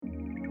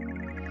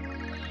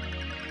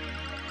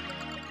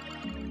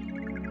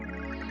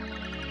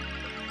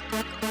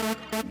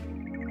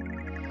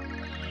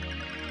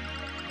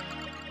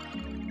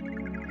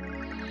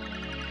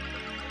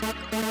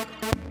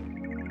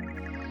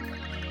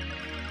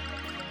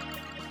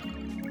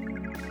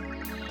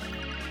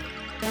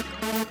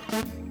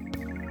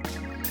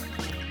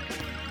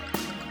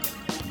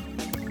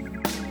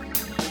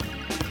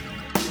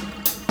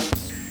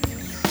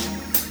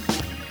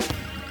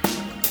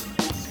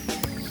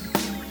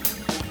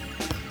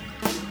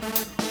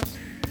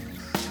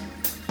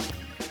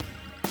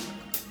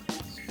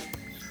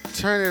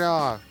Turn it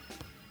off.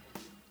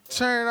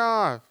 Turn it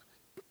off.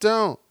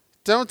 Don't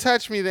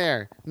touch me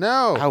there.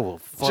 No. I will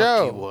fuck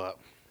Joe. you up.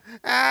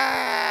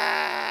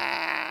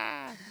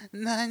 Ah!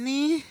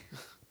 Nani?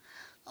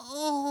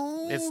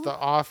 Oh. It's The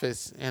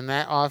Office, and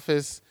that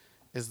office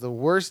is the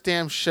worst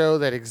damn show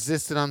that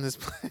existed on this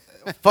planet.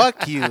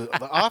 Fuck you.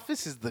 The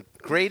Office is the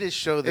greatest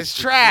show that's It's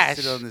trash.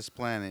 existed on this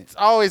planet. It's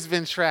always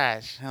been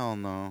trash. Hell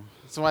no.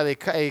 That's why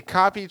they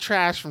copy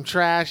trash from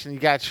trash, and you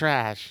got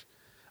trash.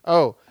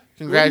 Oh,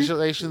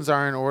 congratulations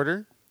are in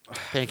order.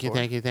 Thank you. For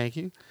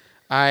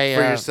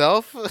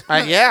yourself?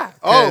 Yeah.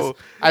 Oh.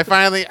 I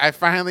finally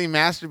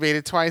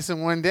masturbated twice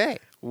in one day.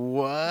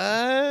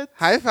 What?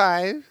 High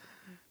five.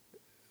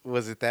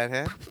 Was it that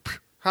hand?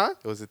 Huh?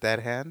 Was it that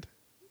hand?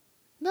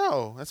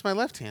 No, that's my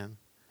left hand.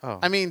 Oh.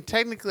 I mean,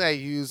 technically, I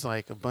use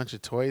like a bunch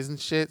of toys and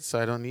shit, so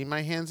I don't need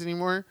my hands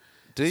anymore.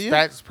 Do you?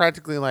 It's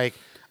practically like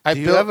Do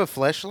you have a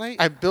fleshlight?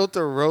 I built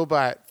a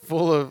robot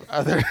full of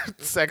other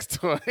sex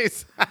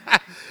toys.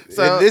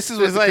 So and this is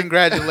what it's the like,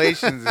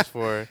 congratulations is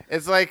for.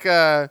 It's like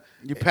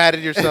You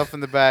patted yourself in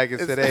the back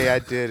and said, "Hey, I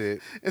did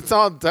it." It's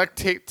all duct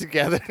taped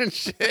together and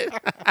shit.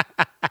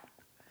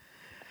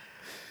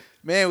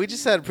 Man, we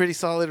just had a pretty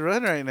solid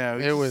run right now.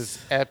 It was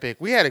epic.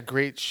 We had a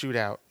great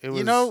shootout. It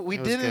was, we it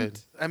was didn't. good.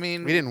 I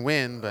mean, we didn't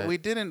win, but we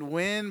didn't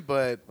win,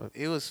 but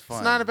it was fun.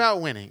 It's not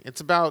about winning.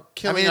 It's about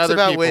killing it's other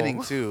about people.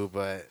 winning too,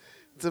 but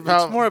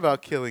it's more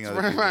about killing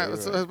other people.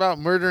 It's about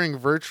murdering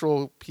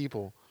virtual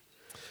people.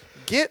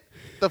 Get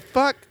the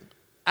fuck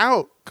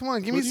out! Come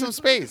on, give me some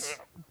space.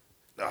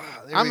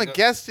 I'm a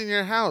guest in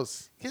your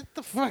house. Get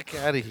the fuck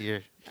out of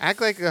here.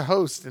 Act like a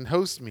host and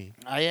host me.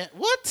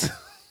 What?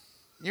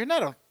 You're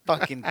not a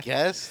fucking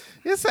guest.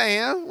 Yes, I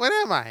am. What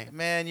am I?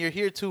 Man, you're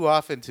here too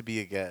often to be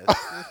a guest.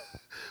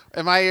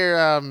 Am I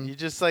your You're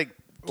just like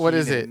what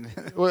is it? Keenan.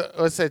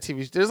 What's that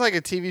TV? There's like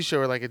a TV show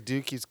where like a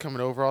dude keeps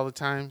coming over all the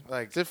time.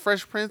 Like is it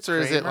Fresh Prince or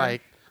is it Kramer?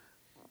 like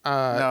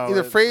No,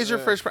 either it's,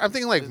 Frasier, Fresh Prince? I'm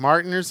thinking like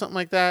Martin or something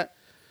like that.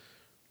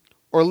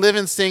 Or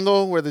Living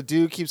Single, where the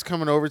dude keeps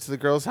coming over to the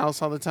girl's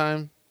house all the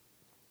time.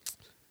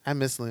 I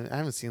miss Living. I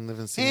haven't seen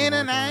Living Single in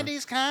a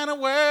 '90s kind of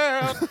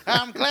world.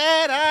 I'm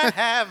glad I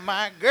have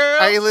my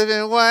girl. Are you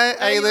living what?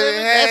 Are you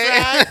living?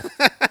 Hey.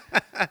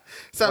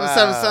 That's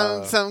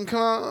right. Something.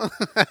 Come on.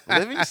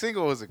 Living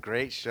Single was a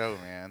great show,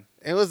 man.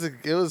 It was a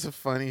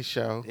funny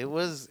show. It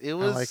was. I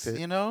liked it.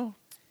 You know,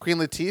 Queen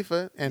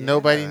Latifah, and Yeah.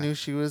 nobody knew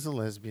she was a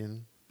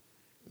lesbian.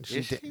 She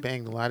Is she?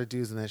 banged a lot of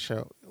dudes in that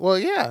show. Well,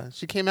 yeah,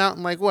 she came out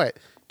in like what,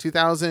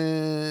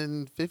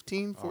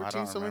 2015,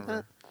 14, something like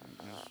that.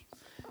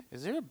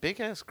 Is there a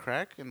big ass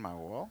crack in my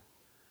wall?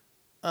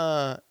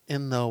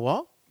 In the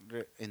wall?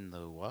 In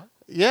the what?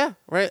 Yeah,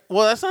 right.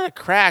 Well, that's not a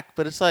crack,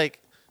 but it's like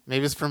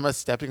maybe it's from us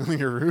stepping on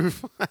your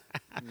roof.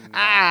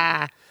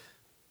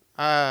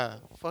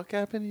 Fuck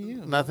happened to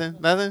you? Nothing.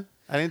 I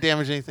didn't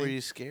damage anything. Were you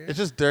scared? It's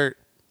just dirt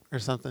or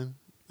something.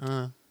 I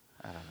don't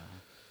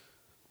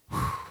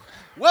know.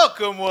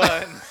 Welcome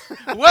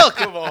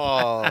welcome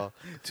all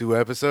to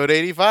episode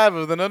 85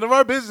 of the None of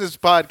Our Business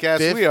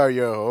podcast. We are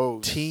your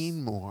hosts.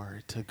 15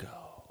 more to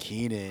go.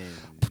 Keenan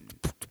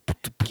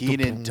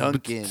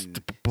Duncan,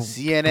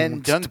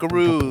 CNN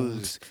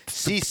Dunkaroos,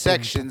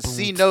 C-Section,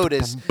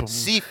 C-Notice,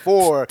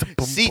 C4,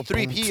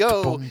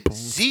 C3PO,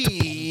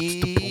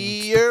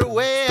 see your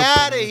way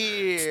out of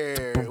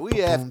here. We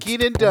have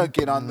Keenan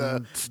Duncan on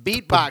the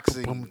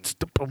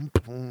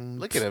beatboxing.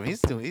 Look at him,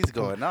 he's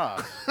going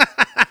off.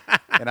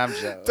 And I'm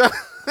jealous.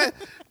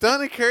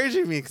 Don't encourage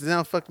me because then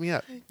it'll fuck me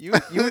up. You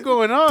were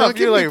going off. Don't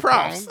give You're me like,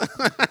 props.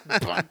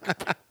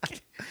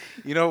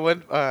 You know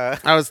what?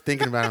 I was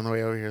thinking about it on the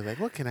way over here. Like,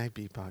 what can I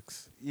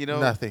beatbox? You know,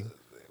 nothing.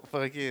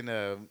 Fucking,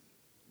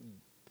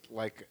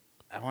 like,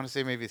 I want to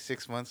say maybe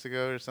 6 months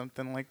ago or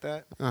something like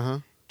that.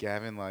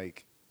 Gavin,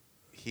 like,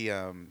 he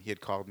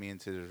had called me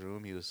into the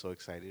room. He was so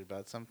excited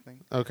about something.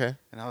 Okay.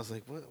 And I was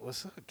like,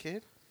 what's up,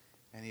 kid?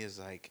 And he was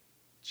like,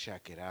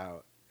 check it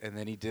out. And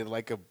then he did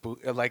like a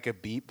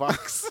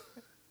beatbox.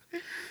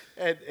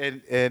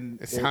 and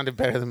it sounded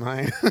better than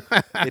mine.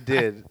 It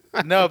did.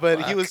 No,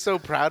 but he was so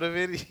proud of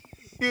it.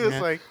 He was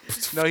like,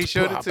 no, he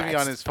showed it to me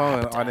on his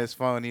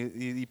phone.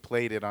 He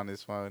played it on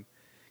his phone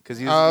because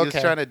he was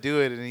trying to do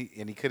it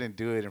and he couldn't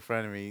do it in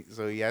front of me.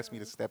 So he asked me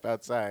to step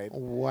outside.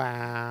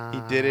 Wow.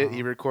 He did it.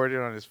 He recorded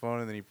it on his phone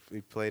and then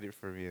he played it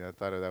for me. And I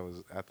thought that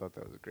was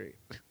great.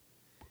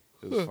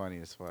 It was funny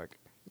as fuck.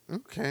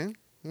 Okay,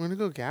 I'm gonna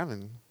go,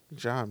 Gavin. Good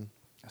job.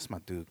 That's my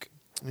Duke.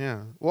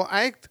 Yeah. Well,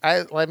 I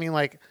mean,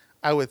 like,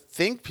 I would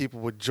think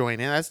people would join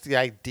in. That's the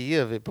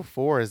idea of it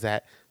before, is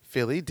that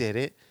Philly did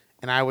it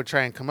and I would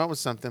try and come up with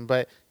something.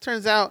 But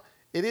turns out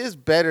it is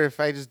better if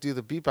I just do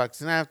the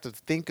beatbox, and I have to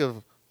think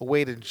of a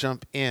way to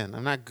jump in.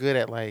 I'm not good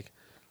at like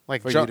For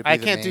you jump. to be I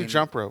the can't do main-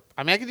 jump rope.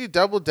 I mean, I can do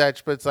double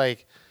dutch, but it's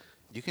like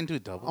You can do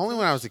double. only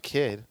when I was a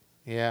kid.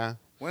 Yeah.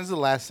 When's the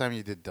last time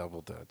you did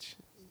double dutch?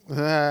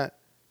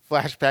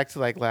 Flashback to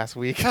like last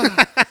week.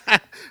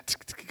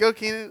 Go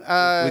Keenan.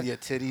 With your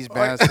titties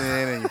bouncing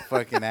and your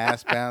fucking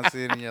ass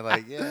bouncing, and you're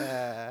like,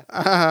 yeah.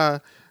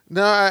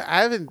 No, I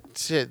haven't.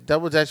 Shit,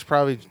 double dutch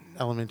probably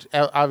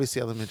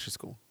obviously elementary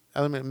school.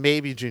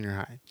 Maybe junior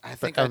high. I but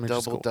think I elementary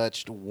double school.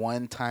 dutched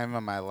one time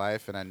in my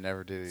life, and I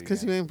never did it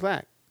Because again. you ain't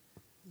black.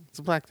 It's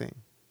a black thing.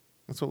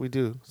 That's what we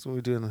do. That's what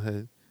we do in the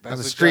hood. That's On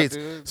the what streets.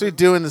 y'all do? That's what we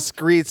do in the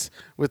streets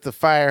with the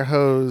fire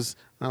hose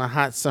on a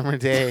hot summer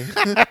day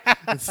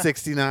in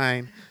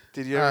 '69.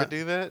 Did you ever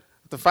do that?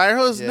 The fire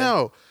hose? Yeah.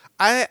 No.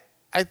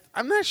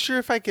 I'm not sure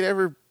if I could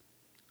ever.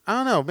 I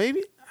don't know.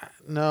 Maybe.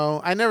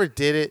 No, I never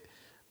did it.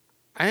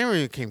 I never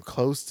even came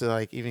close to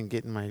like even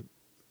getting my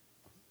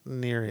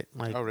near it.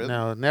 Like, Oh, really?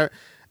 No, never.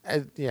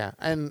 Yeah,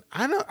 and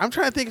I don't. I'm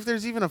trying to think if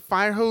there's even a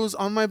fire hose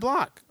on my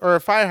block or a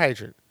fire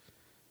hydrant.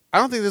 I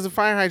don't think there's a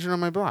fire hydrant on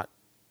my block.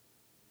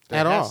 There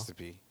At has all. to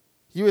be.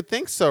 You would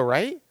think so,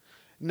 right?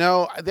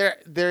 No, there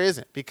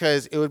isn't,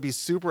 because it would be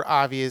super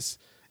obvious,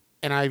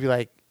 and I'd be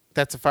like,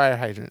 "That's a fire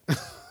hydrant."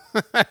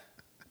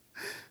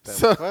 The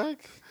So- fuck?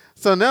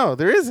 So no,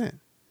 there isn't.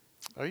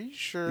 Are you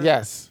sure?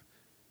 Yes,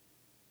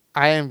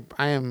 I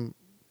am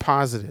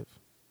positive.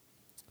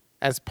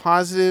 As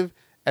positive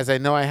as I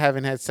know I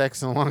haven't had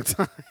sex in a long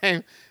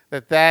time,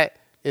 that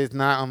is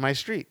not on my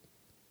street.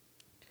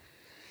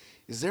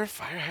 Is there a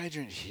fire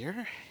hydrant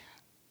here?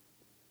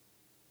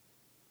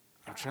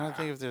 I'm trying to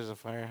think if there's a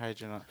fire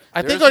hydrant on.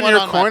 I think There's on one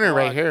your my corner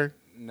right block. here.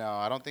 No,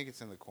 I don't think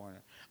it's in the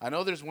corner. I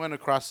know there's one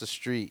across the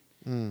street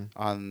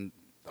on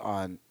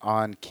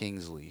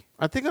Kingsley.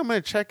 I think I'm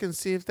gonna check and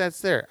see if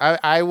that's there.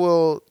 I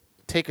will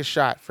take a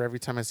shot for every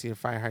time I see a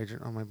fire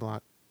hydrant on my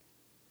block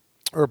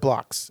or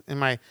blocks in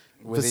my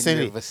Within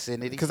vicinity. your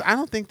vicinity. Because I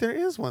don't think there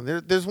is one.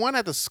 There's one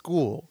at the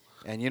school.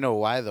 And you know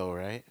why though,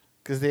 right?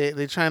 Because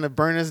they trying to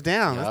burn us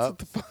down. That's what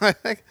the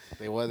fuck.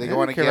 They They want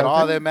don't to care get about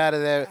all that. them out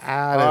of that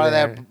Out all of of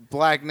there. that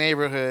black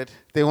neighborhood.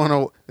 They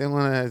want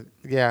to.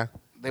 Yeah.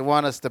 They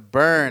want us to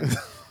burn.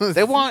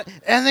 They want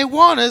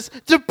us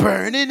to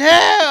burn in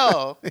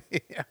hell.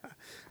 Yeah.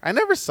 I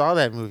never saw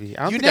that movie.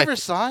 I don't You think never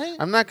saw it?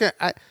 I'm not gonna.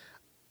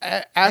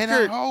 And After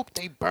I hope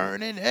they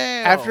burn in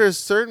hell. after a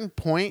certain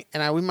point,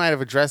 and we might have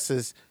addressed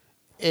this,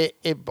 it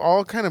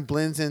all kind of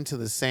blends into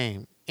the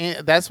same,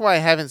 and that's why I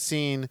haven't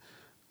seen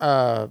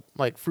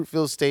like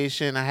Fruitville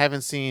Station. I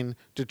haven't seen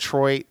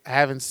Detroit. I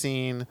haven't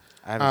seen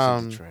I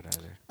haven't seen Detroit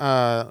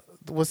either.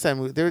 what's that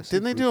movie? seen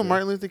Didn't they do a Fruitville.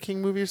 Martin Luther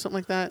King movie or something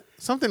like that?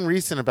 Something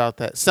recent about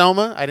that.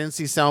 Selma. I didn't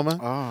see Selma.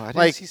 Oh, I didn't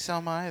like- see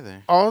Selma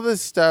either. All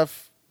this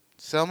stuff.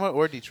 Selma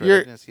or Detroit.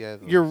 You're- I didn't see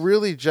either. You're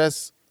really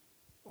just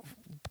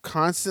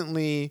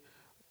constantly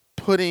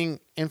putting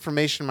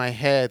information in my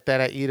head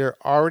that I either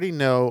already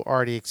know,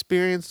 already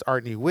experienced,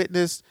 already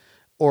witnessed,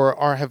 or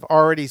have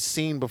already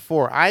seen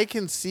before. I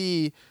can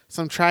see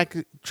some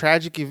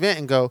tragic event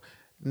and go,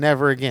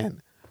 never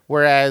again.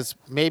 Whereas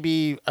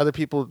maybe other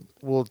people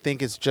will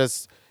think it's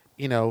just,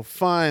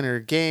 fun or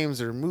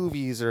games or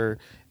movies or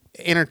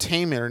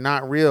entertainment or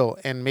not real,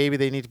 and maybe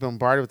they need to be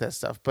bombarded with that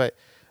stuff. But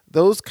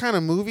those kind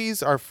of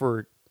movies are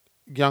for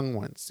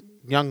younglings.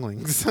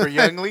 For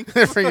younglings?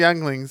 For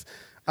younglings.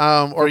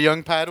 or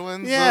young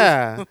Padawans.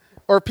 Yeah.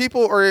 or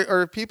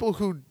people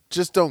who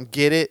just don't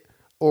get it,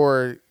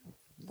 or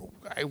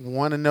I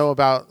want to know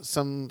about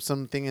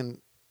something.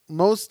 And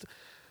most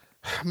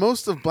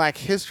of Black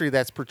history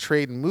that's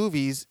portrayed in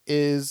movies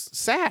is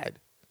sad.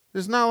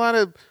 There's not a lot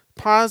of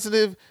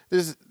positive.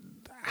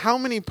 How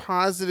many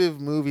positive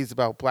movies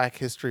about Black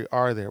history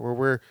are there where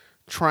we're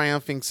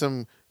triumphing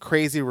some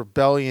crazy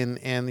rebellion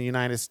in the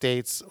United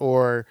States,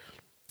 or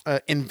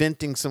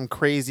inventing some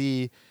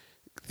crazy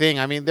thing?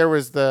 I mean, there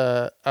was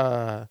the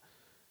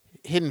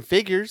Hidden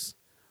Figures,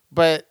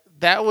 but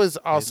that was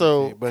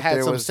also But had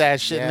there some was- sad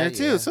shit in yeah, there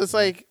too. yeah, So it's yeah.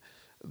 like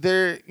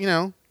they're,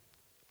 Damn,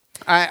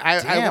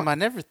 I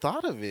never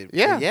thought of it.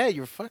 Yeah. But yeah,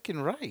 you're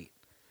fucking right.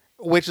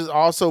 which is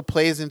also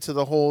plays into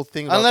the whole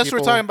thing. About Unless we're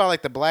people- talking about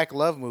like the black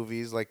love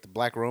movies, like the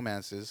black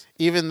romances.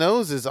 even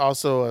those is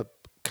also a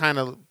kind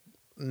of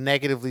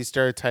negatively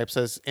stereotypes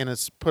as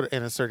put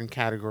in a certain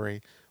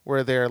category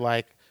where they're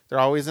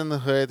always in the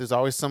hood. There's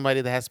always somebody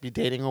that has to be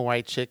dating a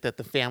white chick that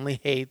the family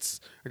hates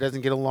or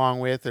doesn't get along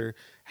with or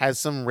has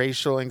some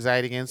racial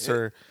anxiety against,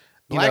 or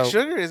Black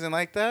sugar isn't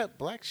like that.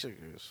 Black sugar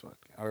is fucking,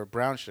 or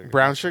brown sugar.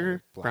 brown not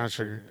sugar, Black brown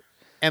sugar.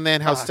 And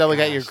then how Oh, Stella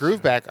Got Your gosh.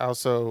 Groove Back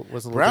also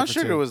was a little Brown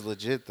different sugar too. was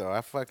legit though.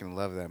 I fucking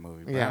love that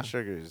movie. Brown Yeah.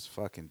 sugar is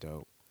fucking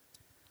dope.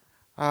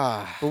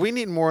 Ah, But we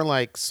need more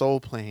like Soul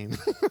Plane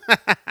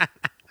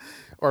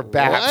or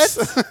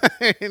Baps.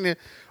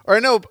 Or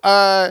no,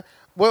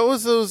 what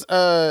was those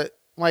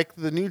like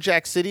the new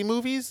Jack City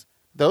movies?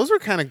 Those were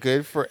kind of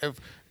good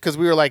because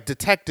we were like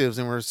detectives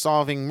and we were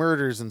solving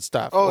murders and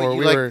stuff. Oh, or you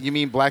we like were, you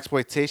mean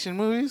blaxploitation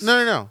movies?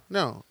 no.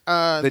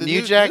 The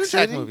New Jack New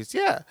City? movies,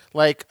 yeah.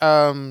 Like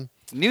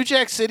New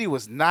Jack City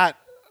was not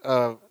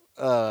a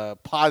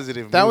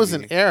positive. that movie. was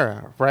an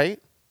era, right?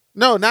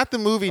 No, not the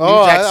movie New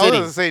Oh, Jack I City. was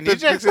gonna say New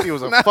Jack City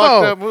was a No, fucked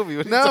up movie.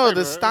 What are you no, talking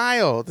the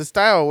about?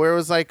 style where it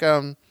was like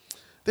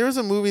there was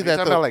a movie Are you that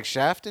talking about like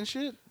Shaft and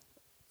shit?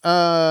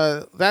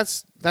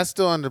 that's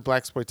still under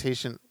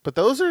blaxploitation, but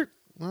those are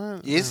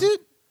Is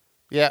it?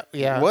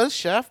 yeah. Was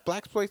Shaft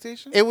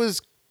blaxploitation? It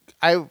was.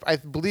 I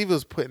believe it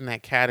was put in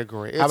that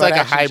category. It's How about like a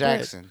Action hybrid.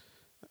 Jackson?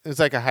 It's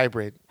like a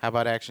hybrid. How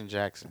about Action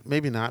Jackson?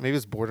 Maybe not. Maybe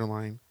it's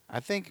borderline. I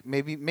think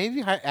maybe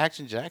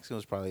Action Jackson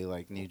was probably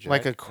like New Jack,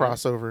 Like a right?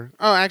 crossover.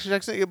 Oh, Action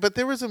Jackson. Yeah, but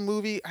there was a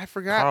movie. I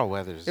forgot. Carl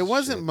Weathers. It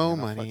wasn't shit, Mo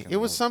man. I Money. fucking It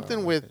was love something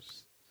Carl with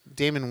Weathers.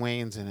 Damon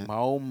Wayans in it.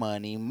 Mo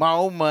money,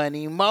 mo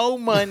money, mo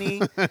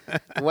money.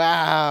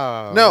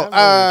 Wow. No,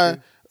 That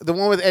movie- the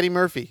one with Eddie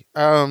Murphy.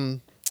 What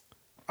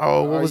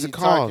Are was you it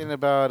called? Talking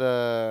about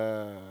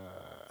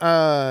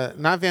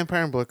Not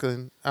Vampire in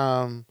Brooklyn.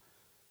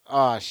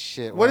 Oh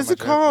shit! What is it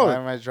called? Why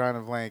am I drawing a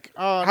blank?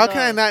 Oh, How no.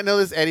 can I not know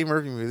this Eddie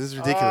Murphy movie? This is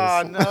ridiculous.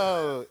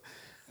 Oh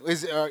no!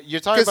 Is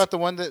you're talking 'Cause- about the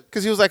one that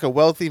Because he was like a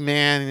wealthy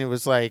man, and it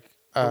was like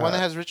the one that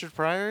has Richard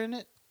Pryor in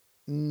it?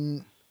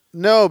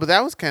 no, but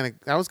that was kind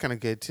of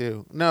good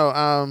too. No,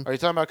 Are you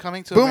talking about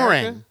Coming to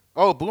Boomerang. America?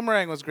 Oh,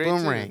 Boomerang was great.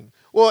 Boomerang. Too.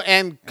 Well,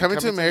 and Coming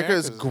to Coming to America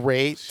is America is-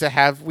 great to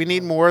have. We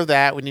need more of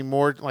that. We need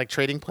more like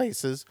Trading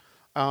Places.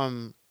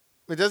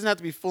 It doesn't have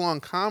to be full on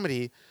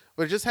comedy,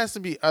 but it just has to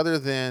be other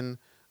than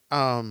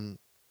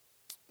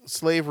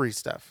slavery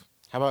stuff.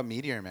 How about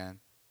Meteor Man?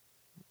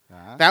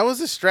 Huh? That was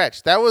a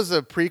stretch. That was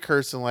a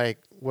precursor, like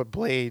what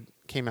Blade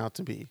came out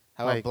to be.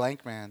 How about like,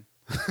 Blank Man?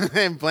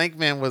 and Blank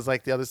Man was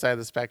like the other side of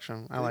the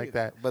spectrum. I like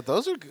that. But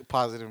those are good,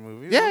 positive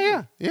movies.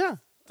 Yeah.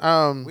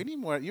 We need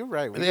more. You're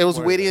right. We need It was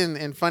more of witty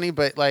that. and funny,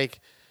 but like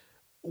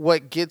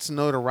what gets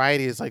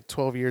notoriety is like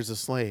 12 Years a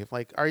Slave.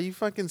 Like, are you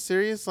fucking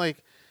serious?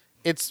 Like,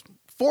 it's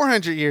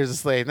 400 years a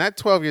slave, not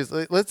 12 years.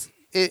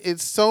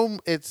 It's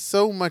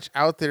so much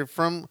out there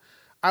from,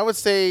 I would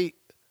say,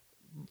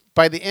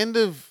 by the end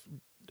of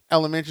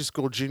elementary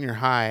school, junior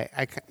high,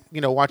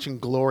 watching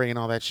Glory and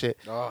all that shit,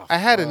 Oh, I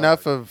had fuck.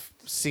 enough of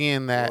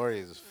seeing that. Glory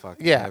is a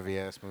fucking Yeah. heavy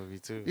ass movie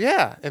too.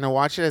 Yeah, and I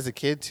watched it as a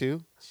kid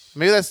too.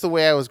 Maybe that's the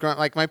way I was growing.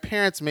 Like my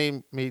parents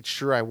made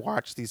sure I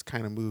watched these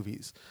kind of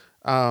movies,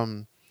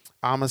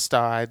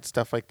 Amistad,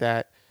 stuff like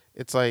that.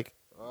 It's like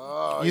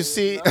Oh, you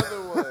see,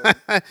 another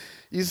one.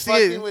 you see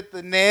Fucking it, with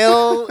the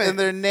nail and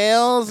their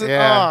nails. And,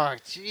 Yeah. Oh,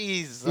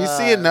 jeez. you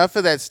see enough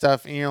of that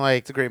stuff, and you're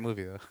like, It's a great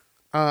movie though.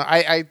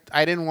 I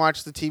didn't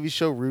watch the TV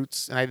show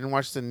Roots, and I didn't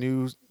watch the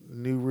new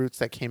Roots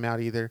that came out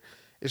either.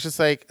 It's just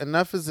like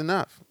enough is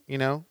enough, you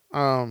know.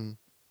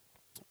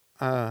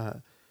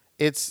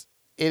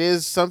 It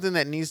is something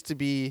that needs to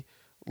be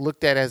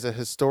looked at as a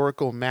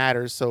historical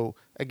matter. So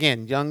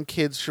again, young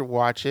kids should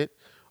watch it,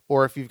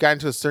 or if you've gotten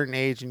to a certain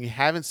age and you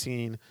haven't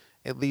seen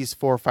at least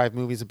 4 or 5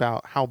 movies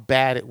about how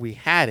bad we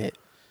had it,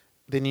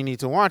 then you need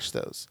to watch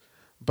those.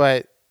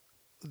 But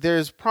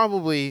there's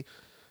probably,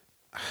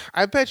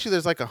 I bet you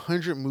there's like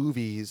 100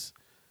 movies,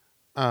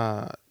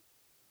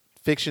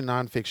 fiction,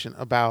 nonfiction,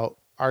 about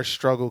our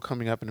struggle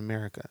coming up in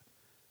America.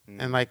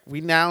 And like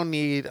we now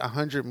need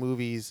 100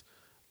 movies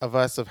of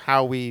us of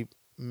how we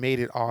made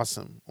it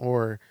awesome,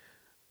 or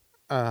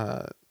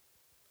I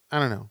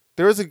don't know.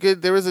 There was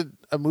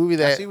a movie I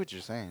that see what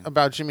you're saying.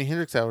 about Jimi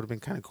Hendrix that would have been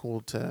kind of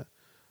cool to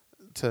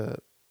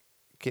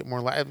get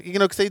more live,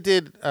 because they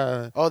did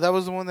Oh, that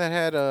was the one that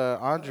had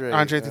Andre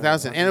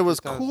 3000, and it was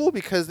 3000. cool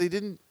because they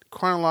didn't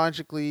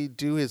chronologically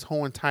do his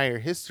whole entire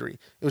history.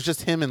 It was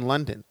just him in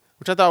London,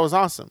 which I thought was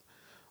awesome,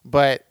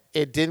 but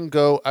it didn't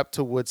go up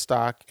to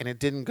Woodstock, and it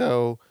didn't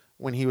go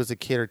when he was a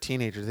kid or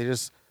teenager. They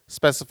just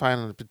specified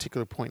on a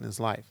particular point in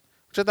his life,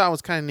 which I thought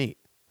was kind of neat.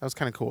 That was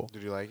kind of cool.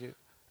 Did you like it?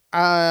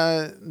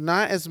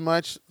 Not as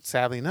much,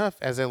 sadly enough,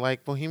 as I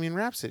like Bohemian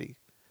Rhapsody.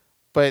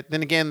 But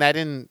then again, that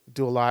didn't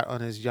do a lot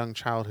on his young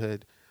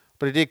childhood,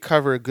 but it did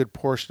cover a good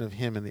portion of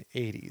him in the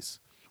 80s,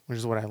 which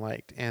is what I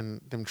liked,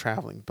 and them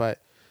traveling. But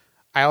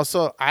I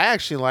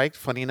actually liked,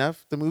 funny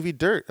enough, the movie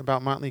Dirt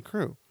about Motley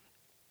Crue.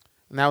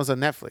 And that was on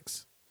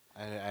Netflix.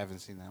 I haven't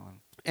seen that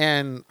one.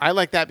 And I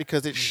like that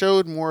because it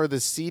showed more of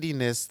the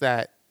seediness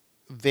that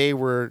they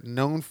were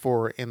known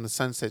for in the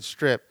Sunset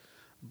Strip.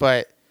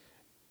 But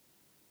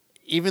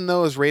even though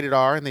it was rated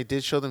R and they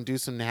did show them do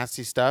some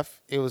nasty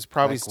stuff, it was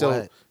probably Like still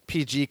what?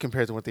 PG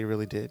compared to what they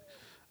really did.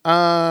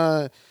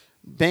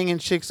 Banging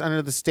chicks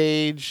under the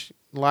stage,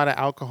 a lot of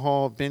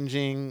alcohol,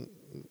 binging,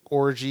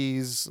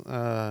 orgies.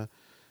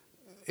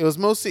 It was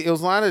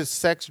a lot of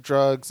sex,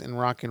 drugs, and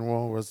rock and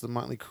roll was the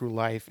Motley Crue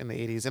life in the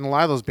 80s, and a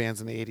lot of those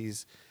bands in the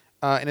 80s.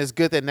 And it's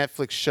good that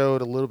Netflix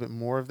showed a little bit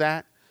more of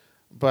that.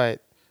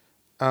 But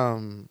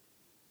again,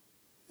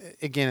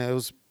 it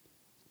was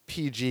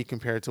PG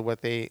compared to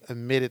what they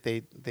admitted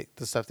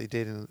the stuff they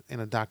did in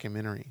a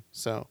documentary.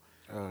 So,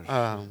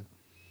 Oh,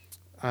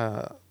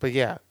 shit. but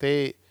yeah,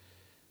 it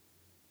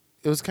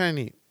was kind of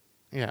neat.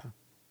 Yeah.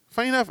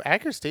 Funny enough,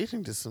 Accurate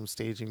Staging did some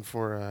staging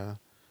for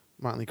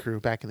Motley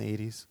Crue back in the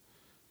 80s.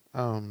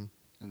 In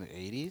the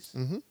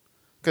 80s?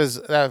 Because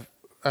But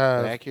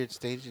Accurate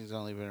Staging's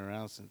only been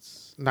around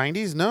since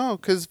 90s? No,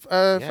 because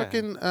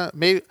fucking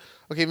maybe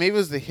it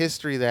was the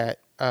history that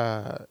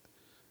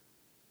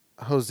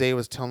Jose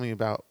was telling me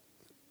about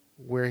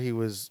where he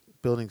was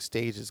building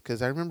stages.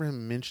 Because I remember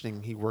him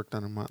mentioning he worked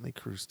on a Motley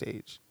Crue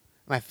stage,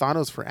 and I thought it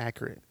was for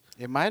Accurate.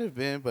 it might have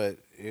been, but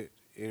it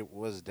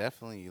was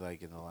definitely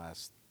like in the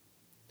last,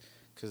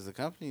 because the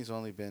company's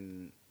only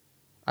been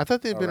I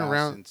thought they'd been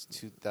around since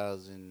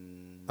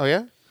 2000. Oh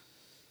yeah,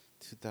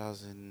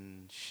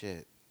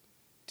 2006.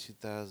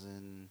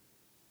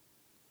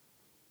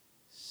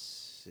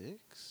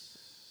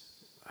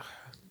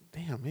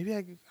 damn. Maybe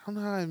I don't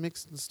know how I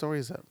mixed the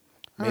stories up.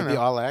 I don't Maybe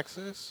know. All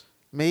Access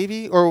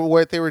Maybe or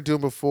what they were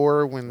doing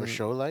before when or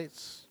Show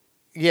Lights.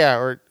 Yeah,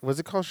 or was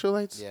it called Show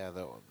Lights? Yeah,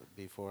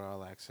 before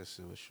All Access,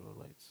 it was Show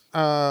Lights.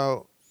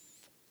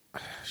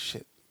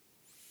 Shit.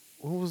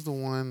 What was the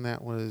one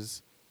that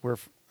was where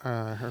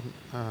her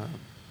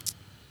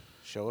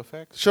Show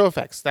Effects. Show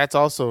Effects? That's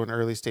also an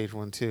early stage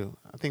one too.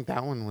 I think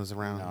that one was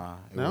around. Nah,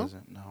 it No?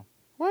 wasn't. No.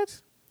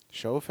 What?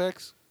 Show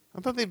Effects. I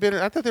thought they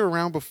were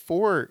around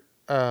before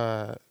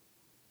Not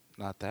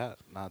that.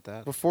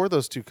 before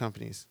those two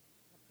companies.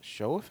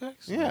 Show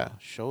Effects. Yeah. No,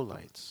 Show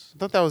Lights. I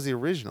thought that was the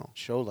original.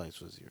 Show Lights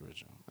was the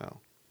original.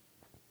 Oh.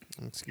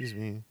 Excuse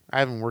me. I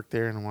haven't worked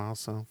there in a while,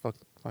 so fuck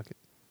it.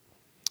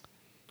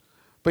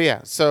 But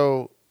yeah,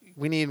 so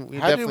we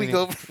How did we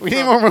go we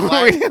need more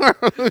movies.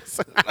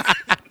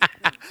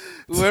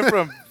 We went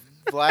from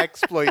black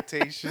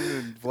exploitation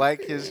and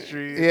black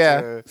history.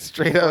 Yeah, to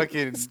straight up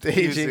fucking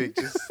staging. music.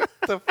 Just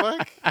the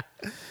fuck.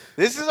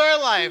 This is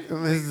our life,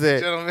 This is it.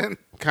 gentlemen.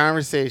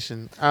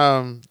 Conversation.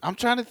 I'm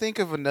trying to think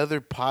of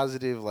another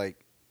positive,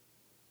 like,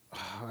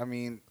 I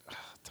mean,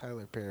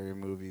 Tyler Perry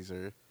movies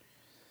are.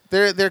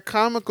 They're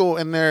comical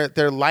and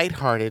they're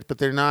lighthearted, but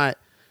they're not.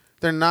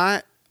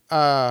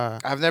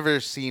 I've never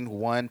seen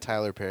one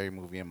Tyler Perry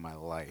movie in my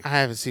life. I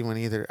haven't seen one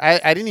either.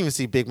 I didn't even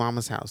see Big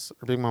Mama's House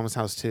or Big Mama's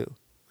House 2.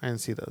 I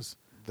didn't see those.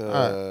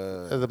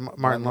 The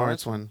Martin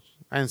Lawrence one.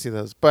 I didn't see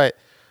those, but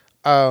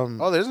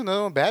Oh, there's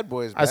another one, Bad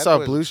Boys. I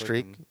saw Blue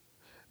Streak.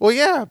 Well,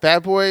 yeah,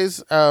 Bad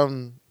Boys.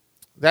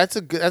 That's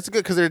a good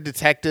because they're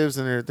detectives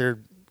and they're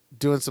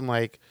doing some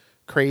like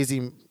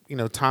crazy,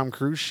 Tom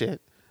Cruise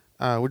shit,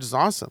 which is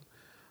awesome.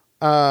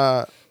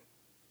 And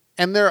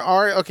there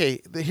are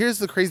here's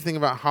the crazy thing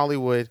about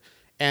Hollywood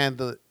and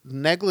the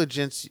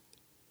negligence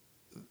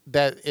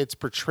that it's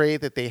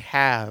portrayed that they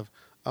have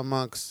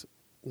amongst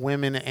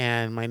women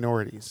and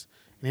minorities.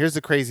 And here's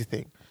the crazy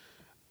thing.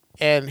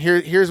 And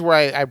here's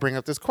where I bring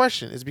up this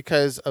question is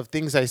because of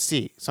things I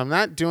see. So I'm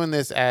not doing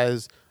this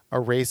as a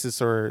racist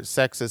or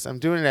sexist. I'm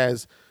doing it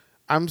as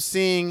I'm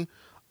seeing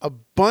a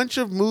bunch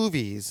of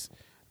movies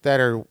that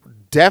are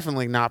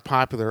definitely not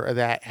popular or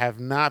that have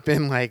not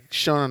been like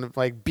shown on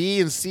like B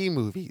and C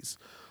movies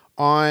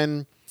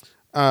on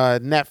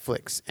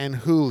Netflix and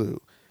Hulu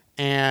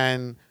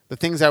and the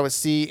things I would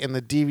see in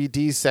the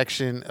DVD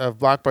section of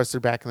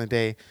Blockbuster back in the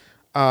day.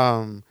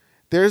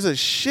 There's a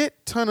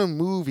shit ton of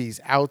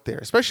movies out there,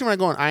 especially when I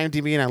go on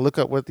IMDb and I look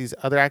up what these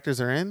other actors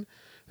are in.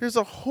 There's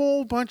a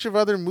whole bunch of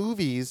other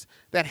movies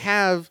that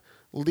have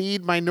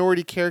lead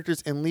minority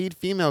characters and lead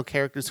female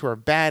characters who are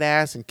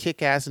badass and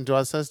kick ass and do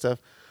all this other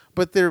stuff,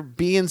 but they're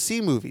B and C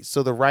movies.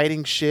 So the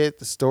writing shit,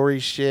 the story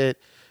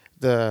shit,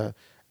 the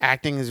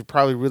acting is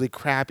probably really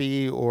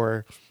crappy,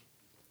 or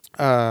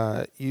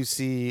you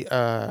see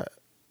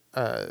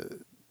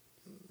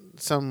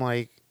some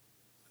like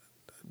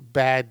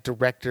bad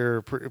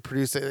director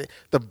producer.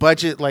 The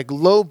budget, like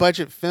low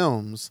budget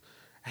films,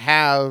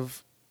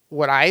 have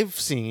what I've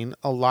seen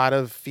a lot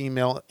of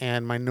female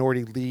and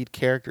minority lead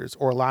characters,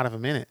 or a lot of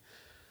them in it.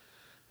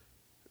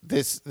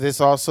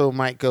 This also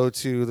might go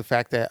to the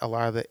fact that a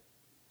lot of the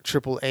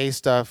AAA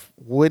stuff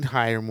would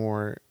hire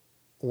more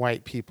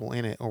white people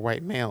in it, or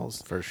white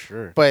males for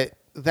sure. But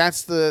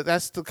that's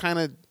the kind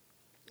of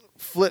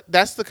flip.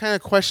 That's the kind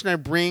of question I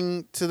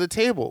bring to the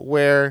table,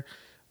 where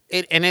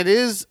it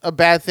is a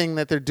bad thing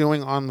that they're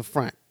doing on the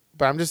front.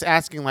 But I'm just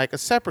asking like a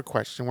separate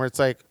question where it's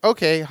like,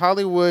 okay,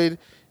 Hollywood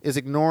is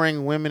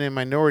ignoring women and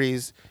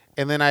minorities,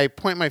 and then I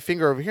point my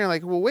finger over here and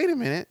like, well, wait a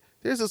minute.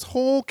 There's this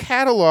whole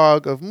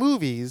catalog of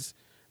movies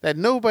that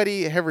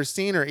nobody ever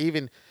seen or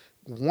even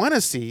want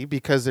to see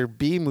because they're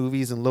B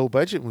movies and low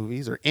budget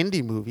movies or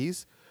indie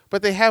movies,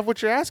 but they have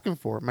what you're asking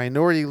for: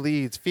 minority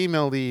leads,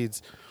 female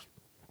leads,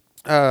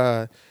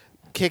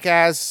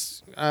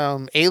 kick-ass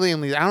alien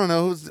leads. I don't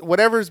know,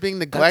 whatever's being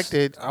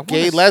neglected.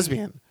 Gay,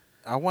 lesbian.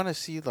 I want to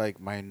see like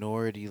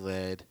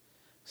minority-led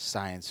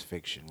science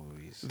fiction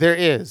movies. There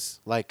is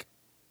like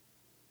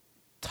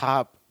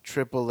top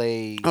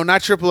AAA. Oh,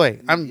 not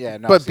AAA.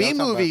 But B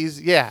movies.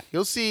 About. Yeah,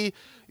 you'll see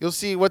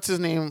what's his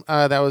name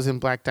that was in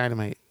Black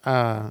Dynamite.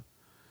 Michael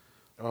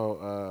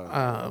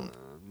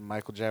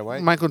Jai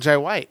White. Michael Jai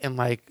White, and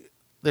like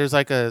there's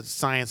like a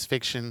science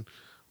fiction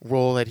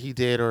role that he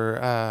did,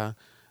 or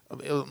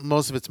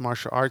most of it's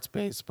martial arts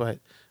based, but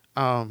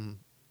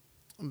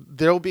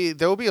there'll be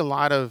a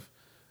lot of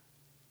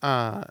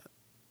uh,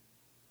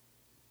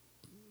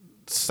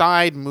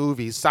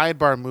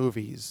 sidebar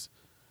movies,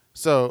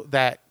 so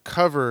that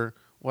cover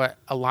what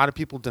a lot of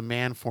people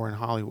demand for in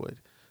Hollywood.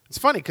 It's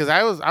funny because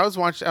I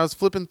was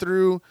flipping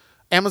through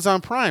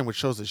Amazon Prime, which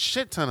shows a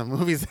shit ton of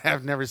movies that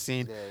I've never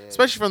seen,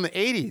 especially from the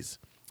 '80s.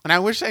 And I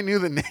wish I knew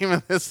the name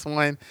of this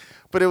one,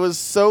 but it was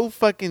so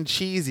fucking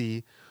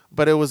cheesy.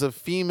 But it was a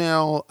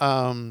female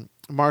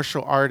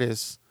martial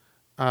artist,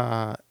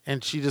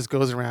 and she just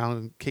goes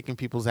around kicking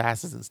people's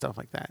asses and stuff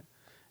like that.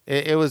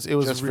 It was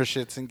Just for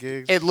shits and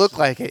gigs. it looked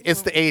like it.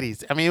 It's the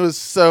 '80s. I mean, it was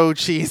so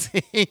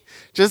cheesy.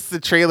 Just the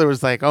trailer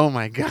was like, oh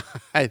my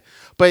god.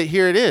 But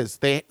here it is.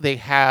 They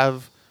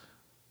have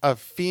a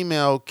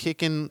female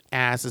kicking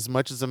ass as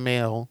much as a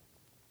male.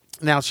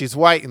 Now she's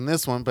white in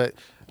this one, but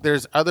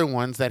there's other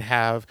ones that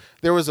have.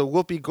 There was a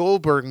Whoopi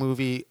Goldberg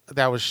movie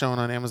that was shown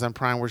on Amazon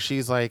Prime where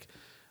she's like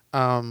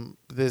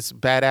this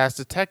badass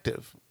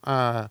detective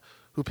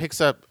who picks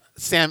up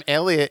Sam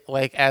Elliott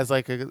like as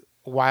like a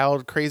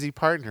wild crazy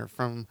partner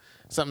from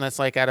something that's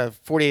like out of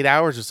 48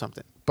 Hours or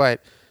something.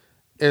 But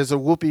there's a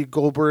Whoopi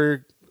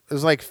Goldberg. It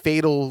was like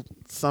Fatal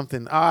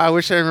something. Oh, I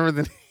wish I remember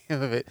the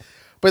name of it.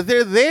 But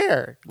they're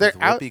there. They're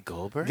With out. Whoopi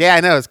Goldberg? Yeah,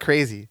 I know, it's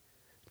crazy.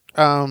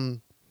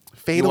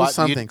 Fatal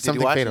something, did you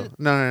something watch fatal. it?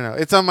 No.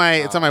 It's on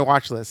my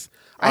watch list.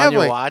 On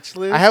your watch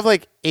list? I have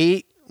like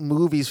 8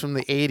 movies from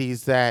the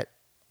 '80s that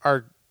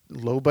are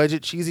low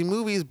budget cheesy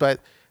movies, but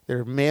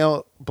they're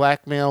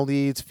black male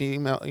leads,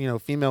 female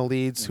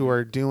leads who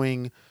are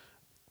doing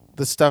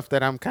the stuff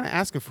that I'm kind of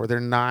asking for. They're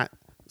not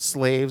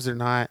slaves. They're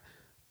not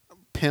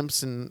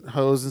pimps and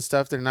hoes and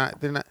stuff.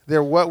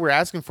 They're what we're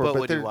asking for. But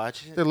would they're, you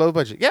watch it? They're low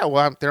budget. Yeah,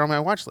 well, they're on my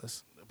watch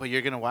list. But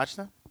you're gonna watch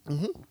them?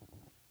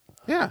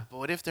 Yeah. But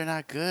what if they're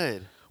not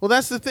good? Well,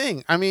 that's the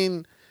thing. I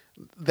mean,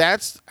 I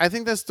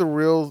think that's the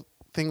real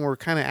thing we're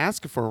kind of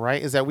asking for,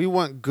 right? Is that we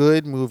want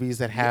good movies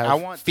that have I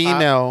want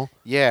female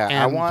I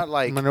and want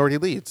like minority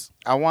leads.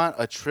 I want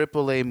a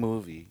AAA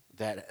movie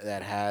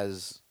that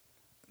has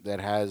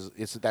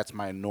that's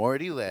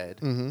minority led,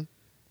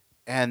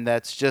 and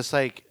that's just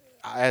like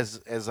as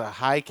a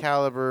high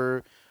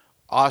caliber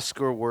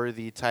Oscar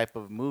worthy type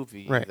of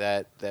movie Right.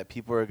 that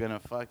people are gonna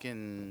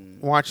fucking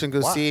Watch and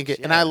go see and get.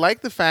 yeah. And I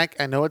like the fact.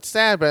 I know it's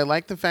sad, but I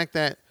like the fact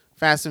that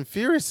Fast and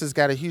Furious has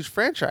got a huge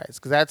franchise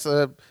because that's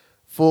a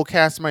full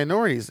cast of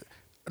minorities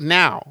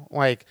now.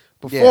 Like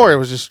before, Yeah. it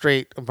was just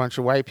straight a bunch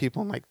of white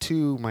people and like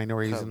 2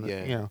 minorities in the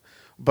Yeah.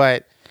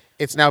 But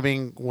it's now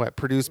being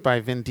produced by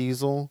Vin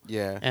Diesel.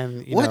 Yeah.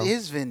 And What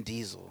is Vin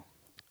Diesel?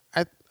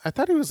 I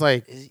thought he was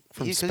like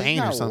from 'cause Spain he's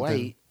not or something.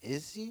 White,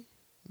 is he?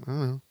 I don't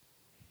know.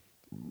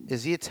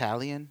 Is he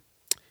Italian?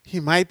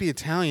 He might be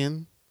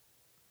Italian.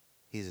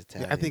 He's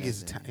Italian. I think he's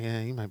isn't he? Italian.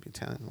 Yeah, he might be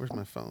Italian. Where's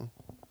my phone?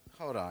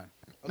 Hold on.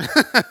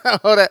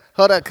 hold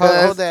up, cuz.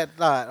 Hold that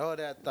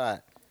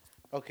thought.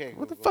 Okay.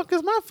 What the Google. fuck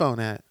is my phone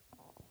at?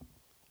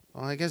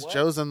 Well, I guess What?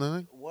 Joe's on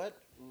the What?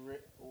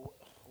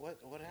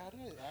 How do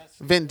I ask?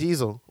 Vin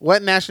Diesel.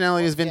 What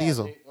nationality is Vin Yeah,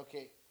 Diesel?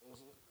 Okay.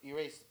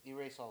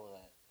 Erase all of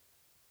that.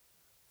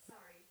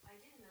 Sorry, I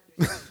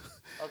didn't understand.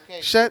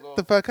 Okay. Shut Google,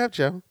 the fuck up,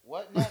 Joe.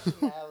 What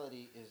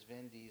nationality is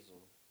Vin Diesel?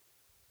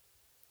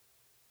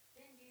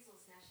 Vin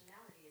Diesel's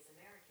nationality is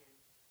American.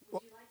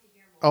 Would you like to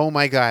hear more? Oh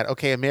my god.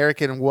 Okay,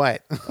 American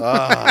what?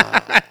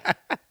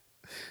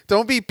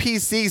 Don't be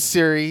PC,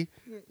 Siri.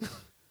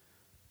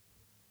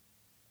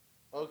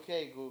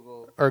 Okay,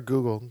 Google. Or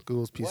Google.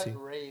 Google's PC.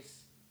 What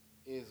race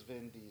is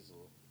Vin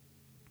Diesel?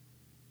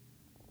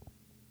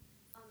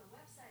 On the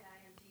website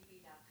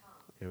imdb.com,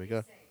 Here we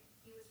go. say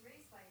he was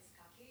raised by his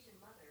Caucasian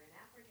mother and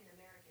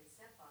African-American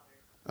stepfather.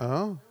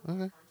 Oh, A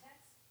little okay.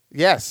 context?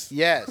 Yes.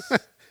 Yes.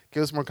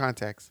 Give us more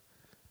context.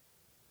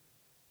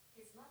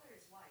 His mother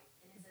is white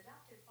and his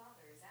adopted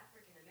father is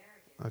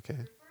African-American. Okay.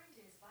 Referring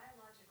to his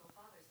biological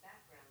father's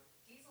background,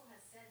 Diesel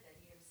has said that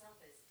he himself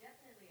is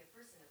definitely a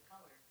person of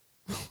color.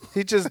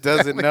 He just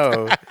doesn't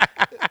know.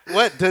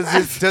 What does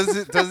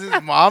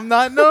his mom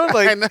not know?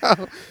 Like, I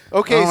know.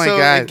 okay, Oh my so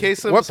God. in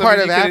case What some part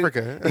you of couldn't-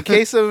 Africa? In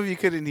case some of you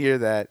couldn't hear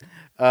that,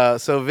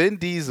 so Vin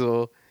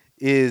Diesel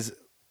is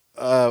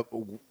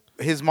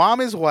his mom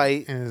is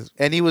white,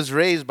 and he was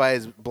raised by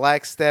his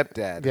black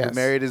stepdad who Yes.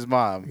 married his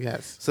mom.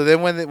 Yes. So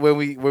then when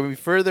we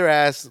further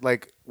asked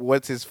like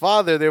what's his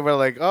father, they were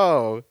like,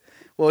 oh,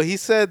 well, he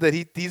said that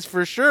he's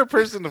for sure a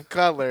person of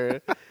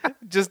color,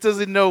 just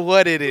doesn't know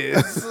what it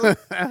is.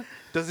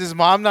 Does his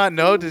mom not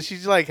know? Did she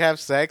like have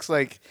sex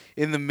like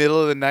in the middle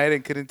of the night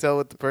and couldn't tell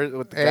what the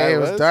guy Hey, it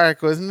was? was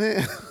dark, wasn't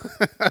it?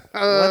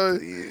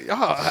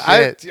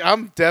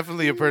 I'm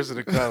definitely a person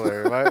of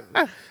color.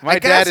 My I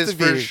dad gots is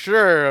to for be.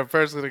 sure a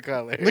person of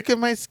color. Look at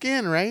my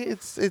skin, right?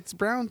 It's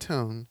brown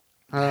tone.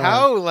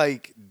 How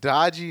like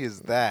dodgy is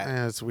that?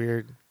 It's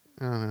weird.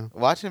 I don't know.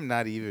 Watch him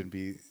not even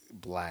be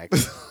black.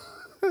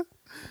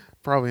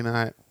 Probably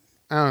not.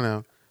 I don't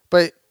know.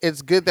 But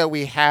it's good that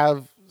we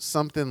have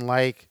something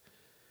like,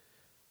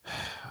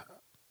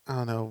 I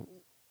don't know.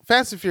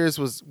 Fast and Furious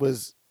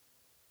was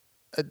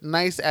a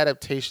nice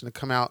adaptation to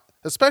come out,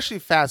 especially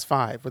Fast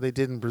 5, what they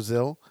did in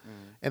Brazil.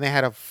 and they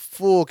had a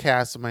full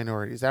cast of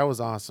minorities. That was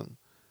awesome.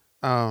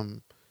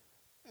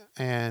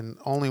 And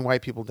only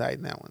white people died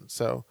in that one.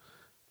 So,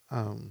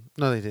 no,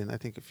 they didn't. I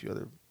think a few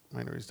other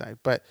minorities died,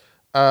 but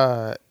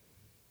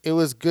it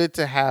was good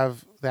to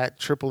have that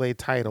AAA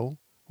title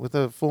with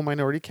a full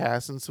minority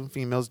cast and some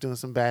females doing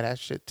some badass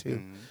shit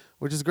too,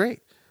 which is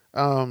great.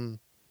 And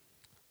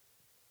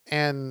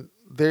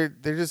there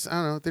just I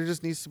don't know, there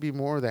just needs to be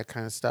more of that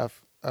kind of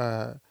stuff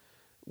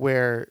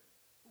where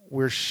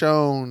we're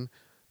shown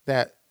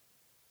that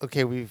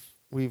okay, we've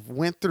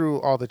went through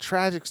all the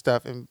tragic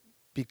stuff, and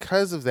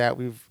because of that,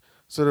 we've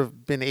sort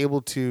of been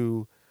able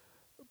to,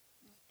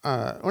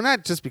 or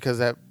not just because of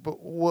that, but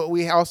what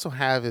we also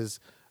have is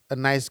a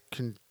nice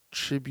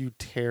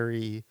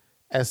contributory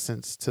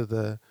essence to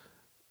the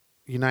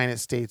United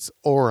States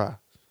aura.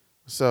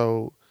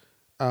 So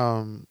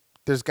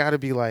there's got to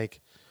be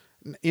like,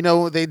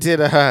 they did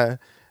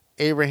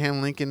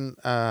Abraham Lincoln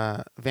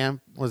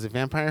was it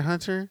Vampire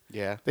Hunter?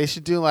 Yeah. They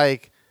should do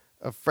like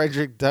a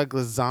Frederick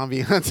Douglass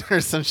Zombie Hunter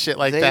or some shit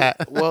like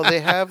that. Well,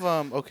 they have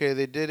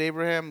they did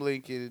Abraham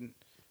Lincoln,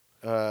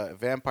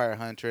 Vampire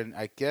Hunter, and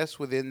I guess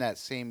within that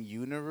same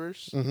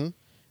universe,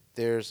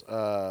 there's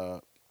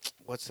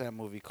what's that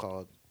movie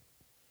called?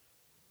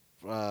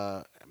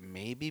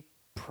 Maybe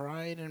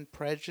Pride and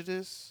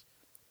Prejudice.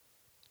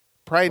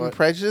 Pride and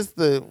Prejudice,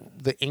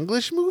 the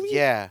English movie?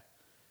 Yeah.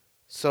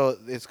 So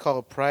it's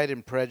called Pride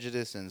and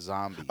Prejudice and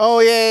Zombies. Oh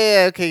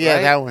yeah. Okay, yeah,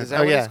 right? that one. Is that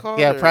what yeah, it's called,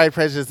 yeah. or? Pride,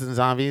 Prejudice, and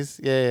Zombies.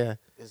 Yeah.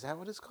 Is that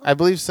what it's called? I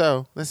believe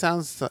so. That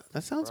sounds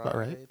about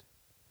right.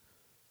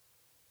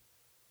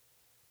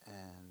 And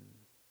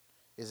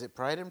is it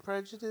Pride and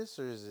Prejudice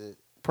or is it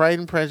Pride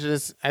and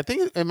Prejudice? I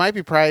think it might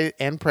be Pride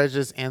and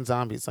Prejudice and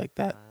Zombies, like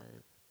that.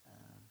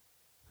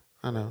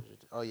 I know.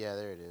 Oh yeah,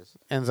 there it is.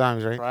 And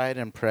Zombies, right? Pride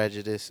and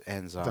Prejudice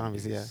and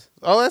Zombies. Yeah.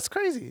 Oh, that's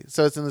crazy.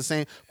 So it's in the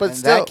same, but and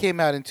still. that came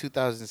out in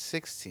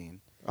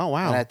 2016. Oh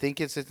wow. And I think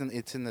it's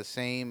in the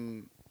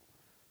same.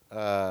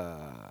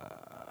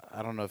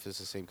 I don't know if it's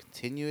the same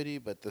continuity,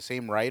 but the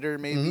same writer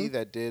maybe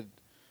that did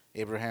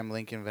Abraham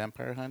Lincoln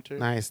Vampire Hunter.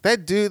 Nice.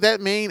 That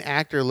main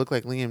actor looked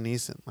like Liam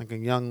Neeson, like a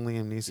young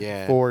Liam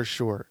Neeson, for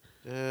sure.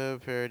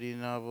 Parody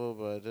novel,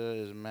 but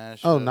is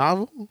mashed. Oh, up.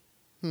 Novel?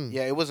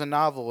 Yeah, it was a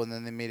novel, and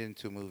then they made it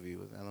into a movie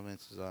with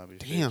elements of zombie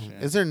Damn. fiction.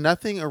 Is there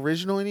nothing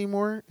original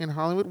anymore in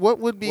Hollywood? What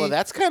would be? Well,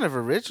 that's kind of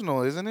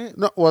original, isn't it?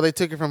 No. Well, they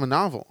took it from a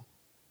novel.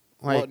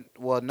 Like,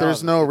 no,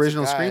 there's no it's a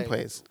original guy.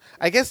 screenplays.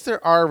 I guess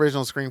there are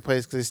original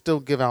screenplays because they still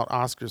give out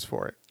Oscars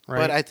for it, right?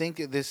 But I think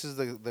this is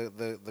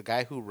the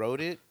guy who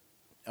wrote it.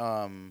 Who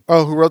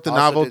wrote the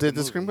also novel did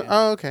the the movie, screenplay?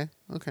 yeah.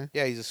 Oh, okay.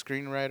 Yeah, he's a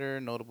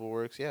screenwriter, notable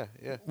works. Yeah.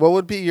 What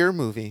would be your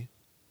movie?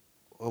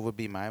 What would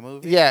be my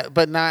movie? Yeah,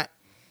 but not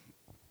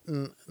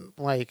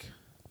like.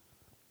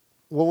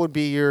 What would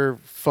be your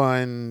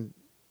fun,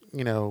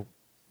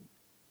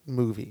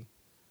 movie?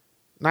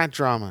 Not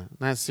drama,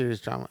 not serious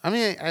drama. I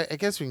mean, I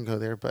guess we can go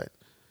there, but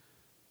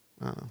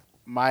I don't know.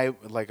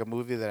 A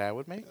movie that I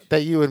would make?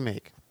 That you would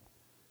make.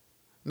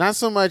 Not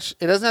so much.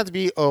 It doesn't have to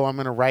be, I'm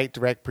going to write,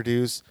 direct,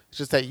 produce. It's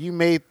just that you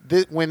made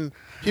this. When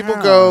people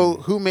go,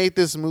 who made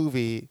this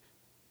movie?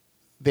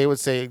 They would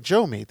say,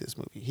 Joe made this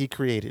movie. He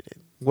created it.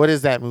 What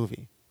is that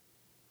movie?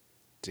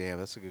 Damn,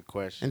 that's a good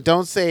question. And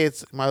don't say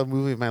it's my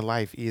movie of my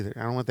life either.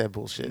 I don't want that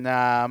bullshit.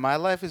 Nah, my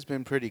life has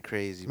been pretty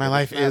crazy. My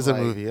life is a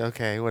movie.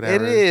 Okay,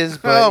 whatever. It is,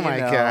 but oh my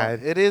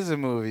God. It is a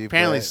movie.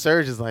 Apparently but...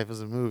 Surge's life is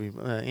a movie.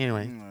 But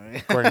anyway,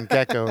 according to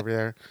Gecko over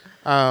there.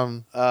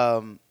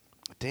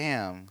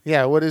 Damn.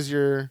 Yeah, what is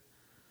your...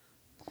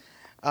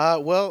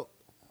 Well,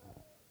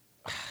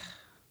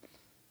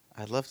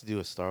 I'd love to do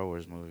a Star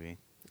Wars movie.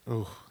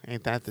 Ooh,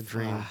 ain't that the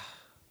dream?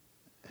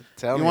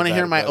 You want to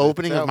hear my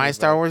opening of my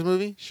Star Wars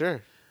movie?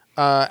 Sure.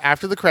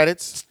 After the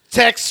credits.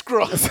 Text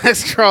scroll.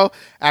 Text scroll.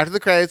 After the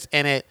credits,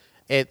 and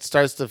it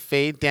starts to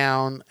fade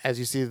down as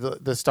you see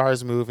the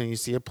stars move and you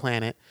see a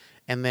planet.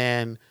 And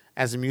then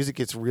as the music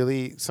gets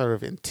really sort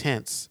of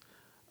intense,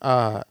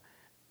 all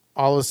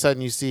of a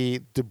sudden you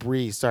see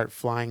debris start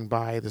flying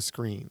by the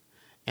screen.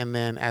 And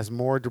then as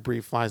more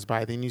debris flies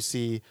by, then you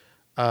see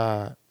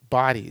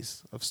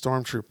bodies of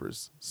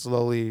stormtroopers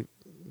slowly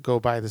go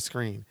by the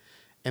screen.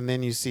 And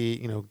then you see,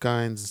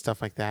 guns and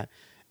stuff like that.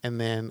 And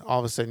then all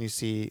of a sudden you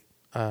see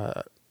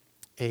a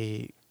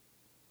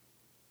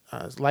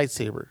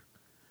lightsaber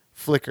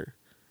flicker.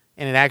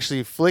 And it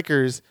actually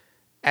flickers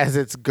as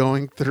it's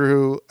going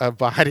through a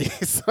body.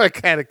 So it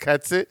kind of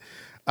cuts it.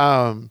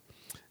 And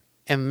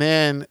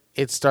then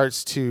it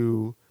starts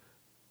to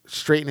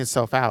straighten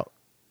itself out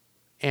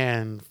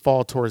and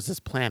fall towards this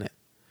planet.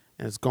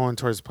 And it's going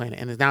towards the planet.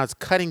 And now it's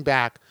cutting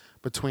back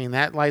between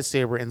that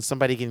lightsaber and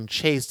somebody getting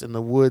chased in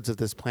the woods of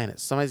this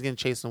planet. Somebody's getting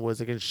chased in the woods.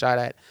 They're getting shot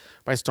at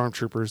by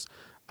stormtroopers.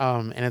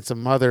 And it's a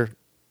mother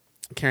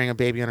carrying a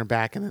baby on her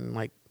back, and then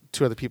like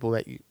two other people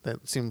that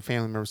seem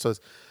family members. So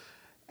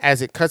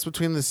as it cuts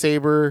between the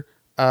saber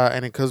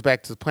and it goes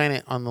back to the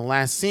planet, on the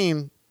last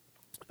scene,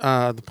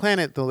 the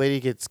planet, the lady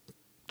gets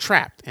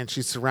trapped and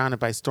she's surrounded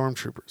by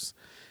stormtroopers.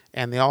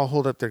 And they all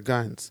hold up their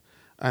guns.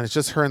 And it's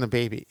just her and the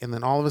baby. And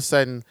then all of a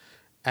sudden,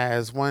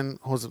 as one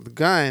holds up the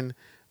gun,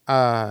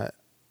 the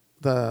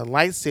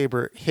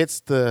lightsaber hits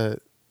the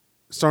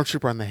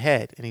stormtrooper on the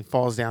head, and he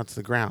falls down to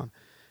the ground.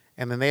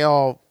 And then they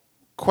all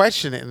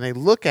question it, and they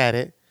look at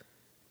it,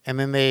 and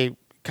then they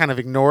kind of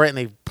ignore it, and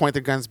they point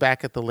their guns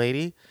back at the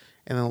lady,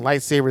 and then the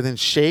lightsaber then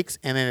shakes,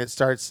 and then it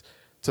starts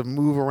to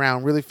move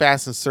around really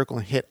fast in a circle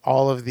and hit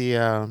all of the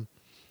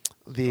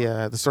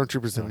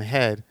stormtroopers in the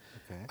head.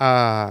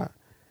 Okay.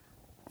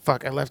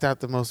 Fuck, I left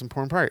out the most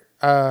important part.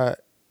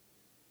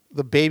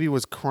 The baby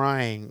was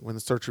crying when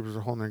the stormtroopers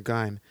were holding their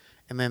gun,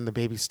 and then the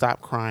baby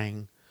stopped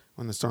crying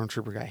when the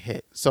stormtrooper got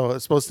hit. So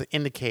it's supposed to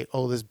indicate,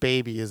 oh, this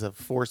baby is a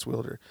force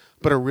wielder,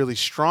 but a really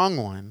strong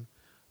one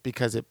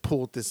because it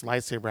pulled this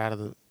lightsaber out of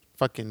the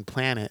fucking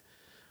planet,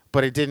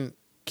 but it didn't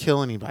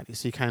kill anybody.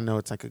 So you kind of know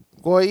it's like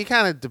you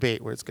kind of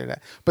debate where it's good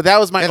at. But that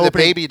was my And opening.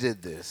 the baby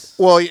did this.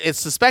 Well, it's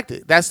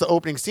suspected. That's the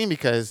opening scene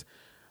because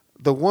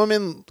the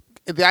woman.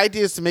 The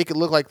idea is to make it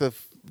look like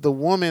the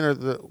woman or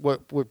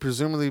what would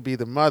presumably be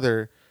the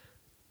mother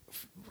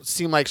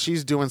seem like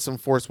she's doing some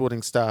force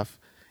wielding stuff.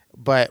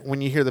 But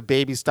when you hear the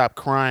baby stop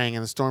crying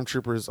and the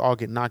stormtroopers all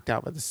get knocked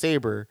out by the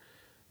saber,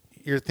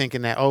 you're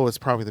thinking that, oh, it's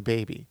probably the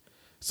baby.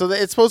 So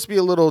it's supposed to be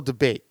a little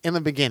debate in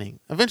the beginning.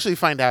 Eventually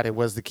find out it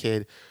was the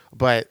kid,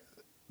 but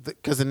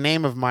because the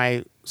name of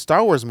my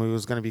Star Wars movie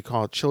was going to be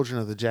called Children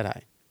of the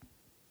Jedi.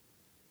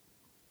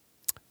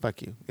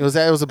 Fuck you. It was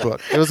a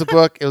book. It was a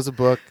book. It was a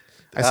book.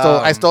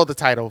 I stole the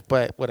title,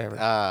 but whatever.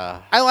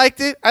 I liked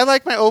it. I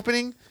liked my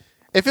opening.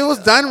 If it was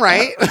done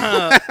right,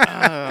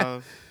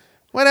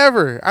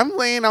 whatever. I'm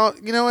laying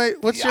out. You know what?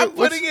 I'm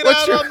putting it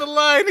out on the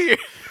line here.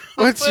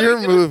 What's your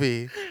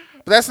movie?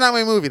 But that's not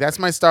my movie. That's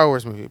my Star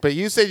Wars movie. But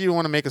you said you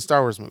want to make a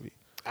Star Wars movie.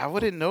 I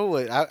wouldn't know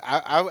what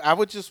I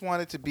would just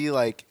want it to be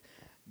like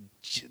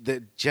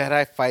the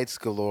Jedi fights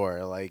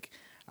galore. Like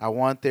I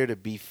want there to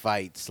be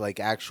fights, like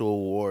actual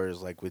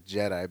wars, like with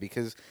Jedi.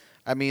 Because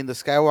I mean, the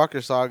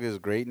Skywalker saga is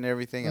great and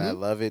everything, and I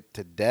love it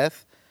to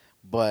death.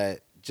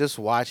 But just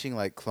watching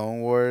like Clone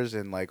Wars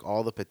and like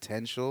all the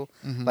potential,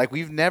 like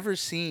we've never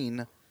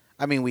seen.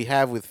 I mean, we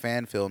have with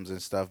fan films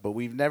and stuff, but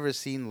we've never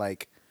seen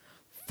like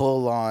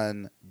full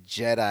on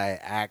Jedi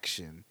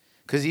action.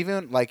 Because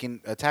even like in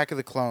Attack of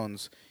the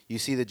Clones, you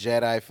see the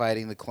Jedi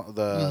fighting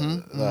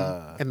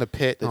the In the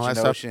pit, the and all that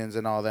stuff. Geonosians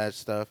and all that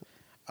stuff.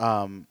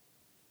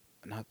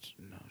 Not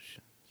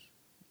Geonosians.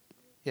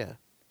 Yeah.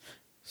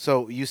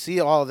 So you see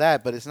all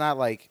that, but it's not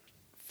like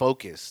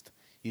focused.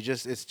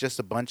 It's just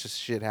a bunch of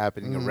shit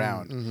happening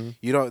around.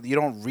 You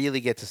don't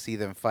really get to see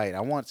them fight. I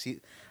want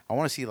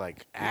to see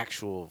like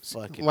actual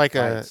fucking Like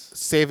fights. a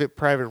Save It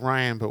Private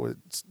Ryan, but with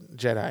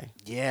Jedi.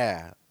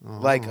 Yeah.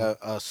 Like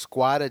a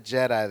squad of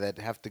Jedi that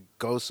have to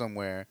go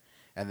somewhere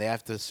and they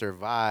have to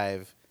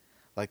survive.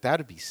 Like that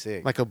would be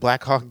sick. Like a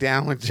Black Hawk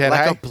Down with Jedi.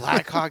 Like a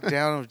Black Hawk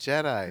Down of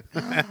Jedi.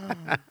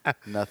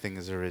 Nothing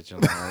is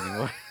original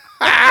anymore.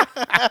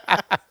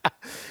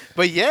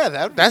 But yeah,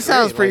 that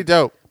sounds pretty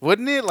dope.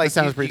 Wouldn't it? Like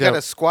sounds you pretty got dope.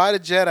 a squad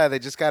of Jedi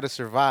that just got to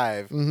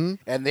survive,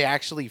 and they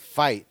actually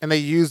fight. And they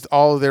used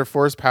all of their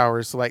force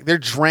powers. So like they're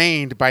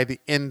drained by the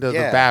end of the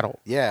battle.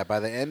 Yeah, by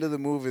the end of the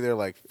movie, they're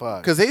like,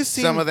 "Fuck," 'Cause they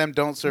seem- some of them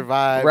don't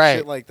survive, Right.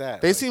 shit like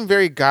that. They Like, seem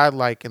very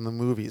godlike in the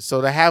movies.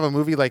 So to have a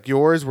movie like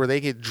yours where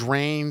they get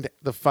drained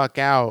the fuck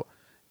out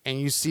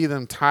and you see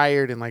them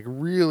tired and like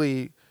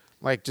really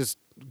like just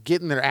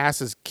getting their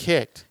asses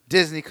kicked.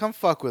 Disney, come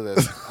fuck with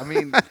us. I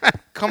mean,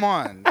 come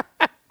on.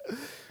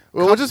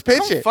 Well, we'll just pitch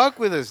come it. Fuck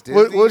with us,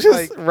 Disney. We'll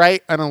just Like,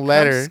 write on a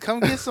letter. Come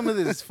get some of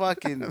this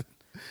fucking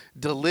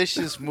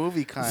delicious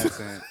movie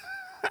content.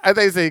 I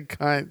thought you said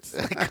cunt.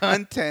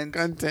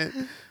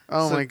 Content.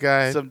 Oh Some- my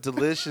god. Some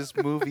delicious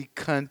movie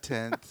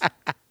content.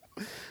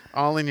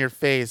 All in your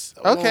face.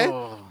 Okay.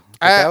 Oh,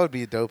 but that would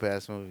be a dope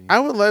ass movie. I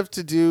would love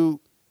to do.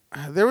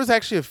 There was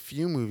actually a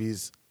few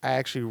movies I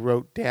actually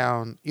wrote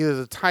down either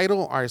the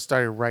title or I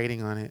started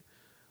writing on it.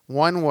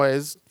 One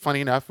was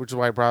funny enough, which is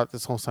why I brought up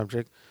this whole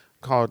subject,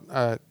 called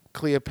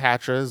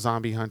Cleopatra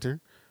Zombie Hunter,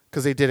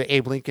 because they did an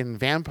Abe Lincoln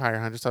Vampire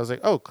Hunter. So I was like,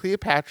 oh,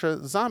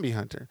 Cleopatra Zombie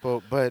Hunter.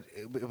 But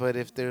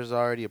if there's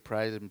already a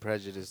Pride and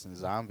Prejudice in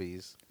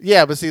zombies,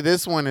 Yeah, but see,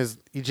 this one is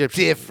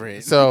Egyptian.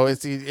 Different. So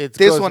it's this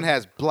goes- one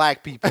has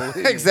black people.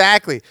 In it.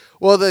 Exactly.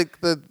 Well,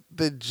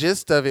 the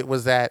gist of it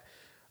was that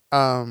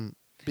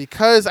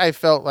because I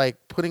felt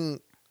like putting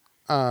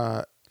action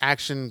Why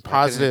couldn't it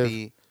positive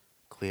be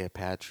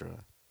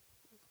Cleopatra,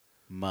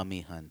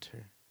 Mummy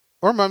Hunter.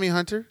 or Mummy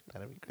Hunter,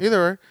 That'd be great.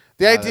 either or.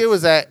 The No, idea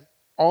was that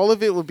all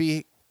of it would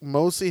be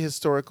mostly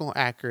historical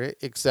accurate,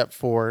 except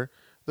for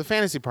the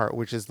fantasy part,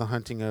 which is the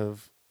hunting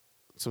of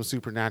some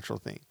supernatural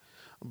thing.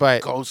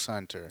 But Ghost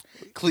Hunter,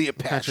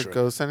 Cleopatra,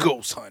 Ghost Hunter?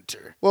 Ghost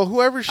Hunter. well,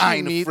 whoever she I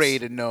ain't meets,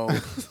 afraid of no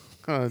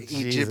oh,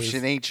 Jesus.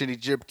 ancient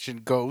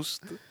Egyptian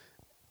ghost.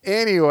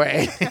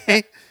 Anyway,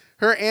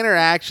 her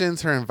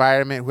interactions, her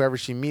environment, whoever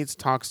she meets,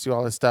 talks to,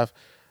 all this stuff,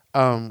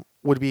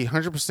 would be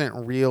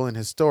 100% real and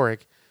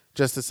historic.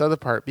 Just this other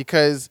part,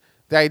 because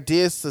the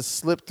idea is to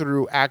slip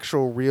through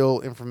actual real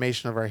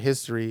information of our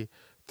history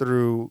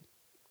through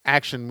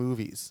action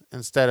movies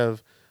instead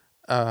of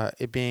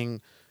it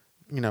being,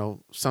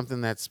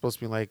 something that's supposed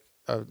to be like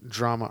a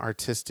drama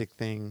artistic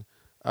thing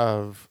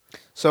of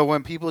So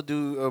when people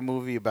do a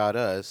movie about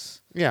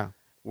us, yeah.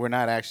 we're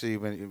not actually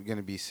going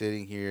to be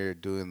sitting here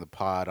doing the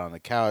pod on the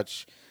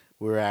couch.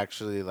 We're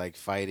actually like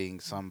fighting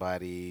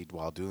somebody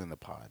while doing the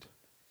pod,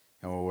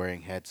 and we're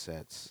wearing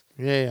headsets.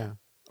 Yeah, yeah.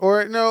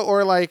 Or no,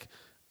 or like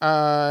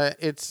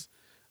it's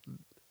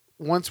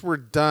once we're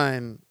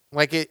done,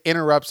 like it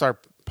interrupts our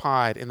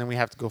pod and then we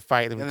have to go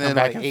fight and we And come then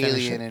back like and finish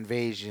alien it.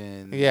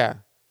 invasion. Yeah.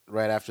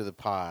 Right after the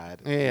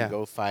pod, Yeah. we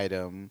go fight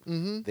them.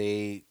 Mhm.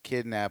 They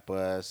kidnap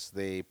us.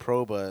 They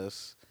probe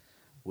us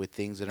with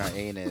things in our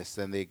anus.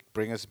 Then they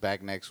bring us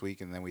back next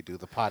week, and then we do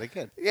the pod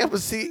again. Yeah,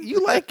 but see,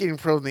 you like getting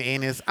probed in the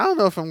anus. I don't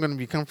know if I'm going to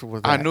be comfortable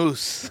with that.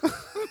 Anus.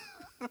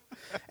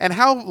 And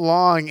how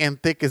long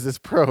and thick is this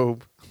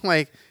probe?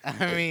 Like,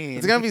 I mean,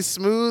 it's going to be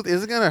smooth.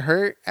 Is it going to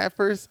hurt at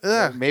first?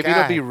 Ugh, maybe God.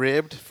 it'll be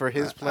ribbed for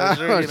his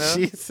pleasure. Oh, you know,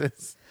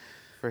 Jesus.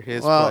 for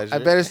his Well, pleasure. I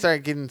better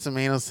start getting some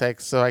anal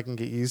sex so I can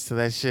get used to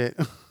that shit.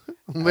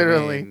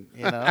 Literally. I mean,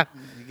 you know,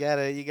 you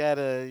gotta.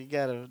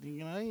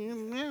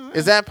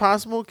 Is that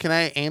possible? Can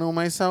I anal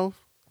myself?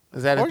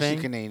 Is that Of a course thing?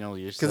 you can anal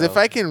yourself. Because if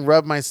I can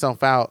rub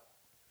myself out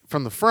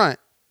from the front,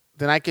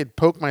 then I could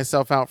poke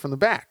myself out from the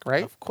back,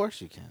 right? Of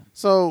course you can.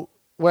 So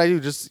what I do,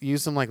 just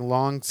use some like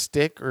long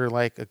stick or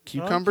like a Well,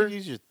 cucumber? you can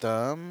use your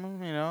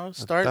thumb. You know,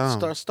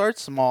 thumb. start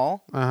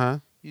small. Uh-huh.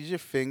 Use your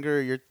finger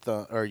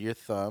or your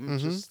thumb. Mhm.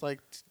 Just like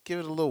give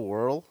it a little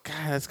whirl.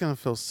 God, that's going to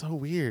feel so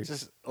weird.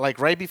 Just like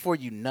right before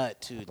you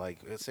nut too. Like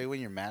say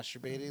when you're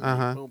masturbating, like,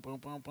 Uh-huh. boom, boom,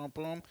 boom, boom,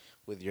 boom.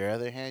 With your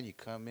other hand, you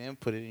come in,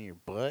 put it in your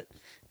butt,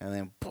 and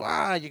then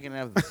blah, you can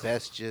have the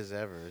best jizz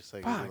ever. It's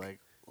like Fuck. you're like,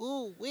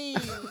 ooh wee.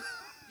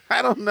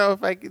 I don't know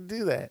if I could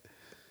do that.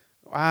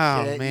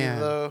 Wow, Can't man. you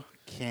though?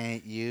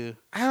 Can't you?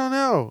 I don't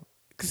know.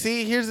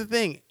 See, here's the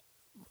thing.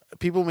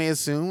 People may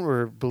assume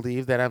or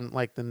believe that I'm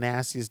like the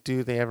nastiest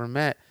dude they ever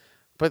met.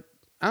 But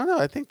I don't know.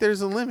 I think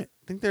there's a limit.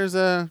 I think there's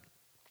a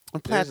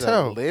There's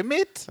plateau. a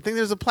limit? I think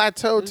there's a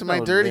plateau There's to my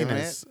no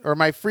dirtiness or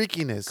my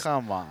freakiness.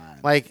 Come on.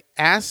 Like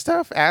ass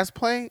stuff, ass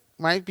play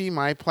might be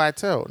my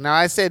plateau. Now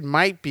I said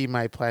might be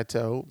my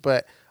plateau,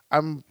 but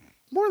I'm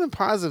more than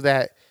positive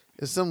that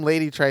if some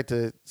lady tried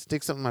to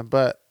stick something in my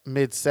butt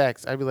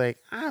mid-sex, I'd be like,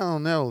 I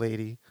don't know,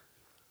 lady.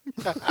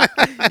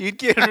 You'd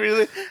get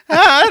really.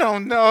 I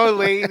don't know,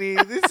 lady.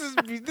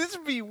 This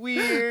would be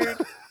weird.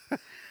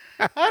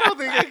 I don't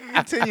think I can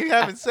continue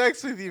having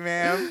sex with you,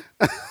 ma'am.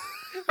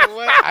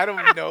 What? I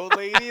don't know,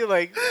 lady.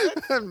 Like,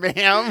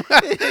 Ma'am,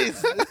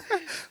 it's-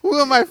 who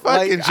am I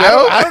fucking, like,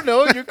 Joe? I don't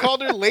know. You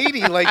called her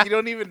lady. Like, you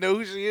don't even know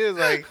who she is.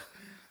 Like,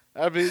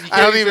 I mean, you I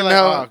can't don't be even like,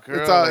 know. Oh, girl,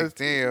 It's all- like,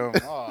 damn.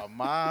 Oh,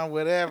 mom,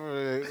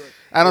 whatever.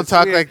 I don't It's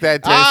talk weird. like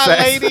that during Ah,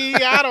 sex. lady.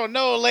 I don't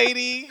know,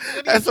 lady.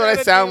 That's what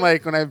I sound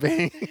like when I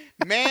bang.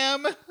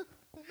 Ma'am,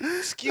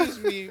 excuse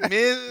me,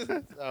 Miss.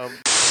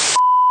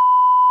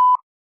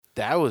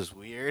 That was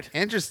weird.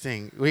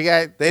 Interesting. We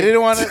got They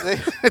didn't want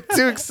to.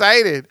 too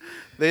excited.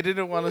 They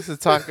didn't want us to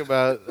talk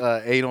about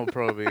anal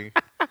probing.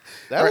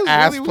 That Or was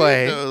ass really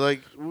play. weird, though.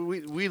 Like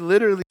we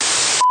literally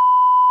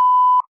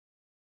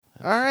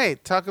All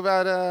right, talk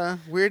about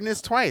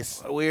weirdness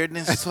twice.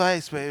 weirdness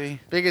twice,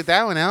 baby. Figured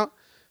that one out.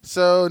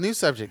 So, new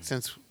subject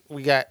since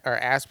we got our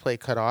ass play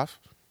cut off.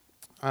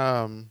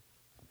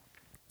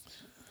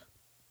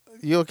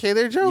 You okay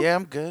there, Joe? Yeah,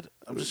 I'm good.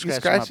 I'm just You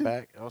scratching scratching? my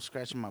back. I was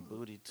scratching my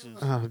booty too.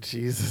 Oh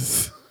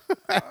Jesus.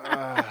 I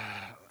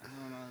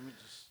don't know, let me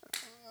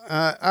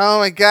just- Oh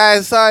my God!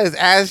 I saw his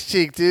ass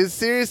cheek, dude.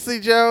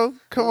 Seriously, Joe?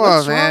 Come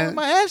What's on, wrong man. with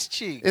my ass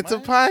cheek? It's a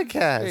man?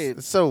 podcast. Hey.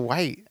 It's so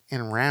white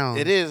and round.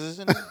 It is,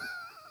 isn't it?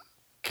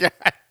 God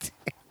damn.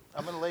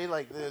 I'm gonna lay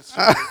like this.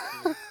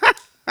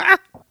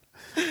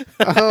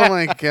 Oh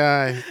my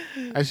God!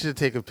 I should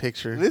take a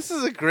picture. This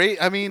is a great.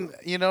 I mean,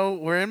 you know,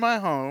 we're in my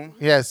home.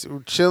 Yes,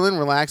 we're chilling,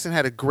 relaxing.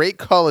 Had a great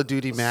Call of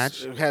Duty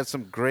match. We had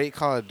some great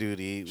Call of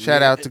Duty.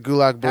 Shout out to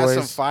Gulag Had some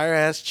Boys. fire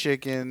ass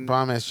chicken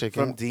Bomb ass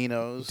chicken from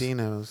Dino's.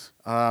 Dino's.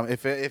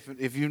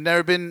 If you've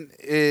never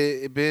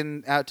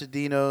been out to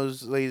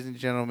Dino's, ladies and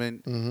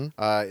gentlemen,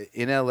 Mm-hmm.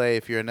 in LA,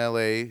 if you're in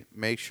LA,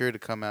 make sure to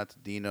come out to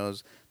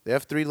Dino's. They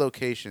have 3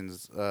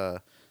 locations.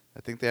 I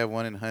think they have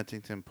one in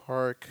Huntington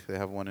Park. They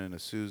have one in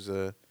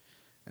Azusa,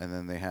 and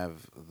then they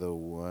have the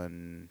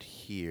one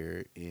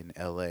here in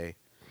LA.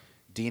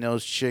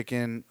 Dino's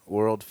Chicken,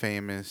 world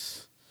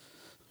famous,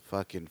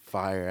 fucking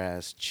fire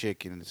ass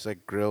chicken. It's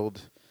like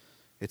grilled.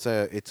 It's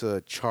a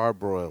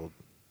charbroiled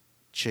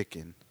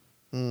chicken.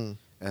 Mm.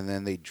 And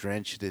then they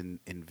drench it in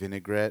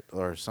vinaigrette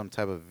or some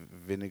type of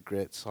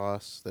vinaigrette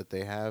sauce that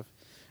they have.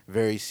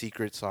 Very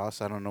secret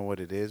sauce. I don't know what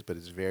it is, but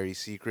it's very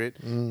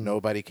secret.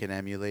 Nobody can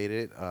emulate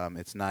it.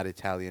 It's not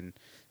Italian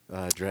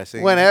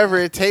dressing. Whatever.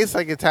 It tastes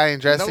like Italian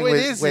dressing No, it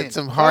with isn't.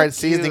 some hard Fuck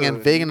seasoning you.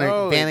 and vinegar.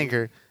 No, it-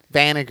 Vinegar.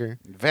 Vinegar.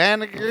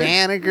 Vinegar.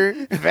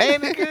 Vinegar.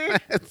 Vinegar.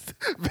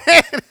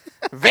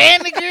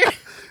 Vinegar.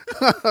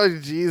 Oh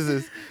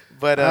Jesus!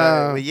 But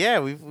Oh. yeah,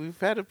 we've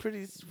had a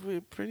pretty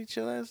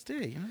chill ass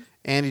day. You know?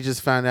 Andy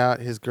just found out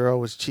his girl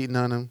was cheating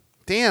on him.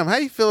 Damn, how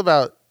do you feel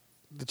about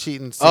the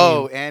cheating scene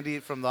Oh, Andy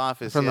from The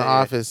Office. from Yeah, The yeah.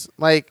 Office?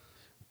 Like,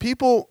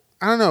 people,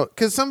 I don't know,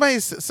 because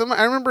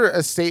I remember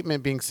a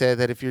statement being said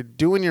that if you're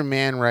doing your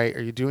man right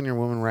or you're doing your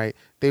woman right,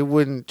 they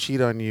wouldn't cheat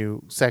on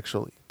you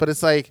sexually. But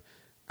it's like,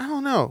 I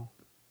don't know.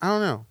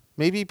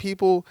 Maybe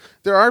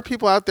there are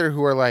people out there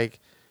who are like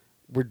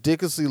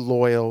ridiculously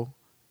loyal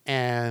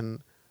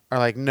and are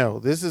like, no,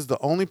 this is the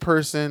only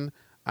person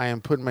I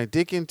am putting my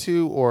dick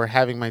into or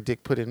having my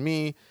dick put in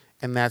me,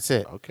 and that's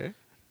it. Okay.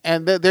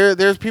 And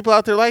there's people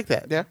out there like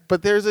that. Yeah.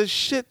 But there's a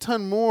shit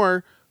ton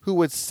more who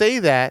would say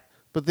that,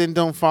 but then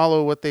don't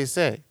follow what they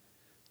say.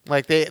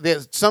 Like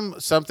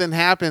something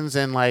happens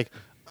and like,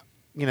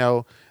 you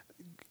know,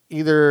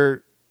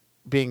 either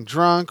being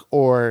drunk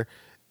or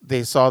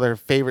they saw their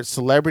favorite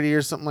celebrity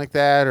or something like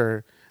that,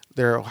 or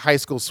their high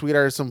school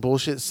sweetheart or some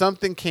bullshit.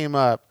 Something came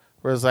up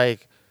where it was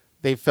like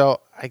they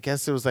felt, I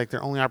guess it was like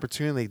their only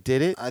opportunity. They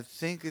did it. I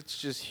think it's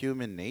just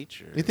human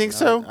nature. You think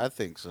so? I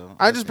think so.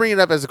 I just bring it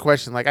up as a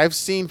question. Like I've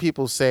seen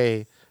people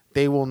say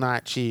they will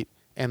not cheat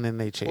and then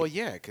they cheat. Well,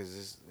 yeah,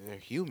 because they're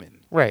human.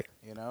 Right.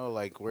 You know,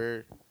 like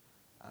we're.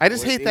 I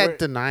just hate that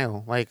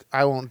denial. Like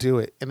I won't do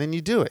it, and then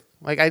you do it.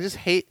 Like I just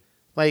hate.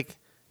 Like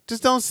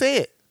just don't say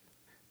it.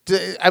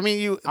 I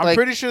mean, I'm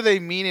pretty sure they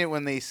mean it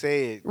when they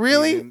say it.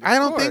 Really? I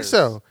don't think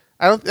so.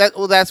 I don't.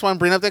 Well, that's why I'm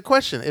bringing up that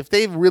question. If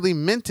they really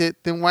meant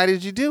it, then why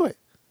did you do it?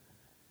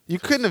 You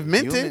couldn't have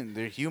meant it.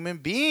 They're human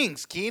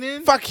beings,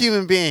 Keenan. Fuck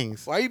human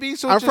beings. Why are you being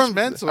so I'm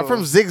judgmental?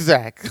 from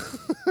Zigzag.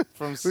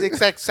 From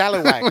Zigzag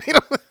Salawag.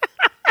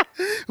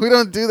 We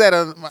don't do that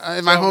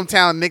in my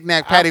hometown.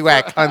 Knick-knack,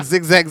 paddywhack on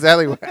Zigzag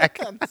Zallywhack.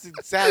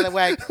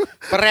 Salawag.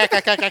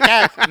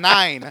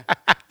 9.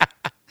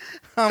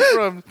 I'm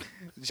from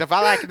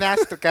Javalak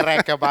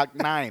Nastukarekabak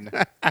 9.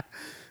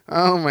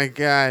 Oh my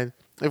god!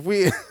 If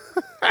we,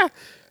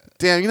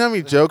 damn, you know how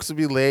many jokes would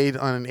be laid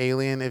on an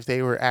alien if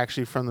they were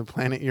actually from the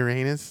planet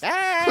Uranus?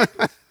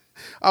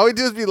 All we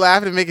do is be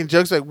laughing and making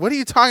jokes like, "What are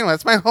you talking about?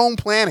 It's my home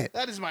planet.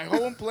 That is my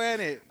home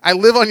planet. I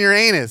live on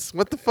Uranus.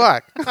 What the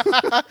fuck?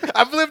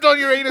 I've lived on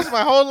Uranus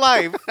my whole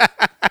life.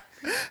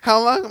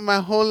 How long? My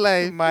whole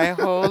life. My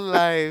whole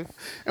life.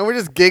 And we're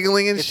just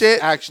giggling and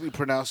shit. Actually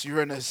pronounced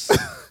Uranus.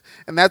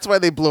 And that's why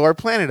they blow our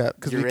planet up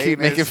because we keep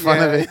making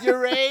fun of it.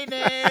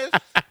 Uranus.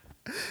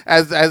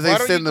 as they Why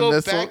don't send you the go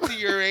missile. back to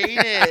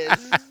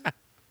Uranus? And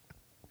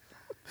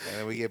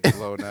then we get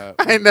blown up.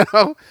 I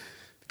know.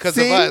 Because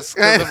See? of us.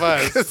 Because of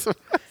us. 'Cause of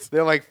us.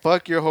 They're like,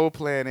 fuck your whole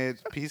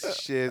planet. Piece of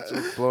shit.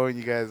 Just blowing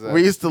you guys up.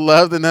 We used to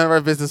love the None of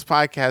Our Business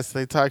podcast.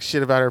 They talk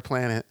shit about our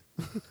planet.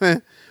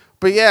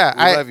 But yeah,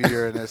 I love you,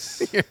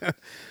 Uranus.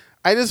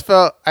 I just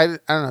felt, I don't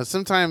know,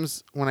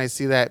 sometimes when I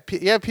see that,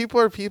 yeah, people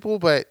are people,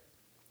 but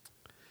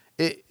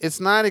it's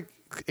not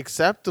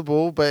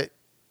acceptable, but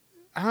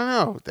I don't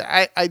know.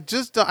 I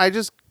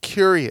just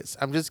curious.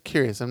 I'm just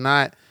curious. I'm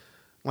not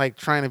like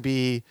trying to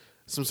be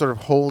some sort of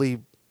holy,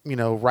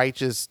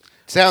 righteous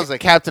Sounds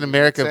like Captain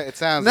America. It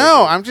sounds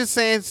no, like I'm just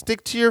saying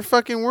stick to your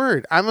fucking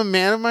word. I'm a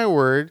man of my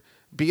word.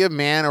 Be a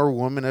man or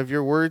woman of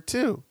your word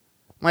too.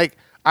 Like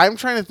I'm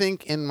trying to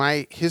think in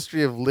my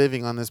history of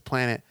living on this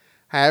planet,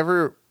 have I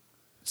ever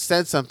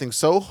said something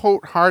so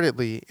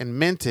wholeheartedly and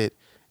meant it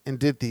and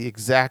did the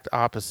exact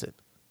opposite.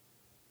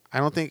 I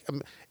don't think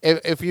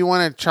if you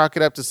want to chalk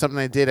it up to something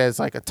I did as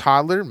like a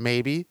toddler,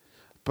 maybe,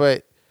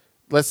 but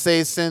let's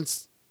say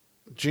since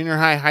junior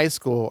high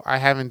school, I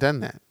haven't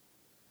done that.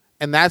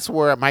 And that's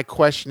where my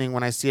questioning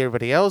when I see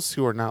everybody else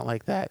who are not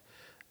like that,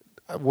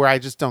 where I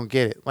just don't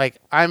get it. Like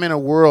I'm in a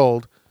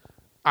world,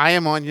 I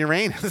am on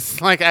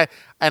Uranus.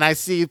 I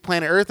see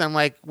planet Earth. I'm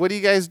like, what are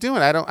you guys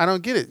doing? I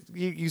don't get it.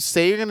 You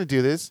say you're going to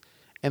do this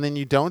and then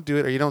you don't do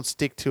it or you don't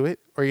stick to it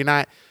or you're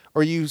not,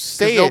 or you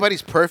say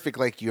nobody's perfect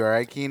like you are,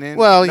 right, Keenan?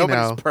 Well,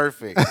 nobody's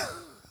perfect.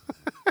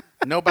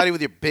 Nobody with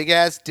your big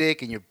ass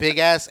dick and your big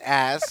ass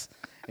ass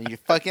and your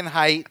fucking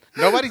height.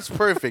 Nobody's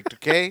perfect,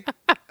 okay?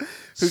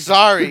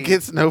 Sorry. Who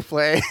gets no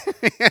play.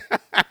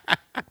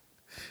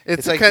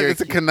 It's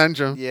a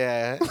conundrum.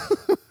 Yeah.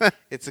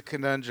 It's a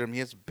conundrum. He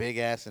has a big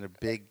ass and a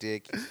big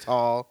dick. He's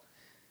tall,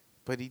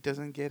 but he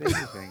doesn't get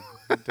anything.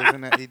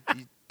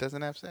 He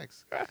doesn't have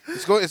sex.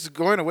 It's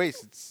going to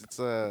waste. It's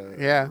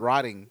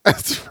rotting.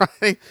 That's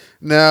right.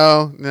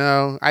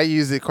 No. I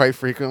use it quite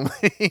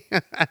frequently.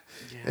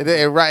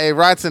 It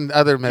rots in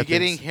other methods. You're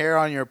getting hair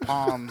on your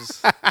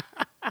palms.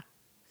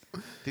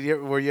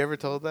 Were you ever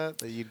told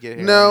that you'd get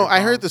hair? No, on your I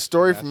heard palms? the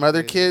story from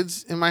other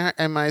kids in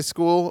my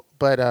school,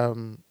 but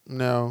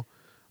no.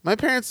 My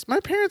parents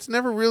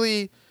never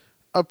really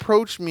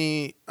approached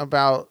me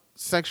about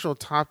sexual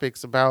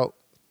topics, about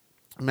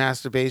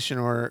masturbation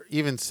or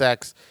even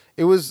sex.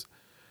 It was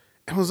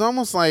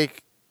almost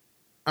like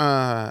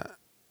Keenan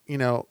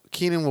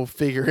will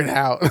figure it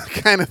out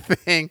kind of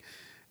thing.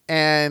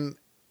 And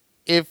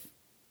if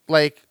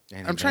like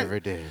and I'm trying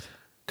never did.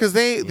 Because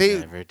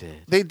Never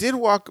did. they did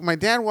walk. My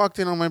dad walked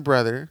in on my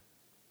brother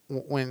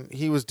when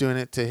he was doing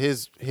it to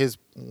his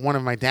one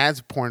of my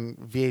dad's porn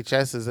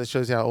VHSs. That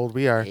shows you how old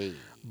we are. Hey.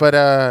 But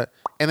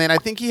and then I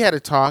think he had a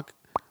talk,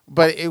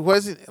 but it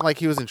wasn't like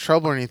he was in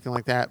trouble or anything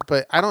like that.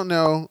 But I don't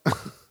know.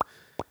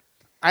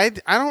 I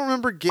don't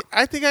remember.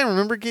 I think I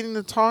remember getting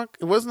the talk.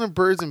 It wasn't a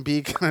birds and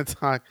bee kind of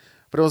talk,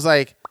 but it was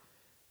like,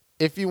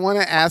 if you want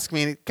to ask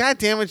me, God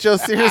damn it, Joe,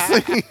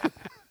 seriously.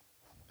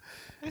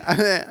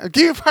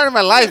 Give you part of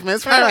my life, man.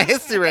 It's part of my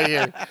history right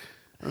here.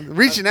 I'm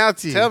reaching out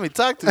to you. Tell me,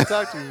 talk to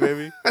me,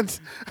 baby. I'm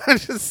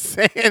just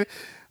saying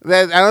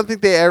that I don't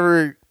think they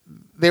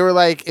were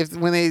like,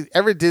 when they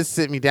ever did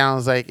sit me down, I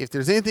was like, if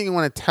there's anything you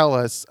want to tell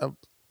us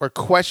or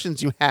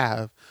questions you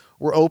have,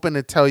 we're open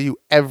to tell you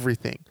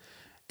everything.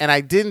 And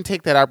I didn't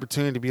take that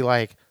opportunity to be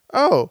like,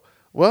 oh,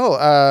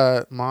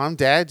 well, Mom,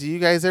 Dad, do you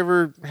guys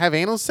ever have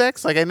anal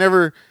sex? Like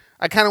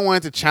I kind of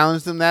wanted to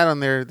challenge them that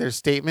on their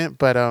statement,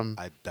 but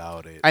I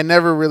doubt it. I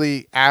never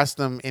really asked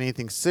them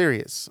anything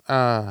serious.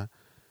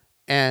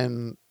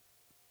 And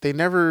they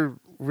never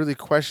really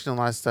questioned a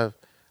lot of stuff.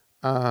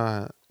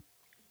 And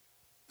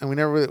we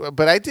never really,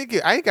 but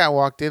I got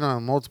walked in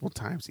on multiple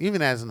times,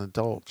 even as an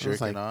adult. I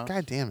was like, Jerking off?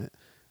 God damn it.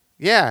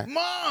 Yeah.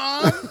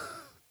 Mom,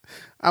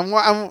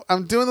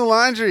 I'm doing the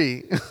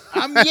laundry.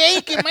 I'm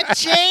yanking my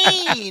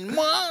chain.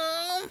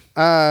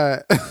 Mom,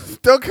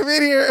 Don't come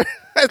in here.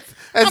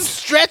 I'm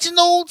stretching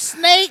the old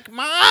snake,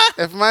 Ma.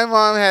 If my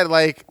mom had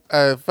like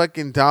a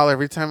fucking dollar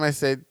every time I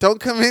said, don't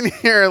come in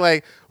here,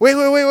 like, wait.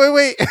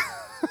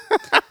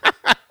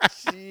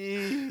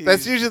 Jeez.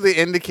 That's usually the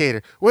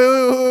indicator.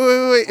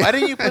 Wait. Why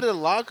didn't you put a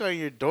lock on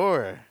your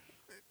door?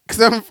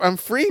 Because I'm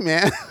free,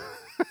 man.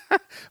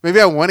 Maybe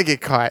I want to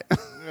get caught.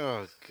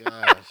 Oh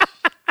gosh.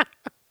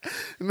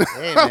 No.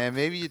 Hey man,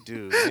 maybe you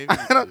do.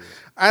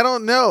 I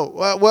don't know.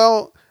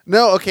 Well,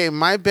 no. Okay,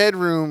 my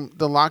bedroom,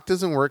 the lock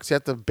doesn't work, so you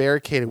have to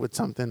barricade it with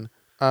something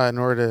in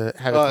order to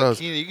have it closed.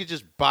 Keenan, you could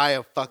just buy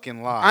a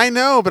fucking lock. I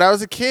know, but I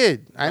was a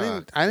kid. I Oh,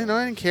 didn't know.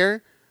 I didn't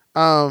care.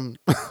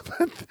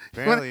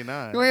 Apparently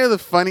not. You want to hear the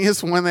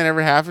funniest one that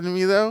ever happened to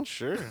me though?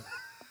 Sure.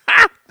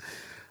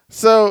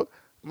 So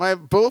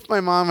both my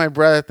mom and my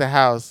brother at the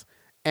house,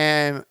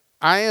 and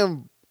I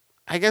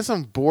guess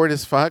I'm bored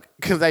as fuck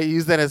because I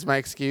use that as my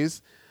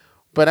excuse.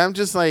 But I'm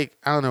just like,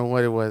 I don't know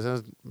what it was.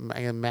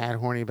 I got mad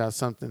horny about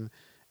something.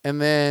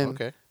 And then,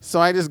 Okay. so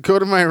I just go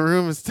to my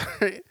room and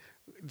start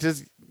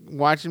just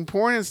watching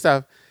porn and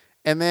stuff.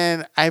 And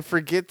then I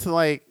forget to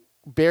like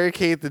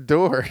barricade the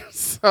door.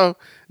 So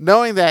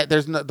knowing that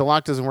the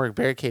lock doesn't work,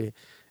 barricade it.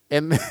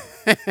 And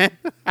then,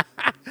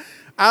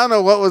 I don't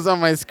know what was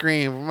on my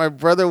screen. But my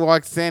brother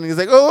walks in. He's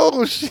like,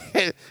 oh,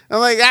 shit. I'm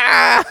like,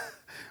 ah.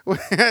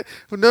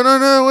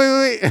 No,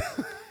 wait.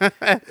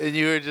 And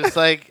you were just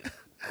like,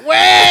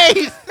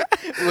 wait!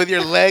 With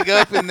your leg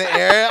up in the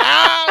air.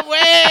 Ah,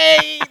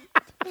 wait!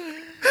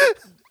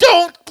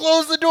 Don't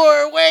close the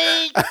door.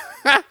 Wait!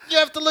 You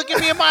have to look at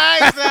me in my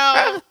eyes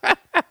now.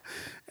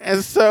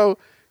 And so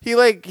he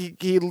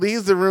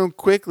leaves the room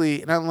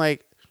quickly, and I'm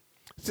like,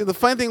 see, the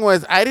funny thing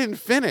was I didn't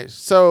finish.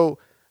 So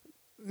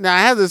now I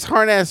have this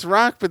hard ass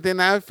rock, but then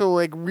I feel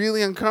like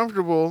really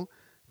uncomfortable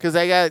because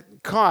I got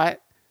caught,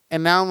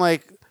 and now I'm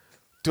like,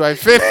 do I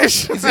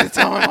finish? He's gonna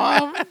tell my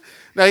mom.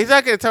 No, he's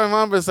not gonna tell my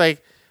mom, but it's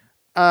like,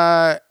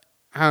 I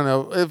don't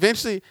know.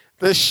 Eventually,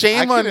 the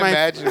shame I on can my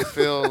imagine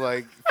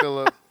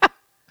Philip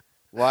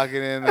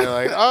walking in there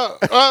like, oh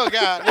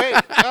God, wait,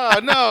 oh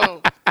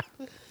no.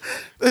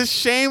 the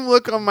shame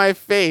look on my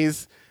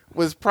face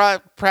was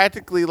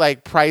practically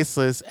like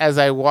priceless as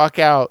I walk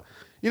out.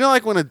 You know,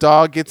 like when a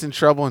dog gets in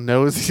trouble and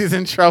knows he's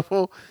in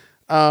trouble.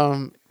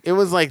 It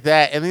was like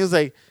that, and he was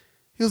like,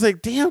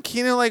 "Damn,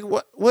 Keenan, like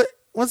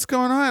what's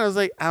going on?" I was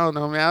like, "I don't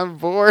know, man. I'm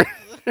bored."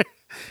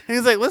 And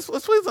he's like, let's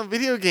play some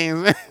video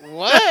games, man.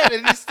 What?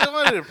 And he still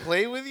wanted to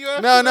play with you?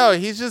 After No, that?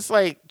 he's just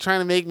like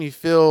trying to make me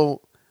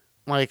feel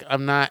like I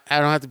don't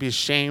have to be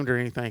ashamed or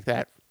anything like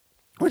that,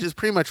 which is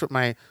pretty much what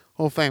my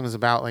whole thing was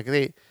about. Like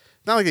it's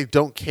not like they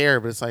don't care,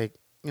 but it's like,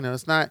 you know,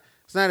 it's not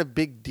a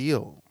big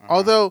deal. Uh-huh.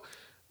 Although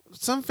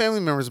some family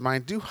members of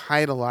mine do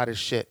hide a lot of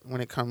shit when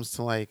it comes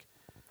to like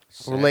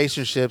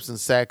relationships and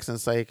sex, and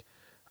it's like,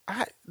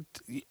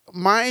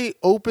 my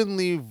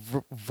openly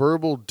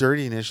verbal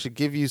dirtiness should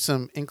give you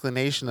some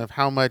inclination of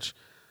how much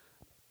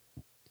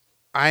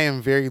I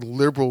am very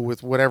liberal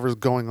with whatever's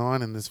going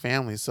on in this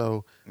family.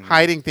 So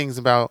hiding things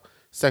about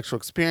sexual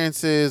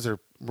experiences or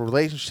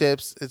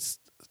relationships, it's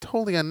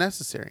totally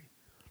unnecessary.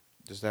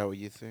 Is that what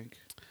you think?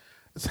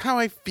 It's how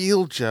I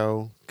feel,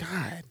 Joe. God,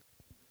 I'm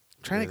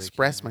trying to Really,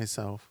 express Keenan?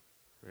 myself.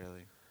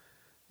 Really?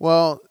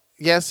 Well,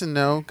 yes and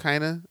no,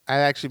 kind of. I've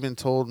actually been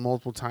told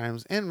multiple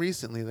times and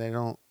recently that I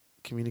don't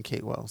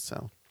communicate well.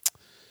 So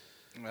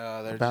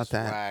They're About just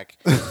that. whack.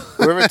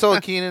 Whoever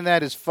told Keenan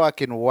that is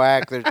fucking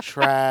whack. They're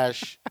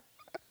trash.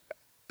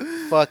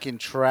 Fucking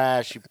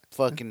trash, you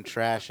fucking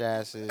trash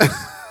asses.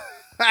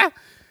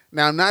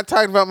 now I'm not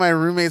talking about my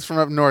roommates from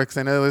up north because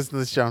I know they listen to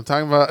this show. I'm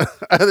talking about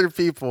other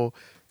people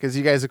because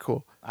you guys are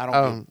cool. I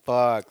don't give a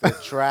fuck. They're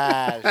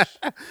trash.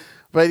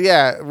 But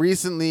yeah,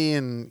 recently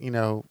and, you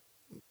know,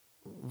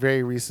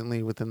 very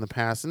recently within the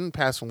past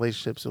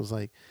relationships, it was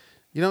like,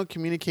 you don't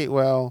communicate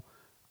well,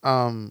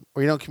 or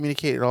you don't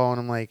communicate at all. And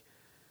I'm like,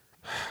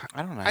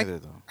 I don't either,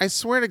 though. I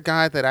swear to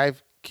God that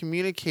I've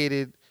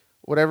communicated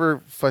whatever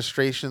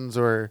frustrations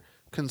or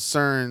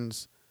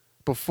concerns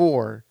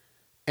before,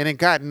 and it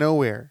got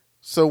nowhere.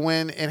 So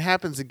when it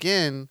happens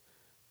again,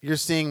 you're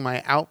seeing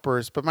my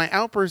outburst, but my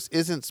outburst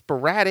isn't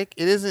sporadic.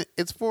 It isn't.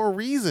 It's for a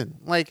reason.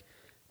 Like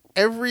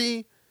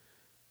every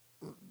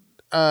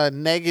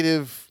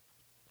negative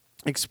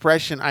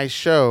expression I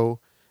show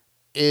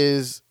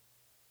is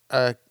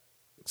as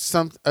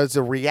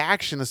a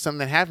reaction to something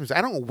that happens.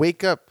 I don't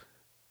wake up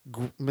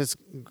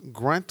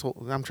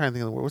misgruntled. I'm trying to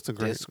think of the word. What's the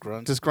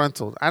word?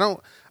 Disgruntled. I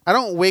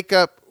don't wake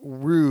up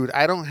rude.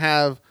 I don't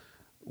have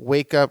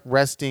wake up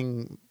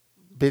resting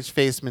bitch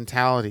face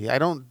mentality. I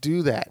don't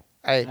do that.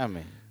 I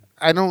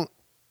don't.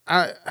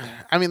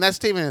 I mean, that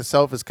statement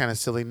itself is kind of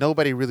silly.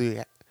 Nobody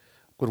really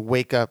would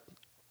wake up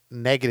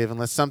negative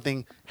unless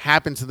something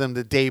happened to them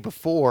the day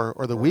before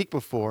or the week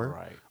before,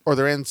 Right. or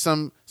they're in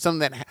some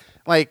that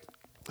like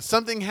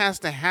something has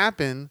to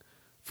happen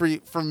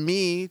for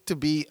me to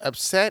be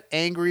upset,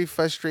 angry,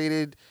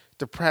 frustrated,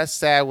 depressed,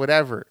 sad,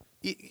 whatever.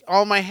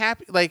 All my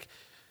happy, like,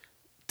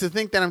 to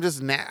think that I'm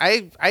just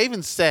I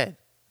even said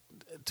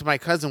to my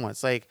cousin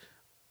once, like,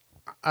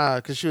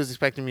 because she was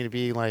expecting me to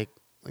be like,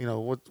 you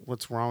know,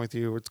 what's wrong with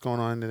you? What's going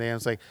on today? I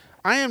was like,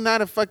 I am not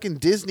a fucking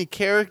Disney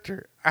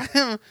character.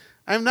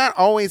 I'm not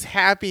always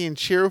happy and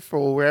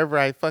cheerful wherever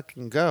I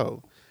fucking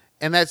go.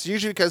 And that's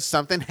usually because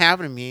something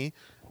happened to me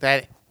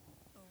that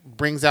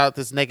brings out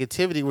this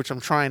negativity, which I'm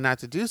trying not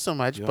to do so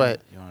much. You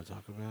but want to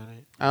talk about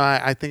it?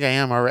 I think I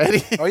am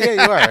already. Oh yeah,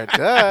 you are.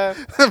 Duh.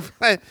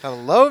 but,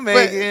 Hello,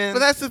 Megan. but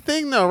that's the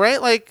thing, though,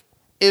 right? Like,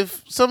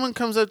 if someone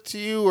comes up to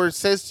you or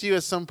says to you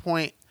at some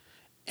point,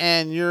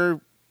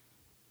 and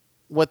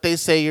what they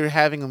say you're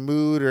having a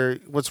mood or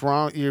what's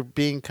wrong, you're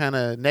being kind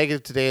of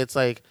negative today. It's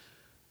like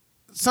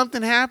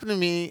something happened to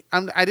me.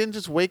 I didn't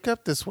just wake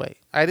up this way.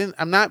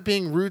 I'm not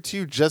being rude to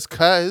you just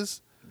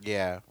cause.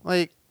 Yeah.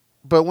 Like,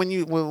 but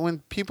when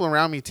people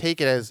around me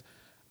take it as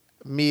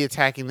me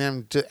attacking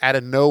them out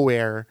of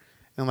nowhere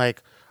and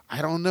like,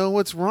 I don't know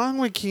what's wrong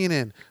with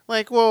Keenan.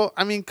 Like, well,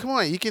 I mean, come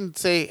on, you can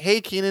say, hey,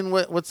 Keenan,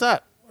 what's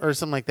up? Or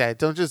something like that.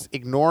 Don't just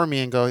ignore me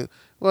and go,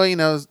 well, you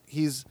know,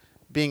 he's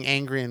being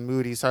angry and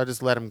moody, so I'll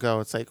just let him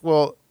go. It's like,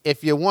 well,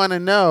 if you want to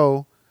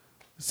know,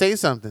 say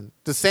something.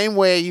 The same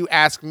way you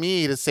ask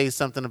me to say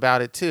something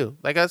about it too.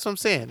 Like, that's what I'm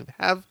saying.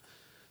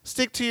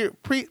 Stick to your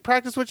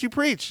practice what you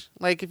preach.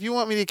 Like, if you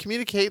want me to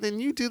communicate, then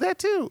you do that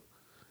too.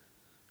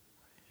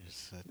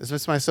 Is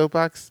this my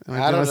soapbox?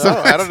 I don't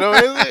know. I don't know.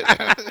 Is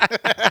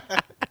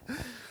it?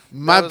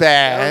 My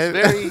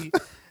bad.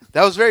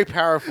 That was very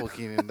powerful,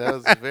 Keenan. That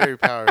was very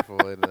powerful,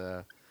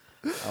 and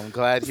I'm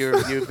glad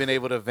you've been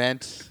able to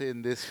vent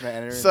in this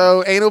manner.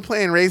 So, anal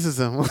play and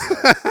racism.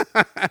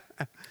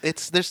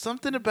 There's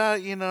something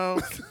about, you know,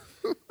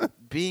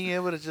 being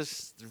able to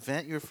just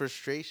vent your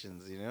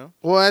frustrations, you know?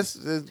 Well,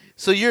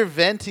 So you're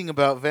venting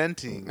about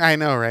venting. I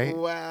know, right?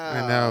 Wow.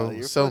 I know.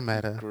 You're So fucking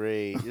meta.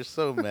 Great. You're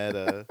so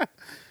meta.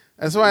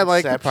 That's why I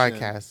like the Inception.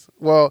 podcast.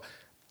 Well,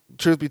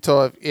 truth be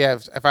told,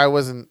 if I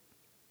wasn't,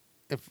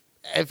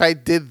 if I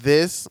did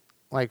this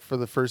like for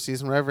the first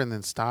season, or whatever, and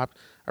then stopped,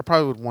 I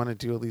probably would want to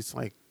do at least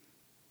like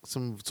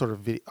some sort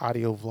of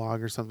audio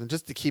vlog or something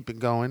just to keep it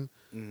going.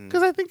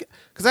 Because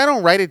I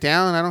don't write it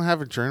down. I don't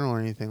have a journal or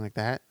anything like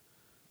that.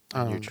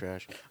 You're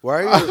trash.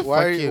 Why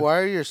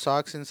are your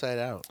socks inside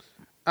out?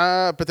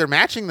 But they're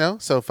matching though,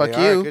 so fuck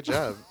They are. you. Good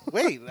job.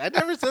 Wait, I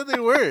never said they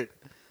weren't.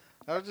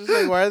 I was just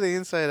like, why are they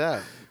inside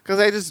out? Because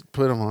I just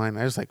put them on.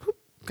 I was like,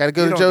 got to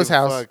go You to don't Joe's give a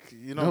house. fuck.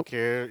 You don't Nope.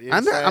 care.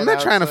 I'm not Inside,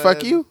 trying to fuck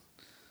outside. you.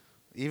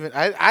 Even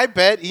I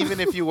bet even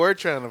if you were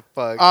trying to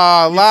fuck,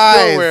 Aw, you'd lies.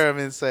 still wear them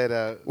inside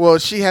out. Well,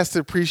 she has to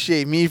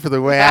appreciate me for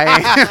the way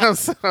I am.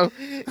 So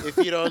If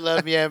you don't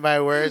love me at my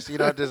worst, you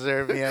don't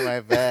deserve me at my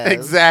best.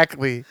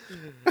 exactly.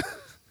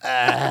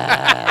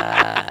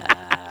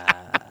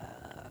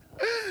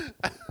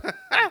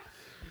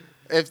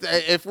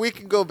 If we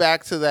could go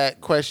back to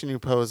that question you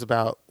posed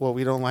about what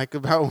we don't like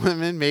about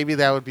women, maybe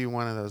that would be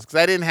one of those. Because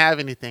I didn't have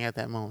anything at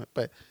that moment,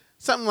 but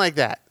something like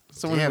that.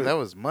 Damn, that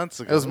was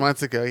months ago. It was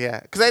months ago, yeah.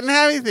 Because I didn't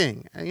have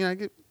anything. And,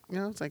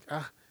 it's like,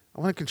 I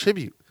want to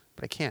contribute,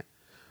 but I can't.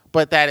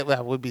 But that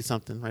would be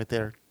something right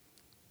there.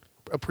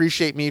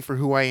 Appreciate me for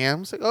who I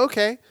am. It's like,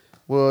 okay,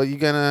 well, you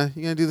gonna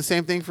do the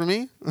same thing for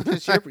me?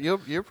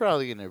 You're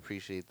probably gonna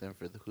appreciate them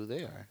for who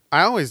they are.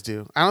 I always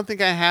do. I don't think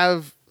I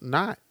have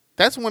not.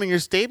 That's one of your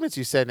statements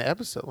you said in the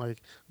episode.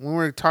 Like when we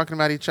were talking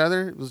about each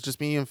other, it was just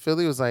me and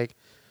Philly. It was like,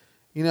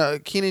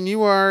 Keenan,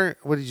 you are.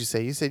 What did you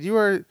say? You said you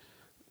are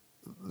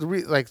the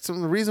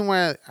reason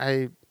why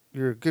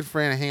you're a good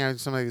friend. I hang out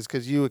with somebody is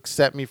because you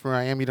accept me for who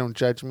I am. You don't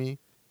judge me,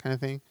 kind of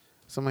thing.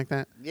 Something like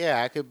that.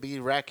 Yeah, I could be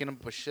racking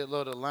up a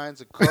shitload of lines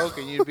of coke,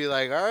 and you'd be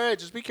like, "All right,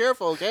 just be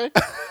careful, okay?"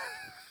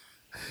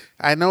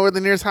 I know where the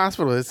nearest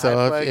hospital is,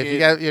 so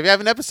if you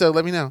have an episode,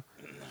 let me know.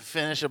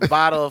 Finish a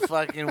bottle of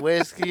fucking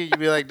whiskey, you'd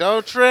be like,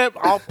 "Don't trip,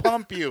 I'll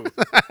pump you.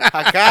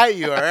 I got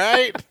you, all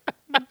right."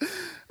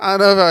 I don't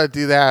know if I would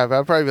do that, but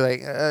I'd probably be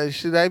like,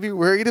 should I be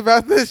worried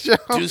about this, Joe?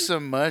 Do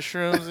some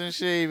mushrooms and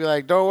shit. You'd be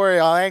like, "Don't worry,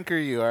 I'll anchor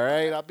you, all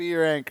right? I'll be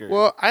your anchor."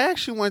 Well, I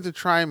actually wanted to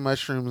try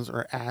mushrooms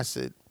or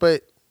acid,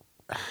 but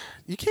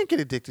you can't get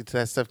addicted to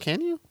that stuff,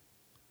 can you?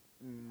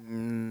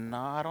 No,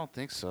 I don't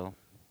think so.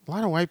 A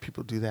lot of white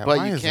people do that. But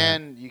Why you is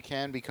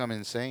can become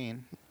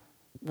insane.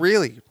 that?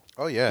 Really?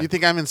 Oh yeah. You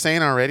think I'm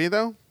insane already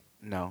though?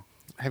 No.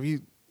 Have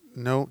you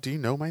do you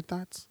know my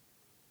thoughts?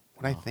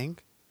 What I No.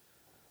 think?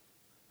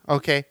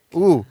 Okay.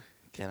 Ooh.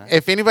 Can I?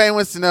 If anybody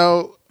wants to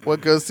know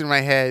what goes through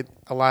my head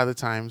a lot of the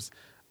times,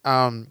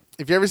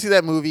 if you ever see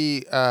that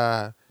movie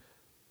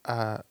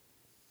not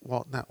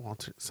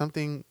Walter,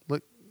 something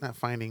look not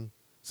finding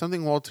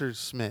something Walter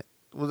Smith.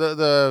 Well,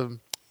 the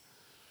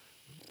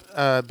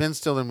Ben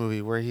Stiller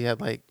movie where he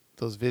had like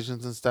those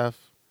visions and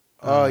stuff.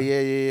 Oh Uh, yeah.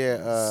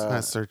 It's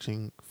not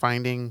searching,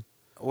 finding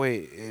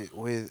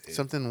With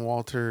something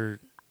Walter,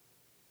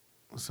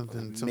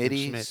 something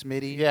Mitty, Schmidt.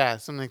 Smitty. Yeah,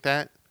 something like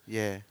that.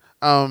 Yeah.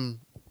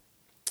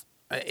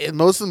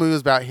 Most of the movie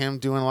was about him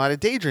doing a lot of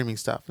daydreaming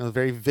stuff. It was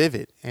very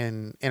vivid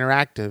and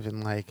interactive,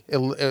 and like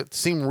it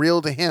seemed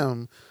real to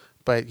him,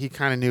 but he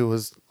kind of knew it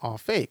was all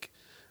fake.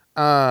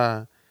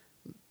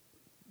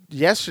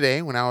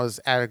 Yesterday, when I was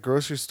at a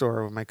grocery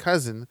store with my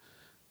cousin,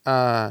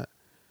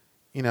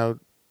 you know,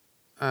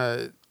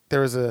 there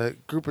was a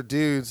group of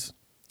dudes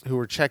who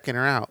were checking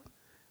her out.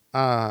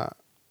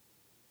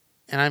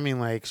 And I mean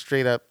like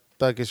straight up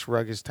thuggish,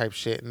 ruggish type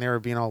shit. And they were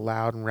being all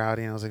loud and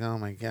rowdy. And I was like, oh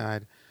my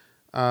God.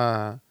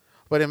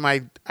 But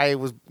I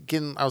was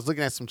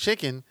looking at some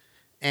chicken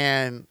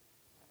and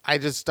I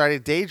just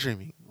started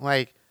daydreaming.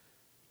 Like,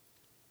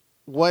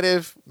 what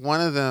if one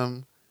of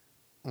them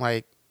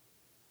like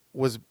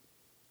was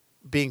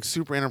being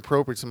super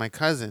inappropriate to my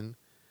cousin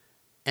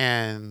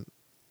and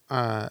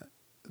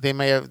they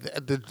may have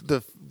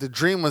the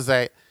dream was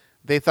that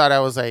they thought I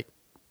was like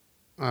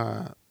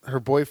her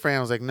boyfriend.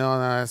 I was like, no,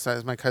 that's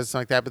my cousin,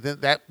 something like that. But then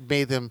that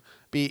made them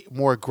be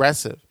more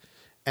aggressive,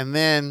 and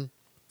then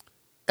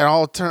it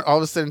all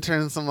of a sudden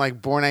turned into some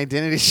like Born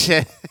Identity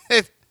shit.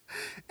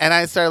 And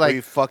I started like,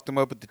 you fucked them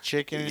up with the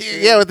chicken. And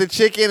shit? yeah, with the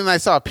chicken, and I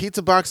saw a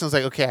pizza box, and I was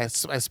like, okay,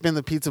 I spin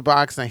the pizza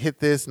box, and I hit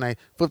this, and I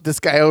flip this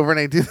guy over, and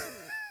I do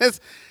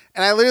this,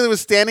 and I literally was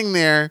standing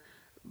there,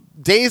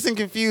 dazed and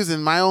confused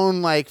in my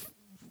own like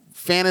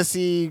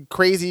fantasy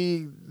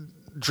crazy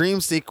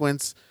dream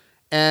sequence.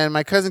 And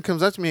my cousin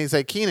comes up to me and he's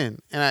like,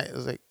 Keenan. And I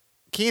was like,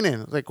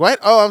 Keenan. I was like, what?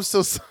 Oh, I'm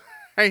so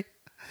sorry.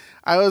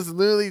 I was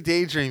literally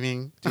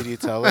daydreaming. Did you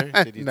tell her?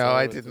 No,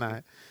 I did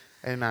not.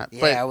 I did not. Yeah,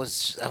 But I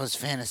was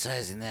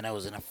fantasizing that I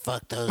was gonna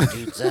fuck those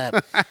dudes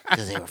up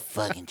because they were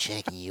fucking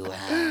checking you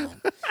out.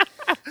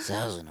 So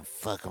I was gonna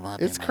fuck them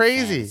up. It's in my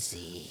crazy.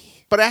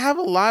 fantasy. but I have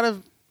a lot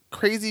of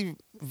crazy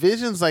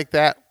visions like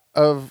that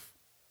of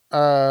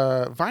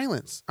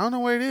violence. I don't know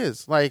what it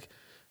is. Like,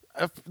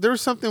 if there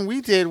was something we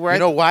did where You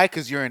know why?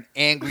 Because you're an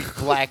angry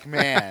black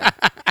man,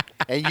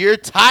 and you're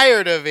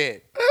tired of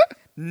it.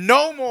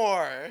 No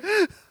more.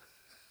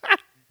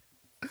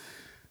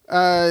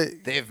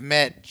 They've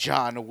met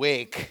John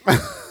Wick.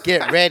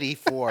 Get ready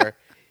for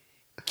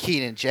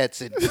Keenan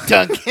Jetson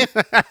Duncan.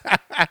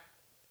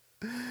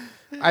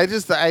 I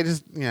just,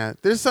 yeah.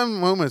 There's some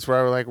moments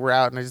where we're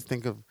out and I just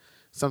think of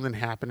something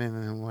happening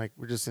and I'm like,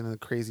 we're just in a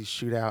crazy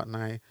shootout and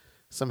I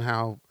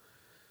somehow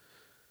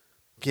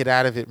get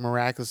out of it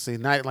miraculously.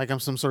 Not like I'm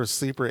some sort of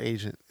sleeper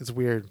agent. It's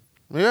weird.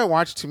 Maybe I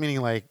watch too many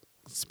like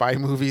spy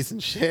movies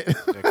and shit.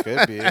 That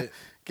could be it.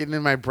 Getting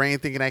in my brain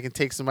thinking I can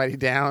take somebody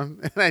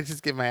down and I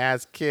just get my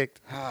ass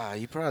kicked.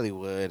 You probably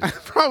would. I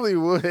probably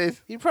would.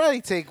 You'd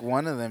probably take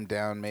one of them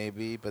down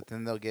maybe, but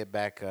then they'll get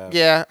back up.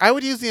 Yeah, I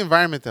would use the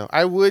environment though.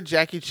 I would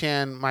Jackie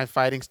Chan my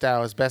fighting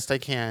style as best I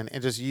can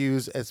and just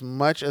use as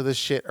much of the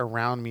shit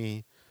around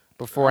me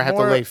before I have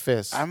to lay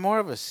fists. I'm more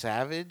of a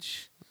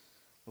savage.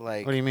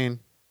 Like, What do you mean?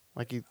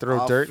 Like you throw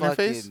I'll dirt in their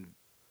face? fucking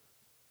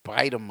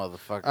bite a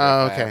motherfucker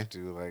Oh, if I okay. have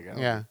to. Like, I don't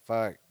Yeah. give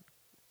a fuck.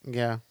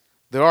 Yeah.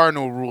 There are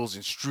no rules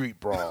in street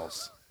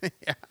brawls.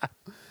 Yeah.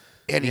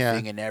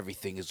 Anything and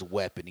everything is a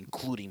weapon,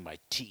 including my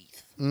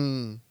teeth.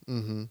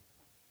 Mm-hmm.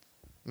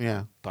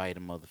 Yeah. Bite a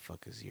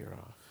motherfucker's ear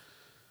off.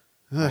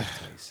 Ugh. Mike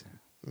Tyson.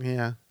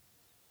 Yeah.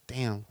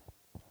 Damn.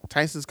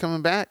 Tyson's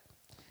coming back.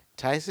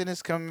 Tyson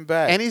is coming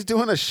back. And he's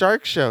doing a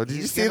shark show. Did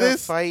you see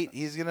this?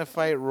 He's gonna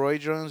fight Roy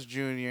Jones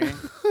Jr.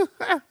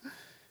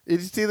 Did you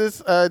see this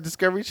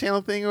Discovery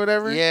Channel thing or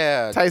whatever?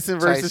 Yeah. Tyson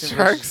versus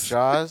sharks.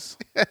 Jaws.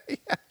 Yeah.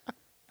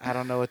 I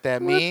don't know what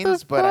that What the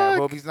means, but I fuck?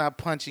 hope he's not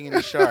punching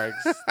any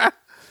sharks.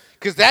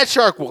 Because that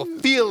shark will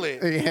feel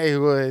it. Yeah, he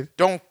would.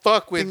 Don't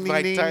fuck with Ding, ding,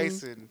 Mike ding.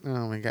 Tyson.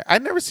 Oh my god.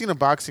 I'd never seen a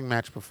boxing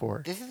match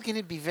before. This is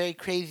gonna be very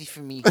crazy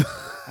for me.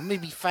 I'm gonna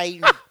be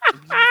fighting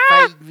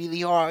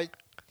really hard.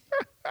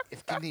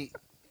 It's gonna.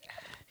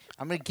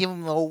 I'm gonna give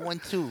him the whole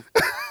 1-2.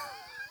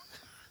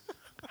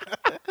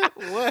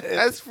 What?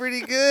 That's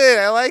pretty good.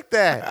 I like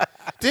that.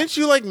 Didn't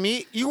you like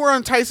meet? You were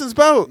on Tyson's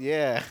boat.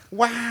 Yeah.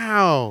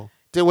 Wow.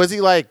 Was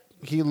he like?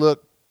 He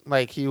looked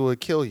like he would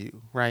kill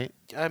you, right?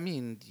 I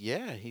mean,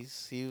 yeah, he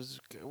was.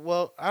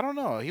 Well, I don't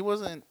know. He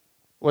wasn't.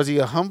 Was he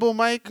a humble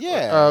Mike?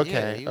 Yeah. Oh,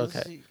 okay. he was-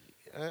 okay.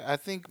 I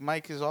think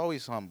Mike is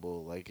always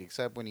humble, like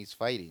except when he's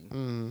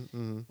fighting.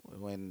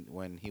 Mm-hmm.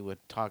 When he would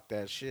talk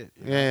that shit.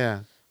 you know? Yeah.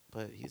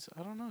 But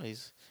I don't know.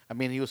 I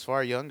mean, he was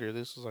far younger.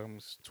 This was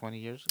almost 20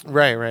 years ago.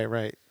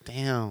 Right.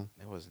 Damn.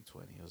 It wasn't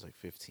 20. It was like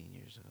 15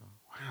 years ago.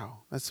 Wow,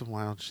 that's some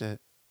wild shit.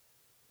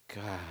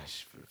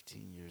 Gosh,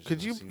 15 years Could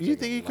ago you- seems you like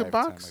think a you could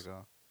lifetime box?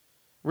 ago.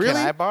 Really?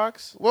 Can I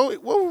box?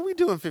 What were we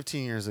doing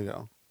 15 years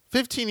ago?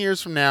 15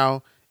 years from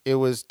now, it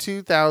was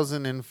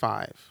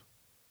 2005.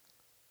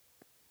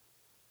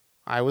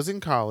 I was in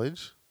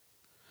college,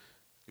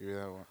 You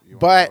wanna know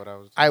but what I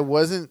was I doing?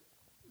 wasn't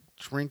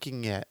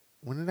drinking yet.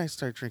 When did I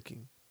start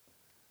drinking?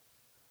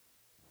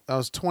 I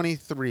was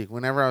 23.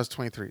 Whenever I was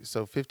 23.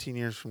 So 15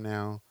 years from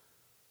now,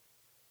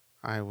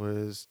 I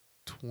was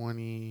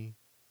 21.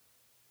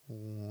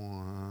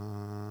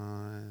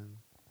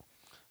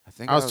 I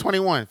think I was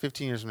 21.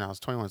 15 years from now, I was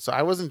 21. So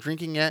I wasn't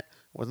drinking yet.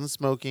 Wasn't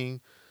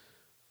smoking.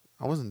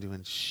 I wasn't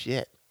doing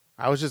shit.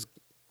 I was just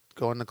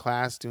going to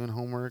class, doing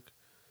homework.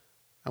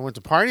 I went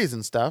to parties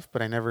and stuff,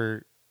 but I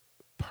never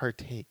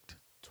partaked.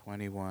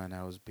 21.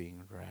 I was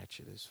being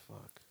ratchet as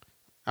fuck.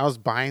 I was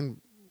buying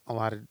a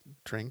lot of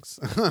drinks,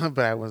 but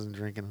I wasn't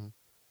drinking them.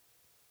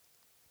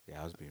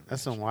 Yeah, I was being.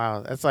 That's some ratchet.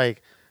 wild. That's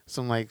like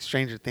some like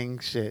Stranger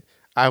Things shit.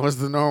 I was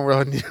the normal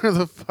world, and you're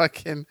the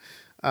fucking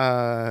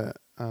the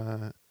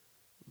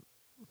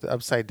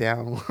upside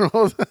down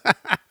world.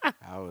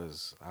 I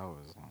was on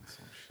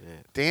some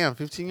shit. Damn,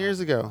 15 years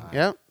ago. Wow.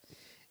 Yep.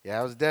 Yeah,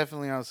 I was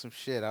definitely on some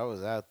shit. I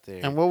was out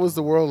there. And what was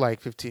the world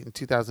like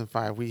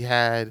 2005? We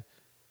didn't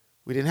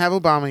have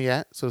Obama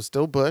yet, so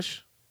still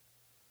Bush.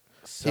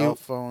 Cell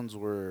phones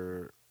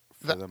were,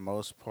 for The- the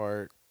most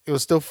part, It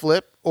was still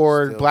Flip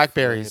or still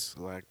Blackberries.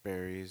 flip,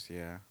 Blackberries,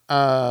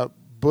 yeah.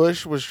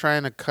 Bush was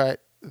trying to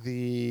cut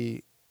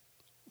a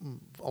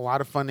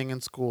lot of funding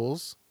in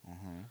schools.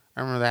 hmm I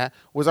remember that.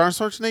 Was Arnold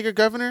Schwarzenegger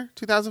governor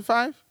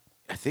 2005?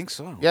 I think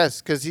so.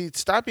 Yes, because he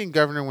stopped being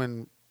governor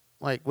when,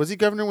 was he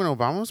governor when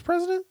Obama was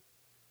president?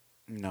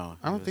 No,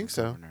 I he don't think wasn't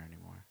so. governor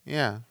anymore.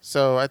 Yeah.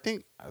 So I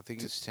think I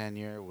think his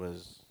tenure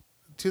was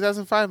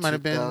 2005 might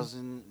have been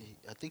 2000.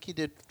 I think he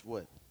did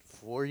what,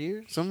 4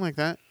 years? something like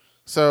that.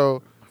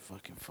 So My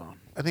fucking phone.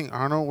 I think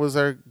Arnold was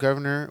our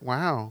governor.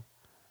 Wow.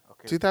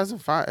 Okay.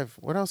 2005.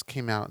 What else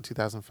came out in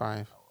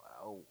 2005?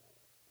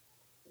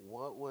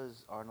 What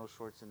was Arnold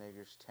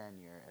Schwarzenegger's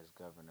tenure as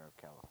governor of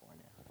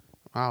California?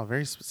 Wow,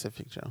 very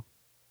specific, Joe.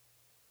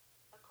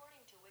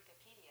 According to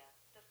Wikipedia,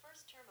 the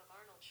first term of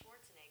Arnold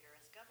Schwarzenegger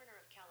as governor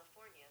of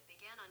California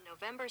began on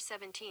November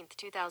 17,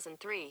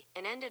 2003,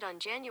 and ended on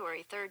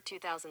January 3,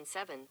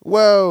 2007.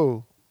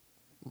 Whoa.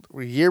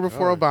 A year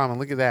before Oh. Obama.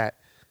 Look at that.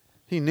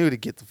 He knew to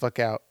get the fuck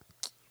out.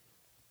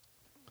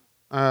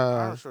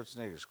 Arnold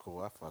Schwarzenegger's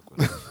cool. I fuck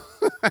with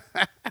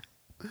him.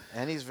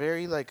 And he's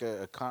very like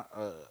a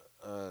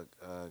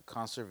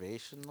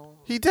conservational.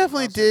 He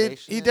definitely did.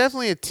 He conservationist.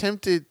 definitely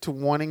attempted to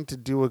wanting to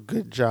do a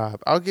good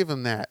job. I'll give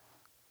him that.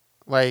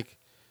 Like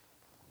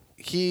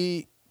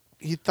he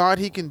thought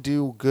he can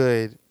do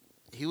good.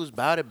 He was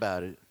about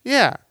it.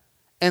 Yeah.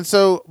 And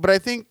so, but I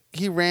think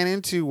he ran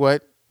into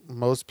what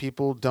most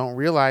people don't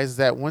realize,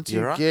 that once you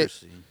get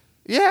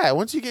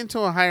once you get into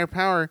a higher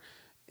power,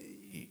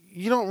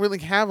 you don't really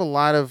have a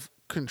lot of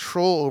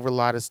control over a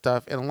lot of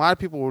stuff, and a lot of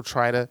people will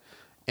try to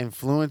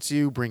influence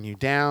you, bring you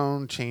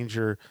down, change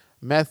your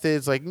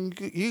methods. Like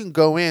you can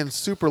go in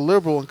super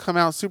liberal and come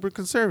out super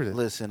conservative.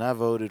 Listen, I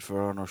voted for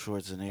Arnold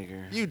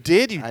Schwarzenegger. You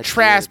did, you I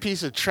trash did.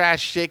 piece of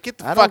trash shit. Get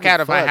the I don't fuck give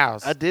out of my fuck.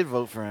 house. I did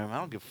vote for him. I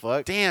don't give a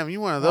fuck. Damn,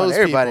 you one of I want those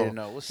everybody people.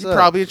 to know. What's You up?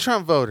 probably a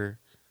Trump voter.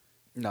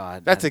 No,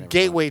 That's I a never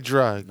gateway voted.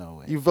 drug. No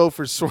way. You vote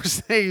for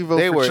Schwarzenegger, you vote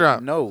They for were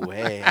Trump. no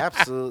way,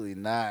 absolutely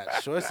not.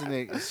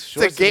 Schwarzenegger. It's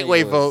a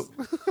gateway vote.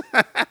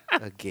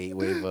 A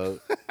gateway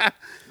vote.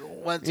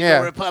 Once Yeah.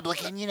 you're a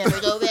Republican, you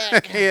never go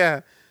back.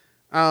 Yeah.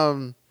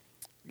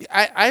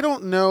 I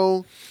don't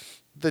know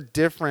the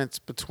difference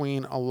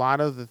between a lot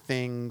of the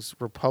things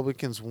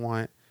Republicans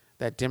want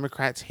that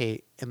Democrats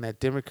hate, and that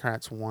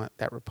Democrats want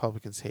that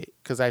Republicans hate.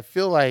 Because I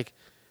feel like,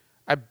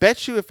 I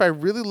bet you if I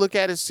really look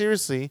at it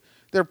seriously,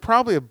 there are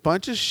probably a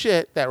bunch of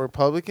shit that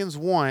Republicans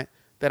want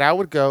that I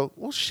would go,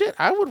 well, shit,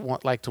 I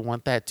would like to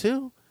want that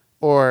too.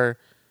 Or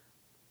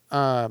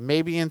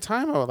maybe in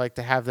time I would like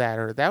to have that,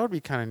 or that would be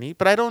kind of neat.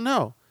 But I don't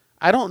know.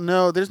 I don't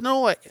know. There's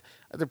no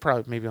they're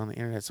probably maybe on the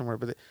internet somewhere,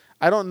 but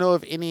I don't know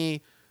of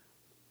any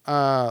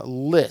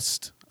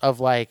list of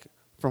like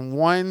from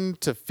 1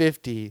 to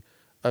 50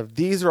 of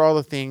these are all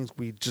the things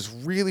we just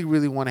really,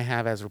 really want to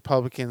have as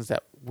Republicans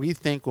that we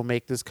think will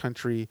make this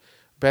country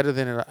better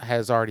than it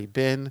has already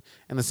been.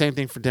 And the same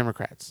thing for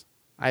Democrats.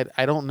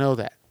 I don't know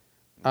that.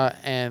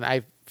 And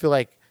I feel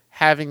like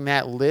having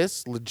that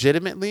list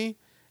legitimately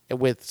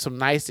with some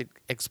nice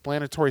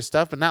explanatory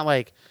stuff, but not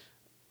like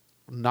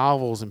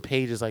novels and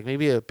pages, like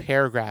maybe a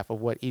paragraph of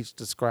what each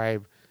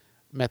described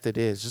method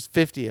is, just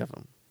 50 of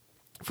them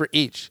for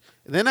each.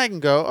 And then I can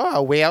go,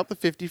 I'll weigh out the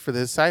 50 for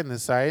this side and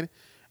this side.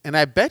 And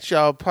I bet you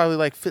I'll probably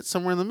like fit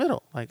somewhere in the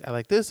middle. Like I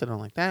like this, I don't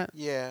like that.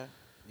 Yeah.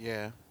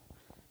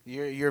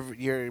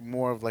 You're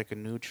more of like a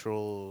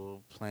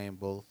neutral, playing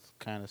both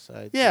kind of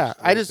sides. Yeah,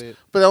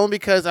 but only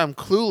because I'm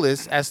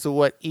clueless as to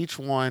what each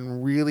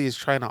one really is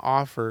trying to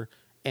offer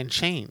and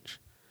change.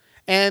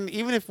 And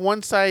even if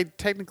one side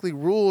technically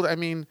ruled, I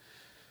mean,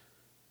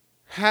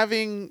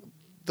 having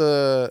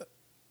the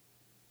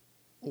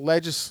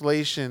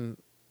legislation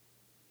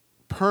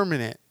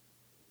permanent,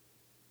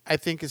 I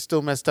think it's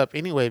still messed up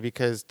anyway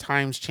because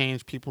times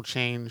change, people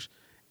change.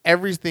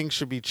 Everything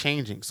should be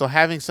changing. So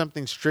having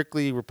something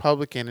strictly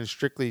Republican and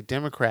strictly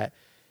Democrat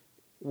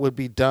would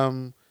be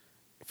dumb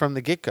from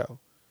the get-go.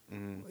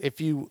 If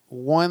you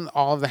won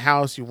all of the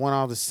House, you won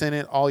all the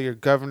Senate, all your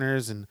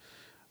governors and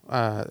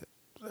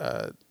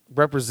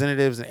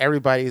representatives, and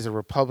everybody is a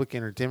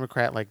Republican or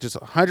Democrat, like just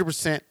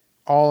 100%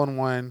 all in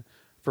one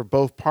for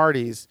both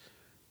parties,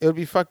 it would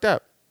be fucked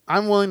up.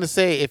 I'm willing to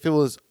say if it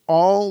was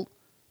all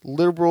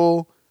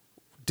liberal,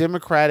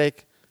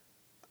 Democratic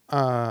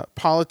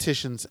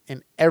politicians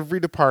in every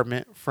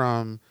department,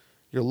 from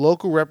your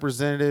local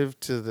representative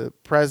to the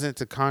president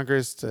to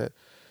Congress to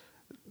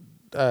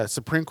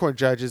Supreme Court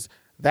judges,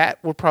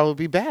 that would probably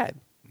be bad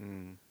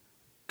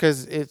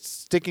because it's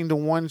sticking to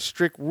one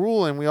strict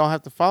rule and we all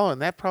have to follow it,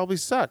 and that probably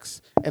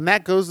sucks. And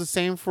that goes the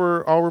same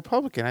for all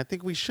Republican. I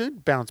think we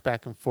should bounce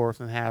back and forth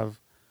and have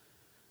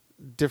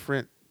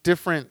different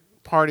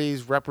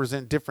parties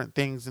represent different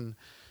things, and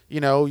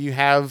you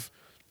have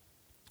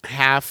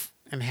half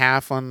and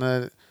half on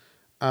the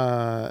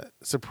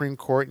Supreme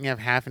Court, and you have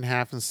half and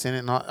half in the Senate,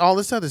 and all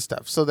this other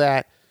stuff, so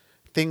that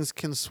things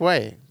can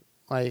sway.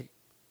 Like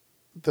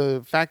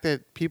the fact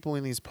that people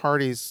in these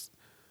parties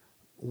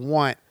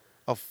want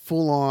a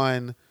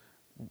full-on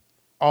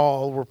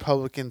all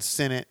Republican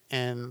Senate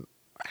and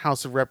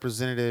House of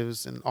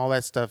Representatives and all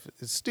that stuff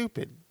is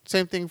stupid.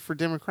 Same thing for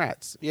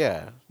Democrats.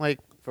 Yeah. Like,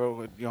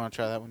 You want to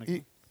try that one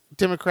again?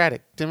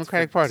 Democratic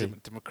Party.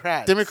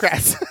 Democrats.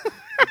 Democrats.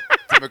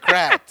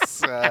 Democrats.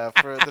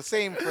 For the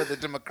same for the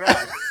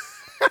Democrats.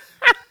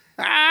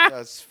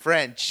 That's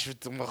French.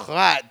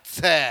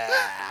 Democrats.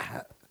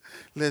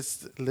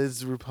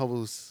 Les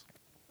Republics.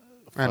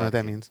 I don't know what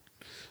that means.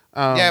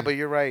 Yeah, but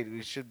you're right.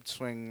 We should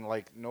swing,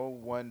 like, no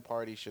one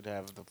party should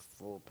have the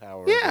full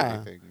power of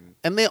everything.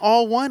 And they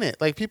all want it.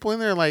 Like, people in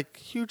there, like,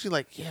 hugely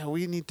like, yeah,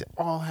 we need to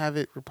all have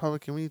it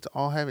Republican. We need to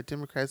all have it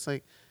Democrats.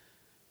 Like,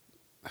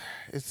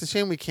 it's a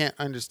shame we can't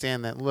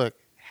understand that. Look,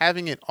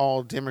 having it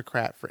all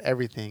Democrat for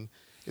everything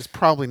is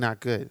probably not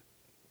good.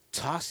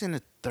 Toss in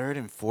a third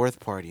and fourth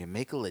party and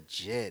make it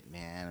legit,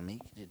 man.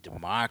 Make it a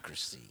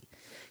democracy.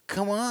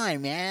 Come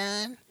on,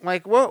 man.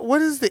 Like,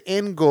 what is the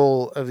end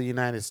goal of the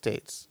United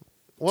States?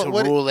 To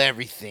rule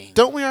everything.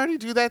 Don't we already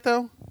do that,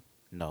 though?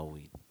 No,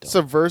 we don't.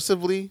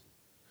 Subversively?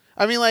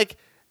 I mean, like,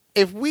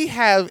 if we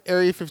have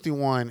Area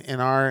 51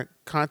 in our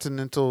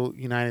continental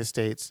United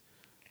States,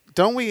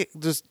 don't we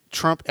just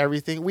trump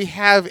everything? We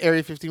have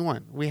Area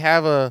 51. We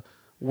have a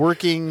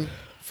working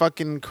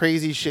fucking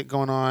crazy shit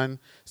going on.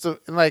 So,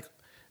 like,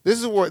 this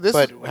is what...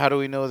 But how do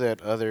we know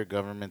that other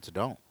governments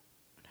don't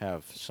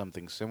have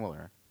something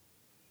similar?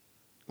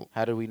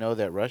 How do we know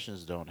that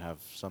Russians don't have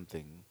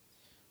something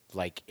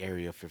like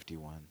Area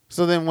 51?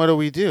 So then what do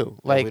we do?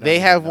 Like, we don't they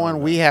even have know one, that.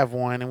 we have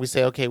one, and we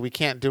say, okay, we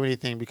can't do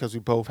anything because we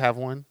both have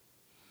one?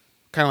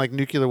 Kind of like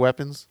nuclear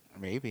weapons?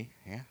 Maybe,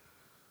 yeah.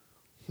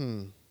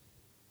 Hmm.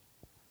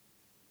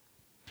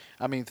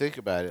 I mean, think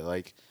about it.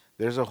 Like,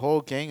 there's a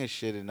whole gang of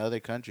shit in other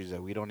countries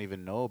that we don't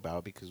even know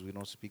about because we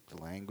don't speak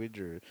the language,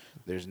 or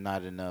there's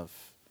not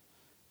enough,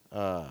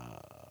 what's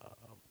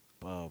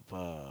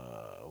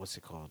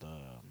it called?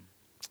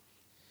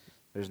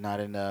 There's not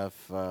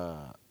enough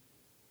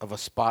of a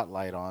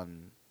spotlight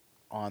on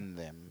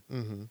them.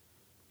 Mm-hmm.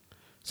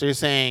 So you're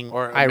saying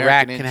Or Iraq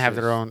American can have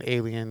their interests. own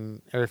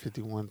alien Area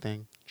 51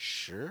 thing?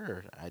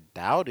 Sure, I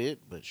doubt it,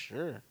 but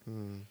sure.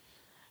 Mm.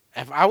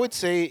 If I would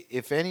say,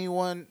 if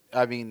anyone,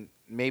 I mean,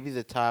 maybe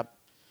the top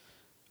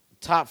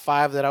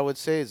five that I would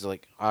say is,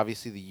 like,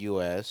 obviously the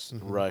U.S., Mhm.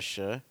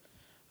 Russia,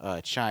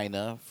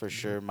 China for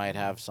sure might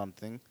have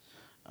something.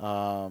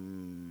 Go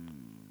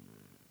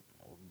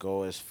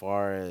as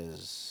far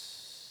as...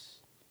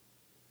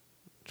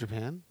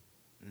 Japan?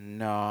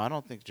 No, I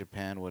don't think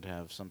Japan would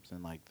have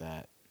something like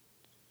that.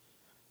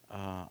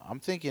 I'm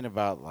thinking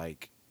about,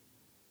 like,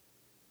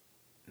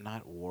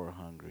 not war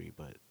hungry,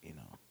 but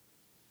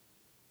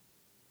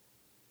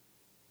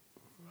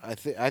I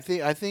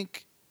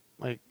think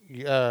Like,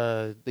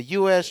 the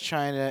U.S.,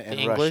 China, and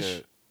English?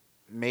 Russia,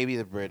 maybe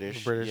the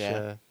British. British,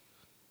 yeah.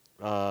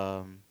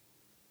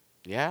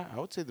 Yeah, I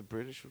would say the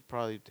British would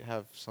probably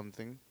have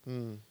something,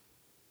 Mm.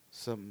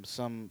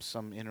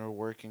 some inner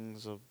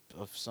workings of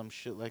some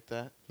shit like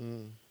that.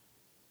 Mm.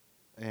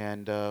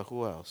 And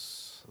who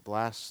else? The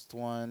last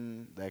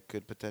one that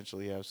could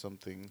potentially have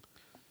something.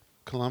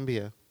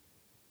 Colombia.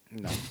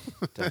 No,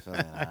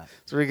 definitely not.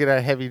 So we get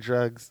our heavy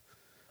drugs.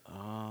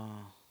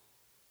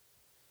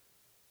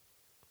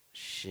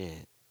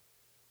 Shit.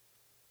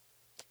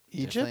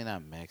 Egypt? Definitely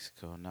not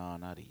Mexico. No,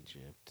 not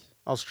Egypt.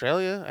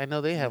 Australia? I know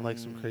they have like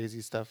some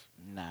crazy stuff.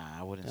 Nah,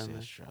 I wouldn't Down say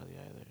there. Australia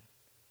either.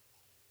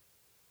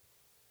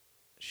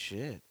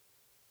 Shit.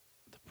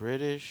 The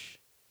British,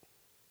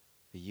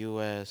 the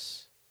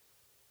U.S.,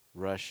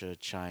 Russia,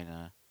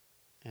 China.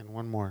 And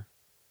one more.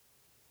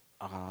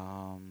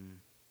 Um,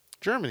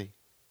 Germany.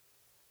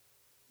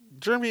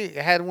 Germany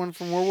had one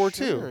from World War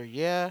sure, II.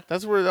 yeah.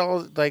 That's where it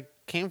all like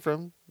came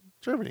from.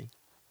 Germany.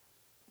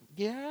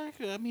 Yeah,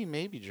 I mean,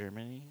 maybe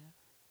Germany.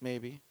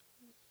 Maybe.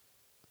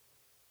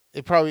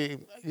 it probably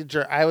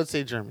I would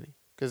say Germany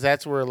because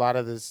that's where a lot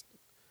of this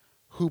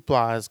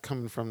hoopla is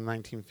coming from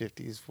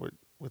 1950s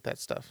with that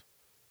stuff.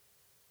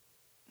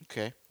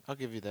 Okay, I'll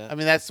give you that. I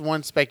mean, that's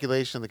one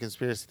speculation of the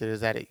conspiracy theory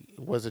is that it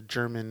was a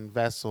German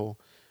vessel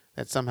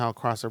that somehow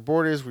crossed our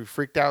borders. We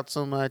freaked out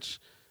so much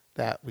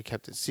that we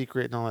kept it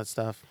secret and all that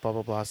stuff, blah,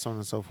 blah, blah, so on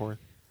and so forth.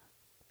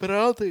 But I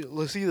don't think.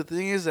 Let's see. The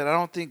thing is that I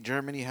don't think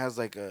Germany has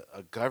like a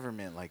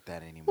government like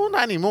that anymore. Well,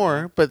 not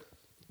anymore, but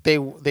they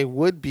would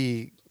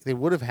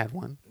have had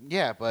one.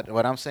 Yeah, but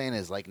what I'm saying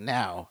is like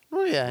now,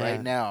 Oh, yeah,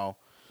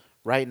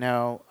 right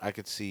now, I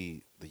could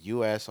see the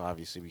U.S.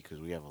 obviously because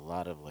we have a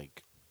lot of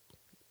like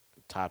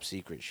top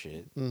secret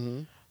shit.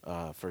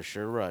 Mm-hmm. For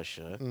sure,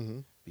 Russia Mm-hmm.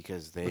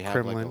 because they The have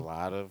Kremlin. like a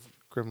lot of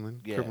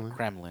Kremlin.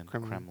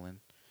 Kremlin.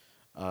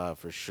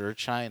 For sure,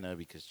 China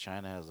because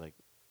China has like,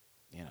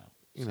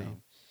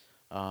 same.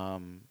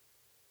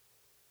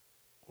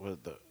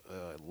 With the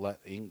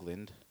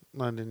England.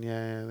 London,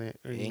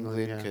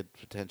 England could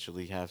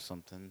potentially have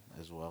something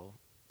as well.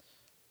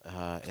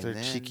 And They're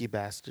then, cheeky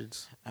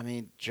bastards. I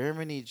mean,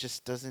 Germany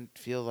just doesn't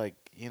feel like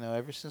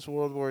ever since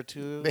World War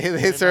II.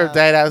 They sort of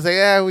died out. I was like,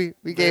 yeah,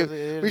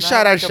 we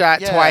shot our shot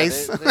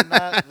twice.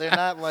 They're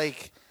not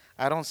like.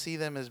 I don't see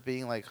them as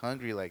being like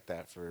hungry like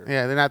that for.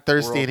 Yeah, they're not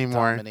thirsty world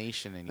anymore.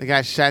 Domination anymore. They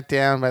got shot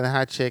down by the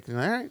hot chick. And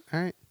all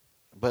right.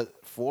 But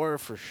four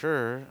for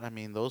sure. I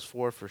mean, those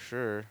four for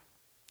sure.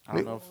 I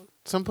don't know if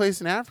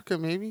someplace in Africa,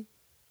 maybe.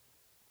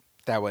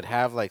 that would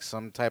have like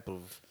some type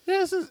of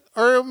Yes, let's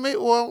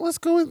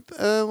go with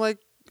somewhere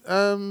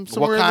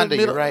Wakanda. in the middle.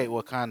 You're right,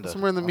 Wakanda.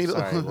 Somewhere in the I'm middle.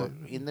 sorry,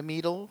 in the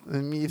middle.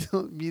 The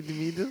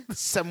middle.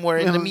 Somewhere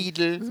in the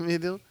Middle. middle. The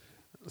middle.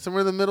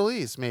 Somewhere in the Middle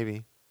East,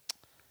 maybe.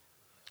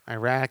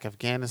 Iraq,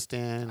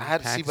 Afghanistan. I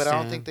had to see, but I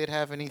don't Pakistan. think they'd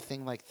have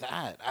anything like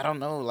that. I don't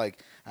know.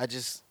 Like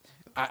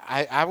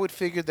I would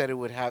figure that it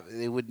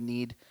would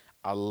need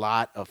a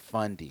lot of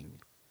funding.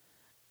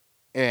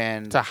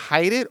 And to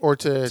hide it or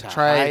to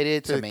try hide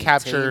it, to maintain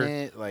capture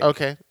it. Like,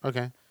 Okay.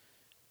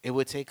 it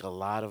would take a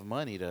lot of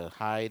money to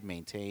hide,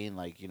 maintain,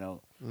 like,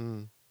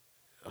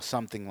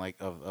 something like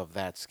of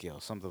that scale,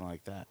 something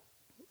like that.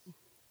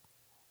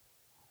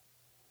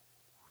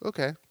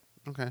 Okay.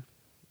 All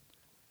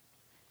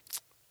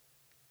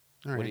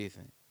What right. do you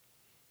think?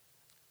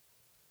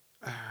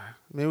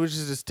 Maybe we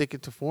should just stick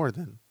it to 4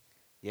 then.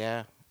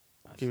 Yeah.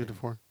 I Give it to think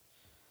 4.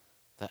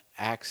 The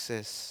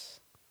Axis.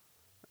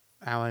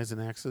 Allies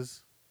and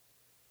Axis.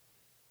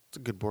 It's a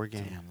good board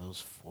game. Damn,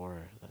 those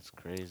 4. That's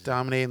crazy.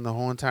 Dominating the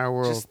whole entire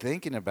world. Just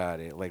thinking about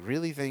it, like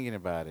really thinking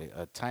about it,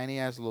 a tiny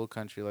ass little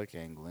country like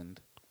England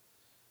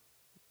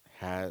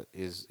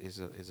is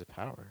a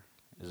power.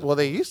 Well,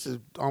 they used to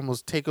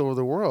almost take over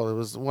the world. It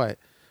was what?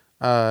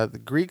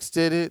 The Greeks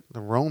did it.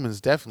 The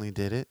Romans definitely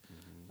did it.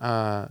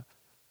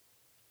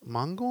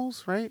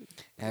 Mongols, right?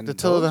 And the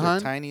Attila the those are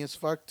Hun? tiny as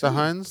fuck too. The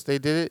Huns, they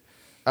did it.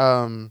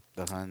 The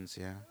Huns,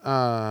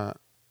 yeah.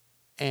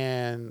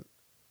 And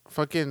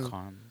fucking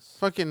Khans.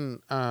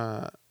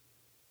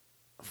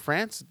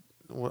 France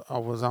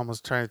was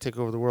almost trying to take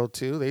over the world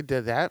too. They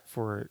did that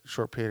for a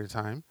short period of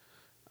time.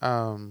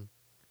 And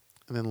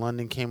then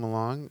London came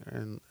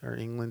along, or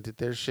England did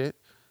their shit.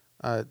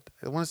 I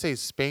want to say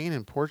Spain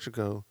and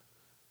Portugal.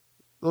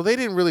 Well, they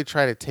didn't really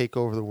try to take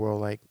over the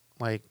world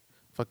like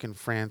fucking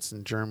France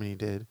and Germany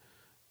did.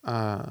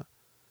 But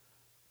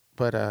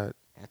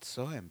That's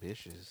so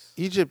ambitious.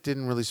 Egypt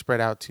didn't really spread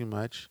out too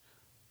much.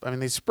 I mean,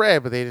 they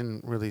spread, but they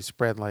didn't really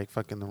spread like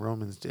fucking the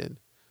Romans did.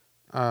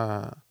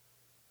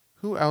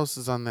 Who else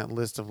is on that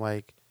list of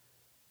like,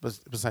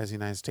 besides the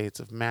United States,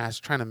 of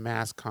trying to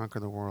mass conquer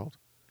the world?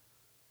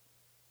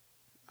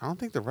 I don't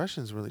think the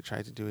Russians really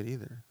tried to do it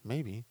either.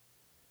 Maybe.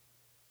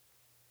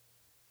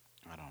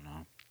 I don't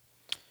know.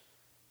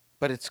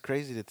 But it's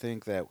crazy to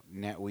think that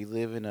now we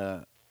live in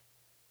a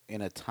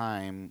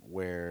time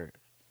where,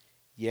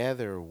 yeah,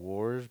 there are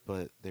wars,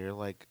 but they're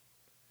like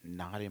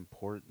not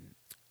important.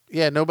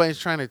 Yeah, nobody's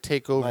trying to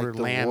take over Like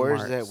the landmarks.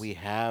 wars that we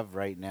have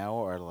right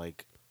now are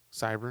like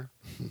Cyber.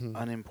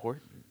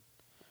 unimportant,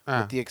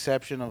 Ah, with the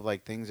exception of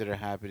like things that are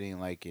happening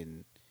like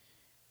in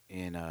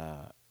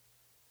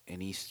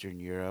Eastern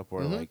Europe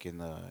or Mhm. like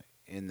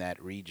in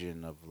that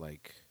region of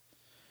like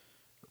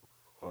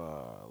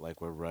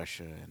where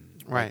Russia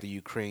and like Right. the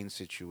Ukraine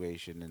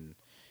situation and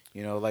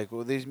like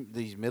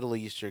these Middle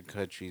Eastern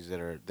countries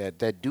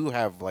that do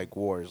have like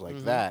wars like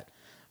Mhm. that,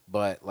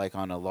 but like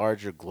on a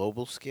larger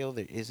global scale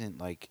there isn't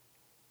like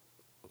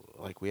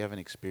we haven't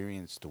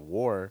experienced a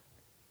war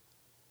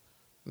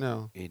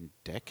no. in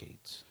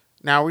decades.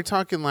 Now, are we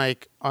talking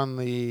like on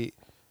the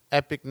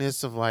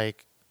epicness of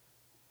like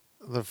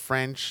the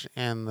French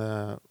and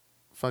the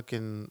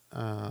fucking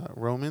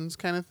Romans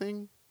kind of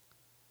thing?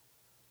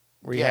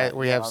 Where you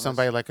have on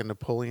somebody like a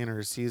Napoleon or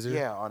a Caesar?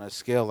 Yeah, on a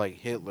scale like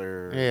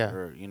Hitler Yeah.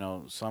 or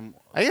some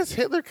I guess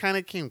Hitler kind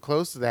of came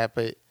close to that,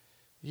 but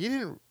you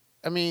didn't.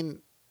 I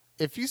mean,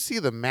 if you see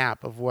the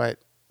map of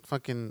what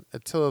fucking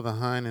Attila the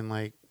Hun and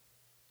like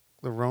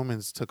the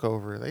Romans took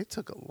over, they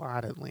took a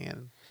lot of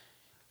land.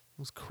 It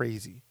was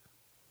crazy.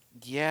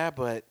 Yeah,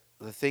 but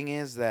the thing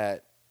is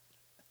that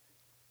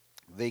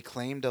they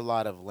claimed a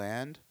lot of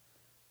land,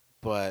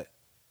 but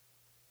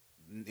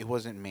it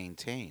wasn't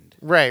maintained.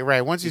 Right.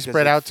 Once you Because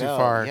spread it out too fell.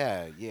 far.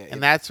 Yeah.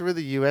 And that's where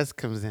the U.S.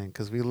 comes in,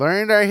 because we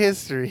learned our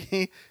history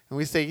and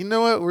we say, you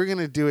know what, we're going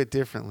to do it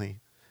differently.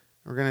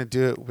 We're going to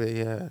do it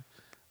with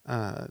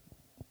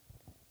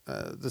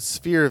the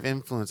sphere of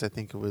influence, I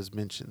think it was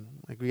mentioned.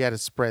 Like, we got to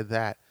spread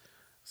that.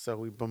 So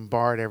we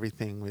bombard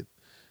everything with,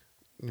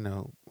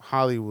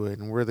 Hollywood,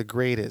 and we're the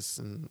greatest,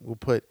 and we'll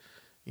put,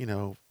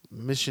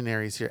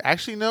 missionaries here.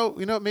 Actually, no,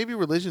 maybe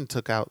religion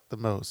took out the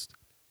most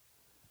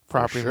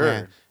property sure.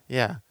 land.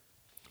 Yeah.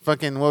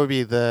 Fucking, what would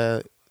be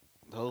the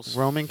Those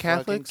Roman fucking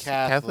Catholics?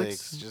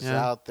 Catholics just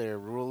Yeah. out there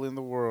ruling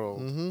the world.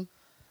 Mm-hmm.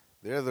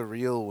 They're the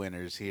real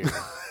winners here.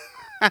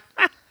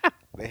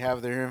 They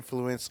have their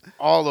influence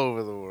all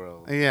over the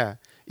world. Yeah.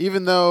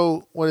 Even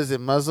though,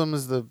 Muslim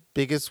is the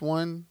biggest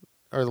one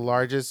or the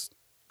largest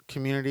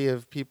community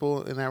of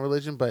people in that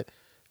religion, but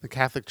the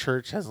Catholic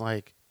Church has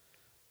like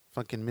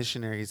fucking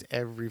missionaries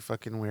every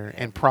fucking where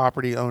and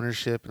property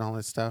ownership and all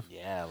that stuff.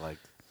 Yeah, like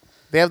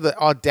They have the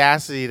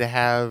audacity to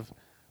have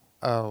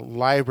a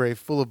library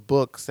full of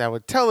books that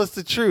would tell us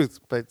the truth,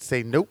 but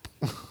say nope.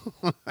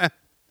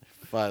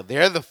 fuck,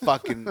 they're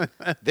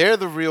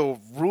the real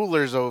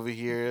rulers over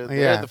here. They're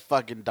Yeah. the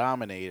fucking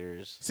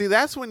dominators. See,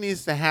 that's what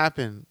needs to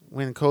happen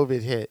when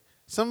COVID hit.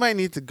 Somebody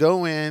needs to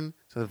go in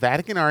to the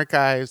Vatican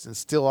archives and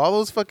steal all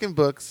those fucking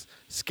books,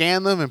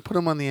 scan them, and put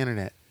them on the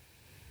internet.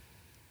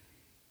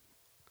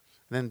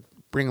 And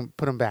then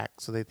put them back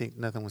so they think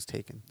nothing was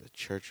taken. The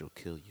church will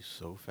kill you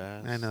so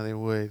fast. I know they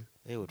would.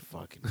 They would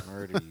fucking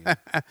murder you.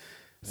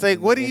 It's like,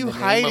 what are you In the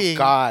name hiding? of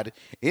God.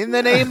 In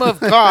the name of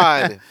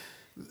God,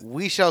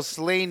 we shall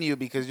slain you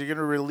because you're going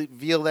to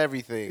reveal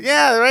everything.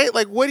 Yeah, right?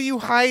 Like, what are you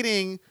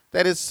hiding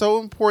that is so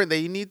important that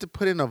you need to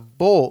put in a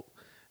vault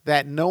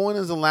that no one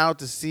is allowed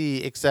to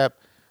see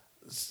except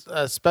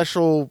a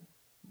special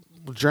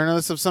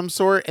journalist of some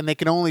sort, and they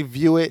can only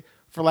view it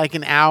for like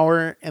an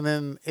hour, and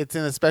then it's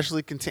in a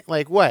specially contained,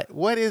 like what?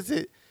 What is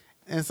it?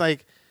 And it's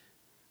like,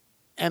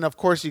 and of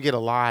course you get a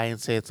lie and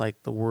say it's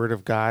like the word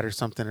of God or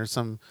something or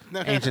some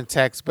ancient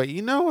text, but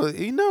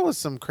it's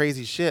some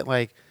crazy shit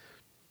like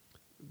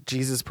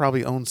Jesus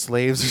probably owned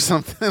slaves or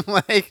something.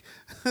 Like,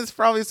 there's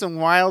probably some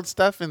wild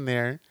stuff in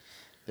there.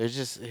 There's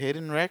just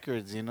hidden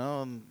records, and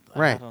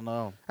Right. I don't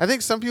know. I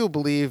think some people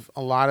believe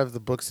a lot of the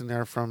books in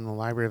there are from the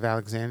Library of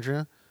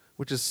Alexandria,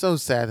 which is so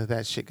sad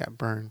that shit got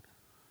burned.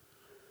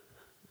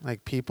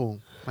 Like,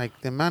 people,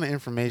 like the amount of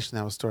information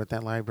that was stored at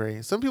that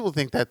library. Some people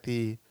think that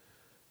the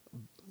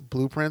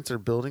blueprints or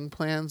building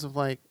plans of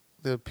like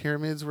the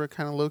pyramids were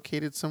kind of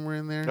located somewhere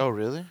in there. Oh,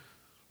 really?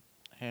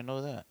 I didn't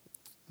know that.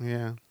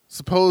 Yeah.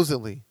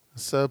 Supposedly,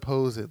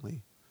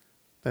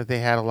 that they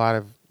had a lot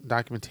of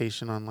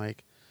documentation on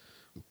like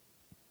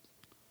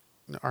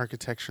the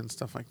architecture and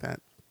stuff like that.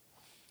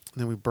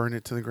 And then we burned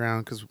it to the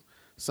ground because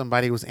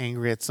somebody was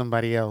angry at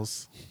somebody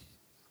else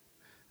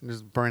and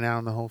just burn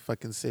out the whole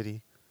fucking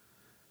city.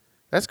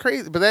 That's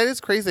crazy. But that is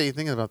crazy that you're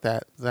thinking about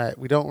that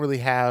we don't really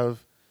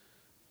have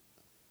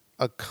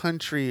a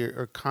country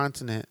or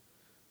continent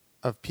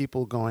of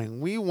people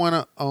going, we want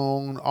to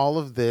own all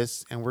of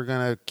this and we're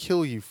going to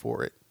kill you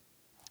for it.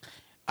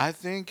 I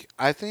think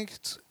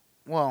it's,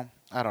 well,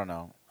 I don't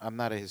know. I'm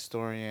not a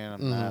historian.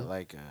 I'm not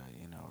like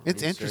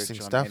It's research interesting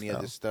on stuff, any though.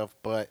 of this stuff,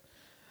 but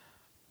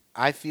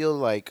I feel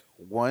like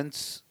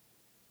once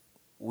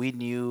we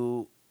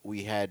knew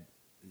we had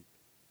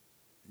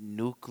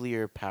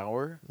nuclear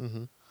power,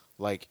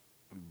 like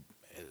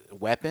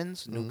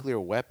weapons, nuclear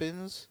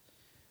weapons,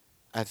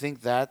 I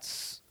think that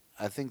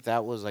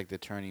was like the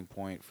turning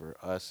point for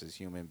us as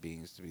human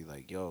beings to be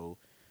like, yo,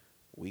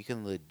 we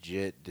can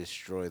legit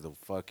destroy the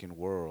fucking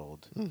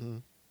world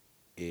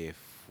if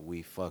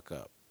we fuck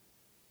up.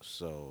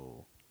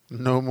 So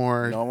No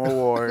more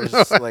wars.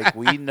 Like,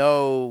 we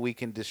know we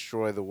can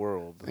destroy the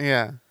world.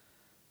 Yeah.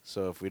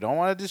 So if we don't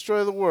want to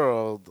destroy the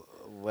world,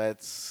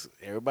 let's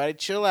everybody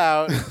chill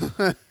out.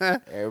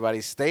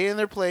 Everybody stay in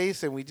their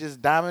place, and we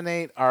just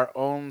dominate our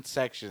own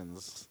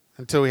sections.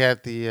 Until we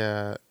had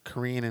the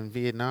Korean and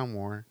Vietnam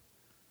War.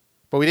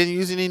 But we didn't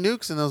use any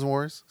nukes in those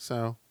wars,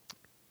 so.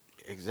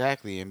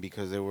 Exactly, and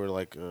because they were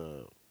like,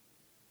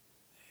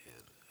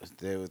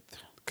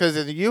 Because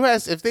in the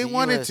U.S., if they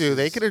wanted US to,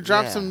 they is- could have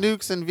dropped yeah. some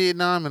nukes in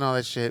Vietnam and all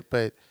that shit.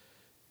 But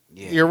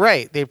yeah, you're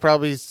right. They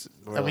probably,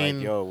 we're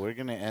like, yo, we're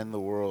gonna end the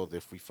world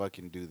if we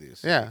fucking do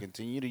this. Yeah. If we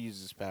continue to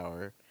use this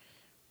power,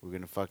 we're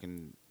gonna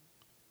fucking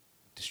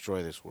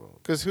destroy this world.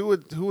 because who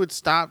would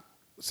stop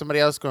somebody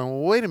else going,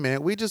 well, wait a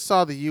minute, we just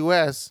saw the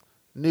U.S.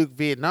 nuke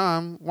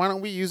Vietnam. Why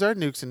don't we use our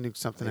nukes and nuke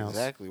something else?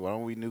 Exactly. Why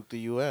don't we nuke the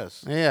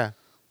U.S.? Yeah.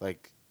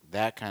 Like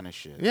that kind of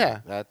shit.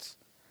 Yeah. That's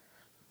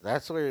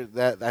where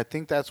I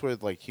think that's where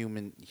like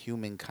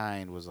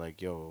humankind was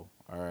like, yo,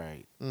 all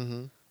right,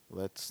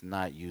 let's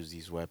not use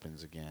these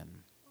weapons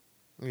again.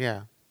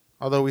 Yeah.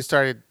 Although we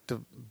started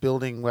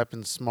building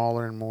weapons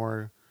smaller and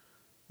more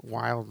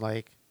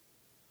wild-like,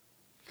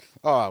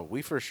 Oh,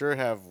 we for sure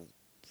have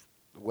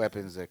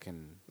weapons that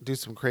can do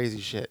some crazy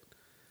shit.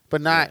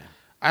 But not, Yeah.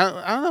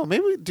 I don't know.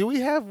 Maybe do we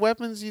have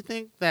weapons you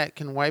think that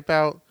can wipe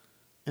out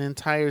an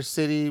entire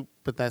city,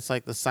 but that's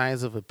like the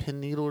size of a pin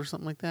needle or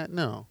something like that?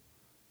 No.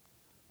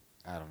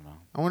 I don't know.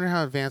 I wonder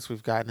how advanced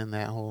we've gotten in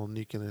that whole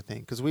nuclear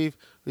thing because we've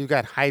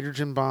got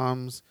hydrogen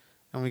bombs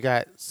and we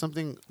got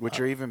something Which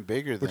are even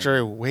bigger than which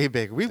are way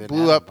bigger. We than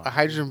blew up atom a bombs.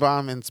 hydrogen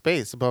bomb in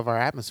space above our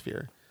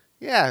atmosphere.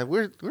 Yeah,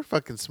 we're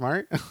fucking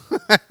smart.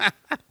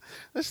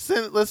 let's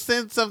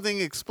send something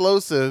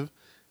explosive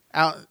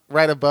out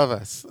right above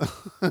us.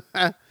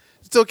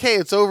 It's okay.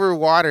 It's over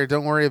water.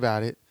 Don't worry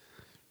about it.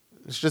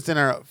 It's just in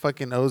our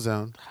fucking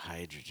ozone.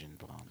 hydrogen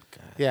bomb.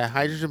 God. Yeah,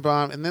 hydrogen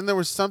bomb. And then there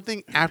was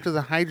something after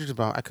the hydrogen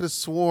bomb. I could have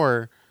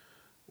swore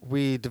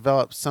we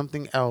developed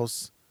something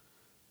else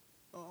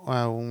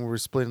when we were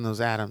splitting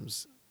those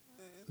atoms.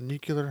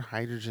 Nuclear,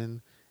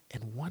 hydrogen,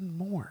 and one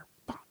more.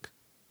 Fuck.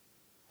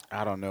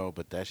 I don't know,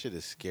 but that shit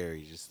is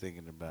scary just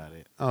thinking about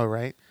it. Oh,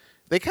 right.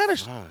 They kind of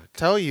Fuck.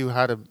 tell you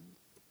how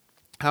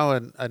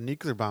a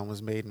nuclear bomb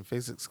was made in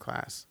physics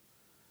class.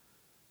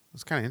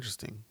 It's kind of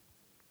interesting.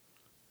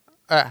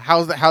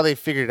 How they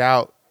figured it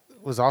out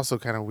was also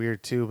kind of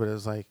weird too. But it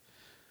was like,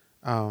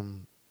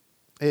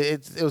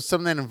 it was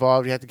something that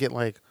involved you had to get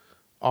like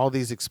all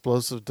these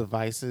explosive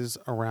devices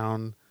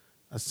around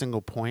a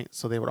single point,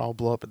 so they would all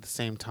blow up at the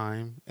same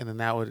time, and then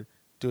that would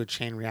do a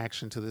chain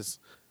reaction to this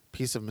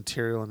piece of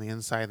material on the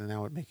inside, and that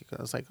would make it go.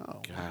 I was like,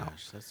 oh, wow.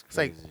 Gosh, that's It's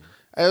like- crazy.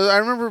 I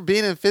remember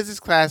being in physics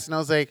class, and I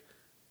was like,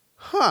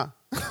 huh.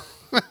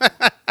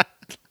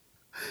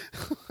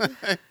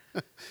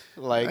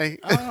 Like,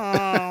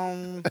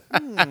 I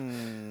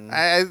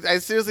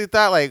seriously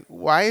thought, like,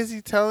 why is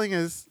he telling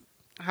us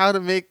how to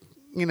make,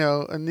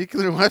 a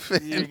nuclear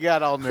weapon? you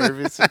got all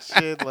nervous and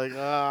shit. Like,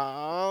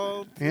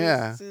 oh,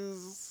 Yeah. this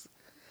is...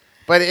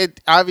 But it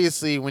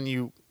obviously, when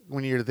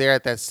you're there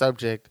at that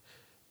subject,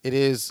 it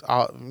is,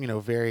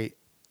 very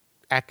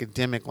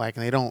academic like,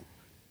 and they don't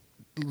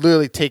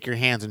literally take your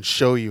hands and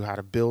show you how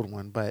to build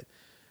one, but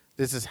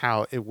this is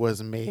how it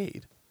was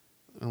made,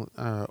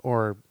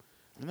 or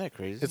Isn't that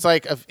crazy? it's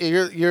like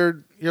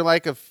you're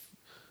like a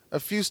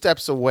few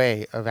steps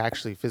away of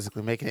actually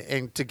physically making it,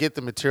 and to get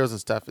the materials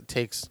and stuff, it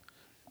takes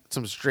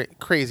some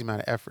crazy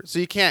amount of effort. So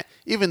you can't,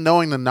 even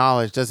knowing the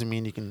knowledge doesn't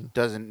mean you can.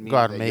 Doesn't mean go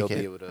out that and make you'll it.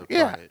 be able to apply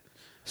Yeah. it.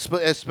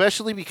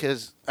 Especially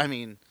because, I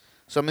mean,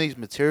 some of these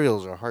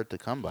materials are hard to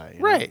come by. You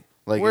know? Right.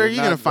 Like, Where are they're you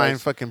gonna not find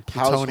like fucking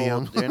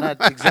plutonium? They're not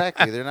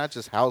exactly. They're not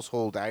just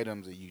household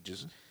items that you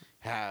just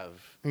have.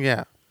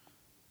 Yeah.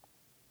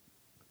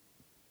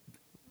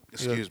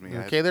 Excuse me. you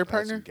I okay had- there, I had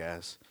partner? some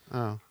gas.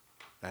 Oh.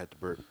 I had to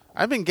burp.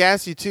 I've been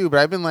gassy too, but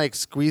I've been like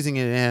squeezing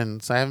it in,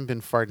 so I haven't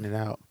been farting it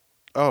out.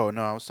 Oh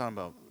no, I was talking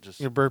about just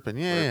You're burping,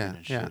 yeah, burping yeah,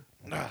 and yeah. shit.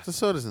 Ah, The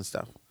sodas and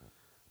stuff.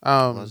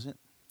 was it?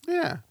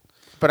 Yeah,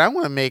 but I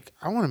want to make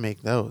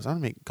those. I want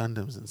to make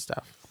Gundams and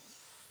stuff.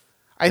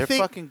 They're I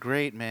think fucking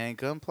great, man.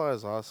 Gunpla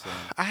is awesome.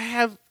 I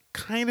have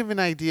kind of an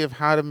idea of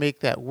how to make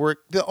that work.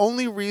 The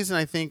only reason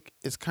I think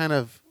it's kind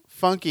of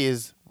funky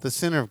is the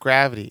center of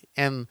gravity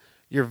and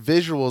your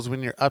visuals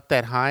when you're up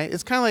that high.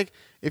 It's kind of like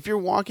if you're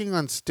walking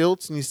on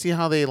stilts and you see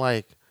how they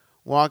like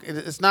walk.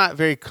 It's not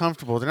very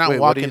comfortable. They're not Wait,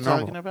 what are walking you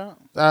normal. talking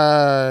about?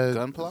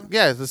 Gunpla?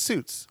 Yeah, the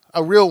suits.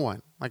 A real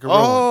one, like a real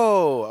one.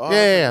 Oh,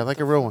 Yeah, like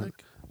a real one.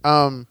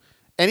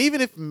 And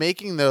even if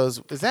making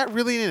those, is that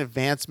really an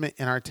advancement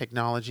in our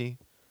technology?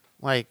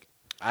 Like,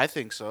 I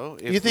think so.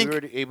 If You think we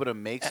were able to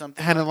make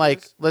something, kind of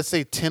like, this, let's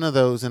say 10 of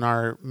those in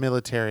our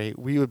military,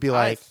 we would be I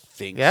like,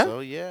 think yeah?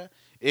 so. Yeah.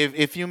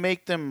 If you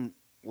make them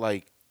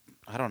like,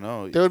 I don't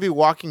know. they would be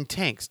walking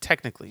tanks,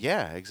 technically.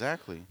 Yeah,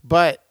 exactly.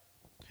 But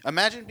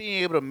Imagine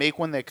being able to make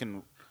one that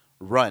can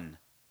run.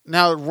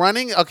 now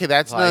running, okay,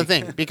 that's another Like-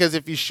 thing. Because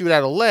if you shoot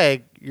out a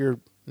leg, you're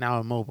now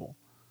immobile.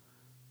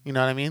 You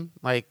know what I mean?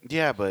 Like,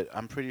 Yeah, but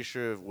I'm pretty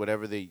sure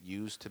whatever they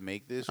use to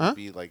make this Huh? would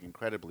be like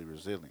incredibly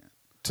resilient.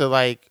 to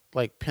like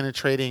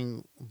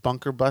penetrating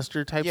bunker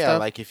buster type Yeah, stuff.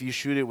 like if you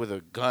shoot it with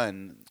a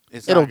gun,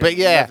 it's It'll not gonna,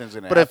 be, yeah. nothing's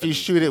gonna But if happen you to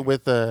this shoot it thing.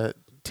 with a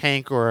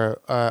tank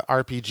or a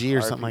RPG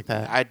or something like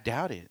that. I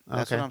doubt it.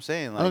 That's Okay. what I'm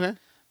saying. Like,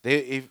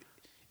 Okay.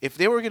 if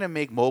they were gonna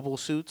make mobile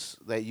suits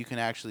that you can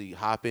actually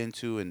hop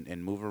into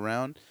and move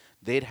around,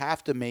 they'd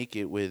have to make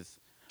it with,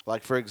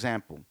 like, for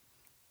example,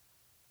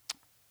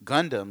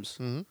 Gundams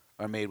Mhm.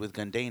 are made with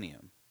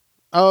Gundanium.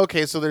 Oh,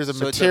 okay, so there's a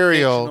So it's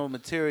material. fictional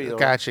material.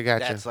 Gotcha.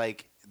 That's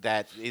like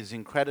that is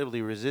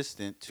incredibly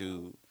resistant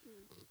to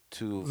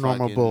Normal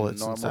fucking bullets and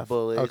normal stuff.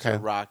 bullets Okay. or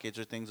rockets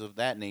or things of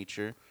that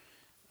nature.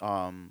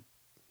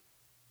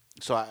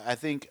 So I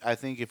think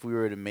if we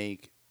were to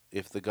make,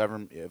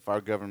 if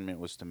our government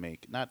was to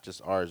make, not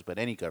just ours but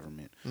any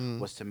government Mm.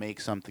 was to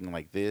make something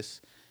like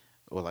this,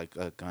 or like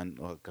a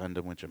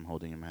Gundam, which I'm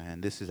holding in my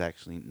hand. This is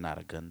actually not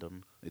a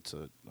Gundam; it's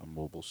a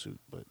mobile suit.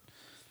 But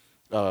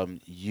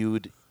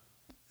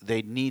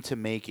they'd need to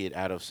make it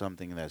out of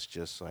something that's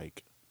just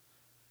like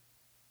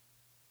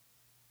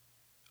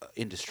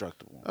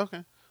indestructible.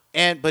 Okay.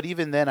 But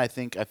even then, I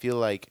feel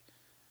like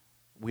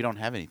we don't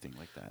have anything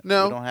like that.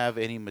 No. We don't have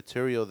any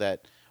material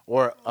that,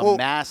 or a Well,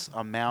 mass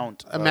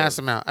amount. A mass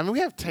amount. I mean, we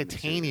have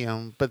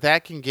titanium, but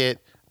that can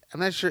get. I'm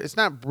not sure. It's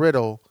not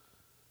brittle,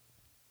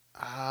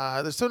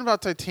 There's something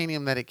about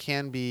titanium that it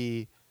can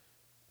be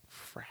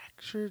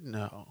fractured.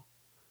 No,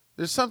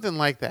 there's something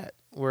like that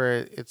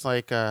where it's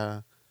like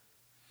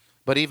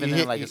But even You then,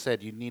 hit- like I you-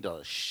 said, you need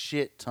a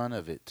shit ton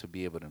of it to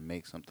be able to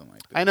make something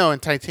like that. I know,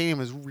 and titanium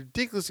is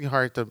ridiculously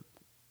hard to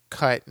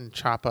cut and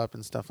chop up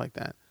and stuff like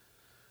that.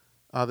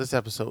 This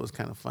episode was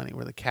kind of funny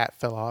where the cat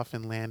fell off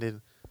and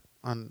landed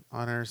on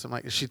her or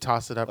something like she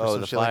tossed it up or Oh,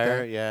 some the shit fire, like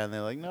that. yeah, and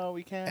they're like, no,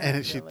 we can't. And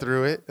We she gotta let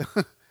threw it it.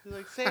 go. She's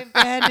like, save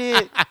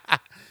Bandit.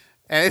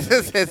 And it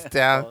just hits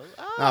down.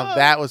 Now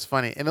that was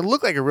funny. And it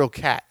looked like a real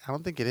cat. I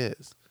don't think it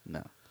is.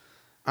 No.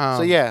 Um,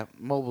 So yeah,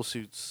 mobile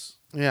suits.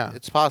 Yeah.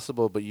 It's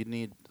possible, but you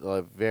need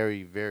a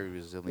very, very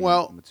resilient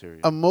Well,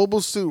 material. a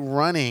mobile suit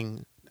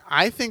running,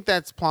 I think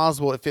that's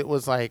plausible if it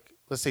was like,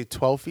 let's say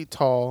 12 feet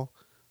tall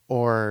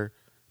or,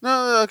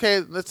 no, okay,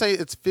 let's say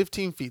it's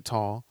 15 feet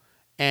tall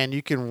and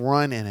you can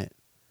run in it.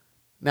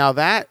 Now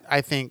that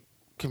I think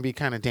can be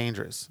kind of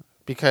dangerous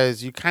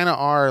because you kind of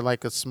are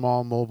like a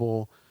small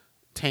mobile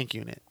tank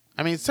unit.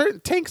 I mean, certain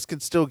tanks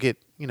could still get,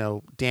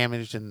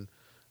 damaged and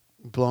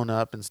blown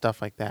up and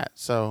stuff like that.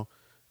 So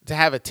to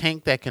have a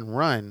tank that can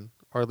run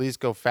or at least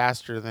go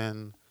faster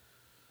than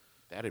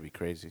That'd be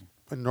crazy.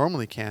 it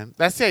normally can.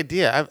 That's the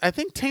idea. I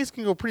think tanks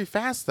can go pretty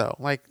fast though.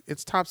 Like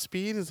its top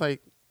speed is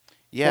like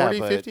Yeah, 40,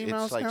 but 50 it's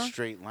miles like an hour?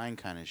 straight line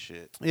kind of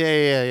shit.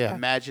 yeah.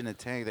 Imagine a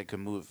tank that could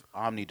move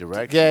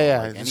omnidirectional.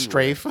 Yeah, like it's a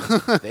anywhere.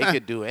 strafe. They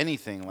could do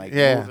anything, like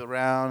Yeah. move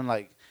around,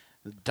 like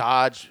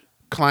dodge,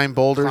 Climb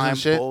boulders climb and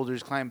shit.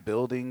 boulders, climb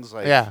buildings.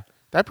 Like Yeah,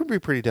 that would be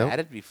pretty dope.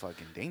 that'd be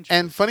fucking dangerous.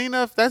 And funny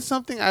enough, that's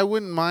something I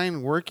wouldn't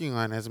mind working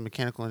on as a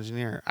mechanical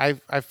engineer. I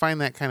find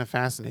that kind of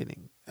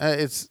fascinating.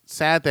 It's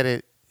sad that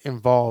it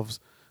involves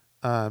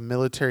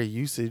military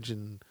usage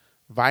and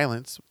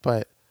violence,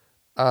 but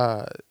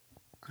I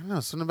don't know,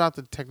 something about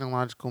the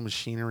technological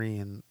machinery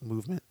and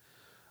movement.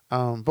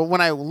 But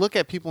when I look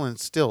at people in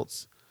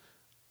stilts,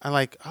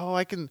 I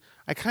kind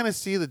of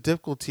see the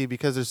difficulty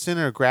because their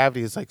center of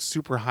gravity is like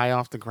super high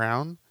off the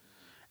ground.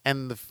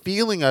 And the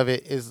feeling of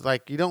it is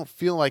like you don't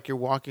feel like you're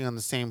walking on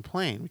the same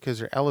plane because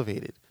you're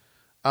elevated.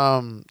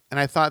 And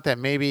I thought that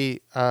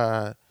maybe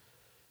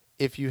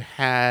if you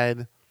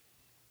had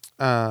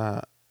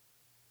your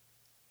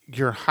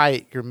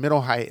height, your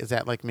middle height is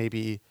at like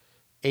maybe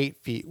 8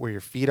 feet where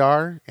your feet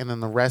are, and then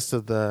the rest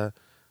of the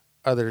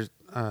other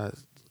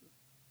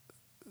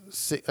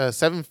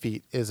 7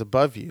 feet is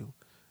above you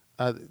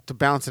to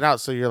balance it out.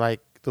 So you're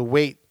like the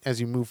weight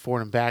as you move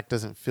forward and back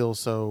doesn't feel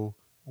so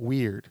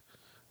weird.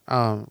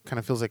 Kind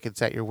of feels like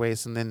it's at your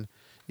waist, and then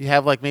you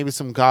have like maybe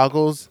some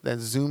goggles that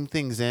zoom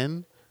things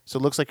in, so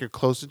it looks like you're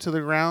closer to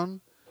the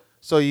ground,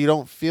 so you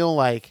don't feel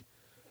like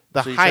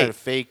the so you try height. to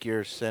fake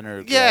your center.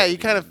 Of Yeah, you gravity.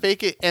 kind of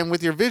fake it, and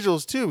with your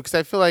visuals too, because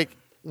I feel like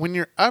when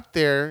you're up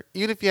there,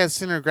 even if you had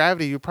center of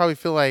gravity, you probably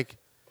feel like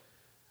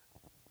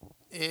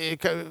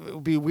it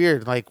would be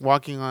weird, like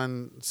walking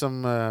on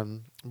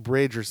some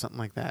bridge or something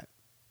like that,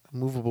 a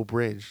movable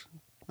bridge.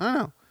 I don't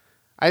know.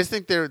 I just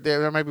think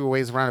there might be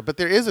ways around it, but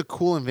there is a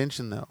cool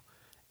invention though.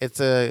 It's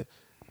a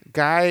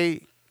guy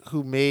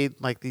who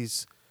made like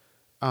these.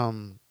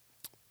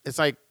 It's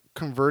like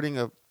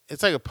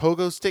it's like a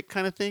pogo stick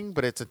kind of thing,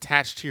 but it's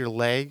attached to your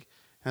leg.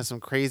 Has some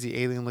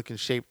crazy alien looking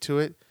shape to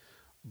it,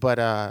 but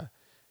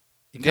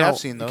Yeah, I've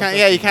seen those.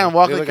 You kind of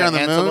walk They like look you're on the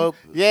like moon. antelope.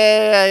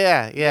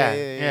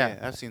 Yeah.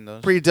 I've seen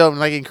those. Pretty dope.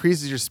 Like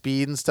increases your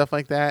speed and stuff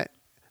like that.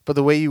 But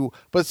the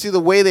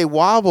way they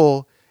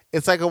wobble,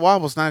 it's like a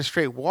wobble. It's not a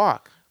straight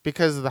walk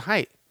because of the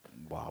height.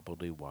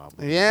 Wobbly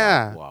wobbly.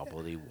 Yeah.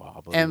 Wobbly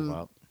wobbly.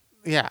 And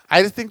yeah,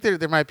 I just think there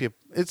might be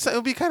it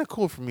would be kind of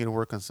cool for me to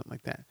work on something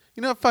like that.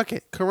 You know what? Fuck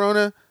it.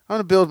 Corona. I'm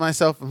gonna build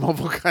myself a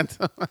mobile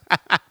condom.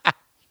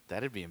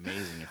 That'd be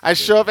amazing. If I you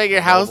show did up at your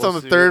a house mobile on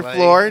the suit, third like,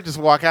 floor, just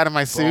walk out of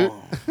my suit.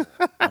 boom.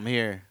 I'm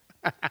here.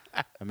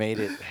 I made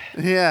it.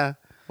 Yeah,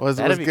 was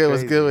That'd be good.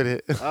 Was good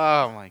crazy. with it.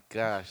 Oh my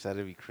gosh,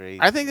 that'd be crazy.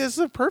 I think this is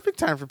a perfect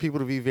time for people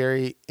to be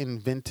very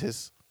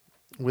inventive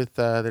with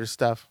their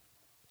stuff.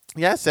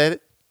 Yeah, I said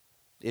it.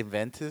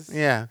 Inventus.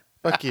 Yeah,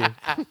 fuck you.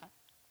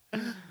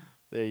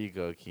 There you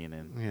go,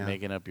 Keenan. Yeah.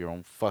 Making up your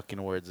own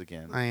fucking words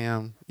again. I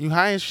am. You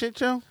high as shit,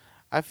 Joe?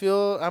 I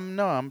feel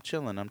I'm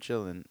chilling.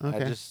 Okay. I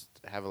just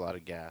have a lot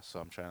of gas, so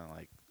I'm trying to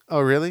like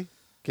Oh, really?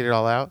 Get it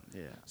all out?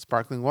 yeah.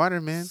 Sparkling water,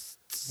 man.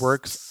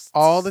 Works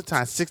all the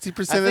time.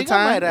 60% I of the think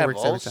time. I might it have works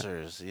every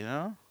time. ulcers, you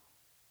know?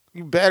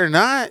 You better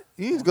not.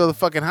 You need to go to the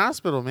fucking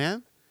hospital,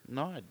 man.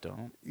 No, I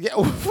don't.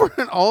 Yeah, for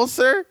an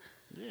ulcer?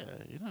 Yeah,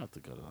 you don't have to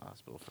go to the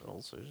hospital for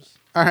ulcers.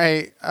 All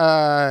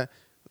right.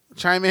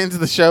 Chime into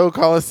the show.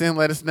 Call us in.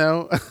 Let us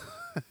know.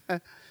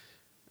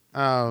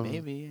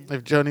 Maybe.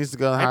 If Joe needs to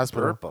go to the I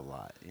hospital. burp a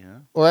lot, you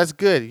know? Well, that's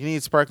good. You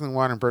need sparkling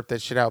water and burp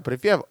that shit out. But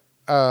if you have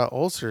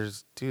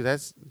ulcers, dude,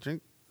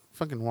 drink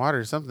fucking water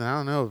or something. I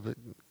don't know, but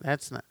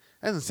that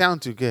doesn't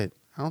sound too good.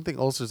 I don't think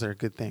ulcers are a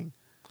good thing.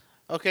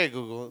 Okay,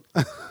 Google.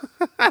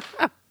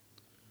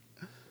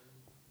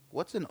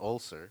 What's an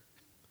ulcer?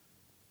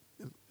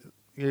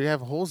 You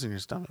have holes in your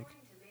stomach.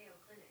 According to Mayo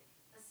Clinic,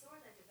 a sore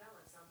that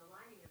develops on the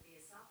lining of the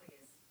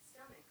esophagus,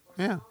 stomach, or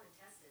Yeah. small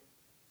intestine.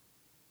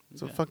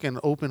 It's a Okay. fucking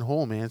open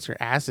hole, man. It's your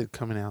acid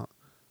coming out.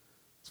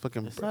 It's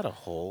fucking. It's not a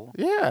hole.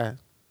 Yeah.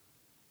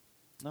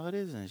 No, it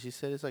isn't. She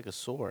said it's like a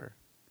sore.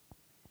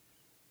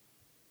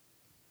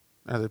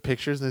 Are there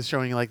pictures that's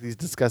showing you like these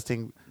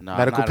disgusting No,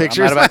 medical I'm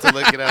pictures? not about to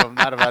look it up. I'm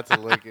not about to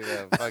look it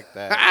up. Fuck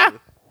that.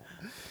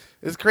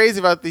 It's crazy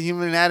about the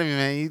human anatomy,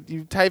 man.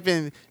 You type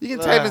in, you can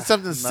type in Ugh,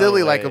 something no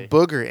silly like a way.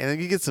 booger, and then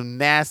you get some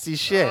nasty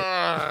shit.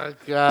 Oh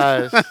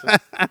gosh.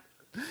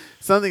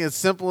 Something as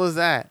simple as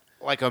that.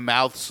 Like a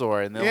mouth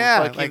sore, and they'll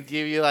Yeah, fucking like-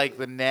 give you like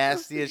the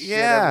nastiest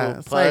Yeah, shit.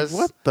 it's Pus. like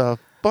what the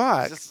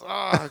fuck? Just,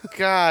 oh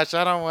gosh,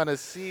 I don't want to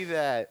see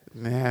that.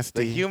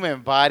 Nasty. The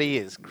human body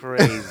is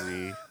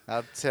crazy.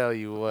 I'll tell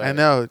you what. I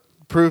know.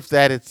 Proof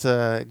that it's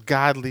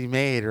godly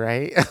made,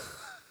 right?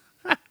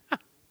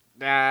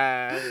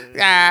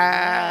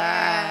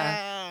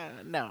 Ah.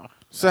 No.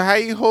 So how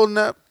you holding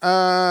up?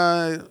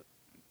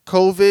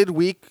 COVID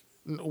week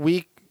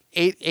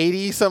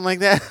 880 something like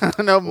that. I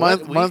don't know,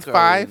 What month week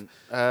are 5. we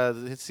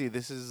in? Let's see.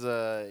 This is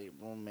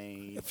April,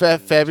 May,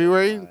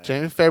 February, July.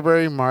 January,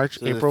 February, March,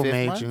 So the April, fifth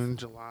May, month? June,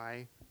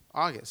 July,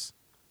 August.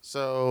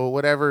 So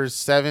whatever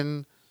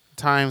 7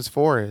 times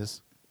 4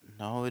 is.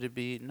 No, it'd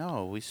be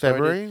no. We started.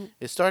 February?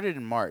 It started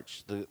in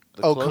March. The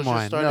Oh, closure come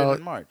on. started No.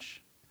 in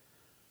March.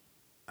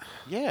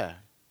 Yeah,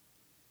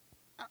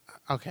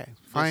 Okay,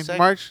 fine. sec-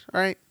 March, all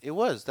right. it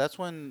was. That's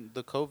when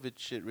the COVID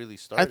shit really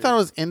started. I thought it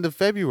was end of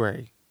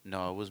February.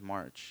 No, it was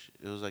March.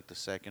 It was like the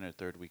second or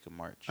third week of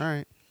March. All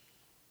right.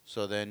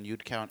 So then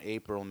you'd count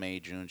April, May,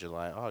 June,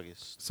 July,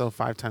 August. So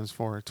 5 times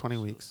 4, 20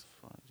 So weeks.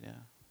 yeah.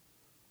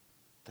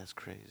 That's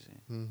crazy.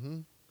 Mm-hmm.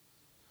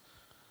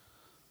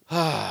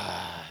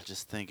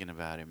 Just thinking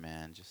about it,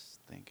 man. Just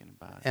thinking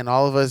about it. And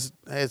all of us,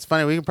 it's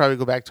funny, we can probably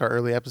go back to our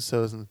early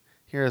episodes and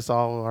hear us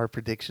all our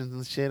predictions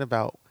and shit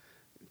about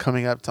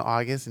coming up to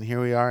August, and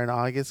here we are in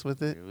August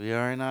with it. Here we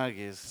are in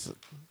August.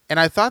 And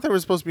I thought there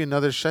was supposed to be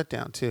another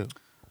shutdown too.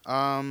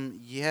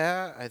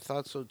 Yeah, I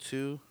thought so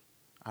too.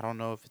 I don't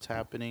know if it's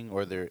happening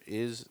or there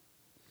is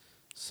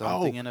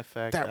something in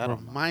effect. That I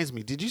don't know. reminds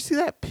me. Did you see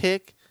that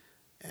pic?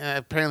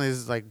 Apparently, this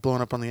is like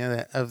blowing up on the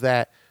internet of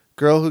that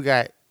girl who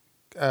got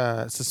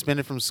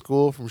suspended from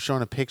school from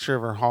showing a picture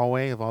of her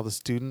hallway of all the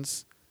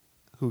students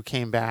who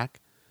came back.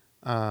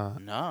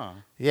 No.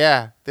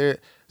 Yeah, they're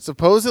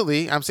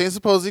supposedly. I'm saying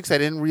supposedly because I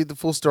didn't read the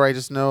full story. I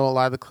just know a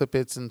lot of the clip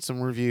its and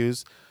some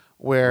reviews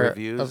where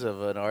Reviews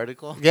of an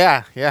article?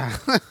 Yeah, yeah,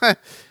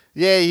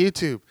 yeah.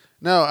 YouTube.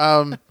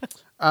 No,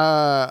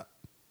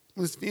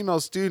 this female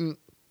student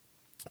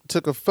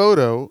took a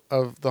photo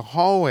of the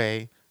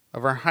hallway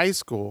of our high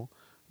school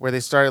where they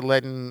started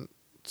letting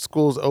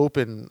schools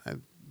open. I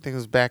think it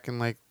was back in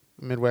like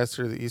Midwest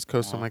or the East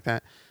Coast, something like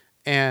that.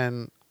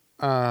 And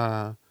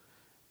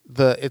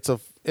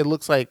it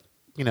looks like,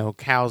 you know,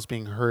 cows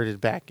being herded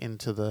back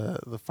into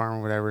the farm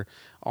or whatever.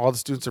 All the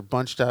students are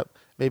bunched up.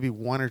 Maybe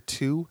 1 or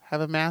 2 have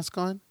a mask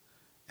on,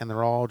 and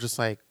they're all just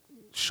like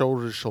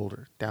shoulder to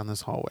shoulder down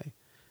this hallway.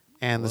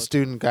 And the What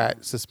student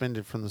got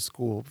suspended from the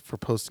school for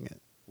posting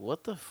it.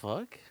 What the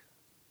fuck?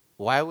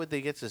 Why would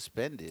they get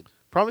suspended?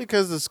 Probably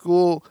because the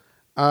school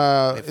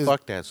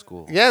Fuck that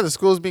school. yeah, the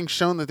school is being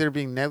shown that they're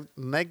being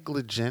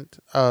negligent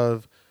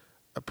of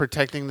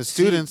protecting the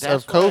students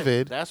of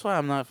COVID. That's why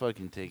I'm not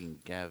fucking taking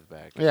Gav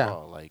back at Yeah.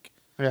 all. Like,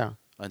 Yeah.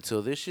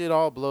 until this shit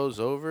all blows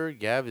over,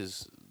 Gav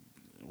is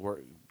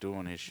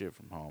doing his shit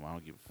from home. I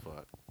don't give a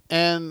fuck.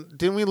 And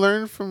didn't we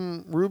learn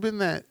from Ruben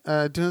that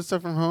doing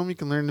stuff from home, you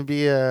can learn to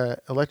be a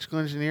electrical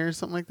engineer or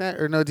something like that?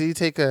 Or no, did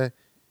he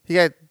he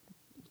got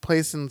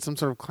placed in some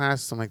sort of class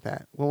or something like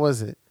that? What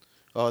was it?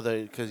 Oh,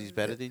 because he's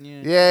better than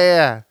you?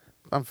 Yeah.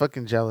 I'm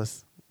fucking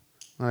jealous.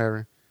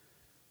 Whatever.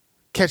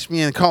 Catch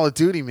me in Call of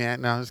Duty, man.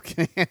 No, I'm just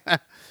kidding. He's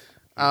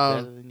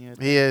better than you at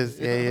He that? is.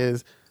 Yeah, he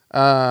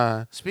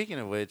is. Speaking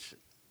of which,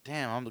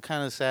 damn, I'm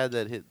kind of sad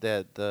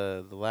that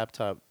the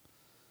laptop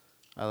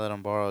I let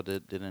him borrow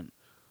didn't.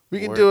 We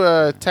can work. do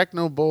a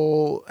Techno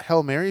Bowl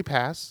Hail Mary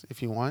pass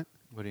if you want.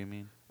 What do you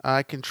mean?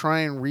 I can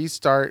try and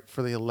restart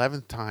for the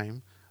 11th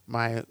time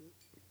my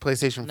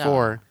PlayStation No.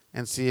 4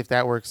 and see if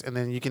that works, and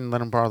then you can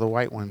let him borrow the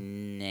white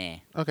one. Nah.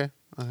 Okay.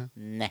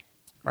 Nah.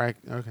 Right.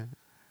 Okay.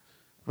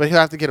 But he'll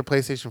have to get a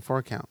PlayStation 4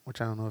 account, which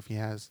I don't know if he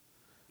has.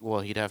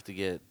 Well, he'd have to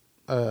get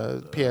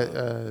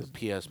PS,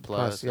 PS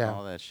Plus yeah. and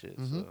all that shit.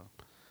 Mhm. So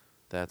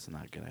that's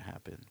not gonna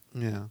happen.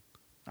 yeah.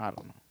 I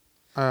don't know.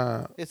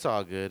 Uh, It's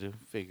all good. We'll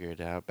figure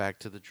it out. Back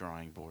to the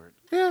drawing board.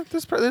 yeah.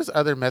 There's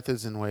other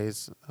methods and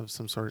ways of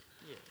some sort.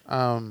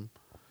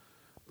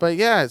 But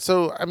yeah.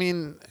 So I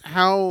mean,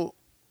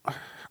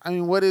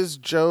 what is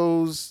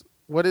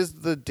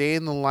the day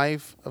in the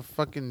life of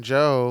fucking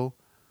Joe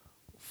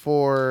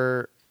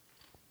for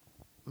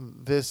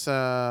this?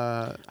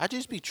 I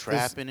just be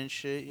trapping and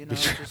shit. You know,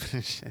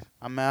 just,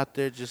 I'm out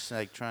there just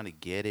like trying to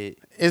get it.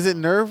 Is it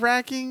nerve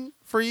wracking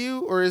for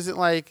you, or is it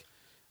like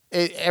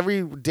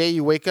every day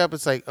you wake up,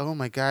 it's like, oh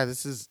my god,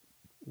 this is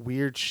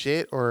weird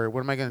shit, or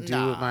what am I gonna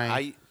do with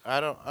my?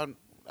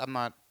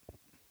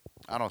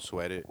 I don't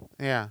sweat it.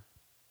 Yeah,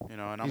 You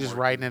know, and you I'm just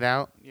working. riding it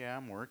out. Yeah,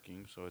 I'm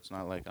working, so it's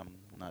not like I'm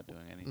not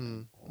doing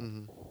anything.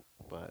 Mm-hmm.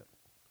 But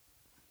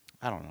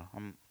I don't know.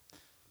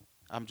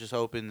 I'm just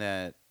hoping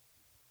that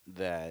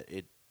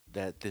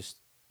this.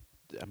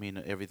 I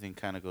mean, everything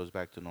kind of goes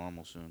back to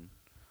normal soon,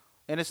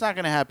 and it's not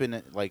gonna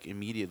happen like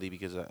immediately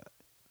because,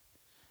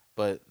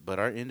 but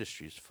our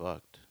industry's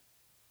fucked.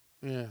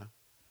 Yeah.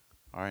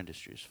 Our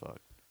industry's fucked.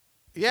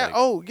 Yeah. Like-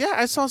 Oh, yeah.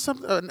 I saw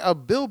a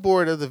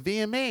billboard of the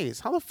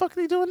VMAs. How the fuck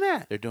are they doing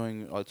that? They're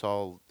doing it's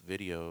all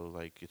video,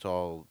 like it's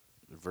all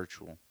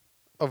virtual.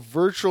 A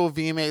virtual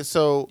VMA.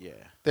 So Yeah.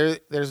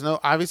 there's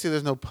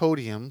no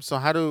podium. So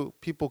how do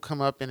people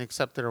come up and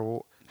accept their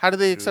award? How do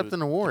they accept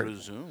an award? Through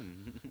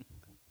Zoom.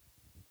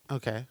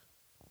 Okay.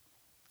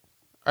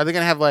 Are they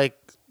gonna have like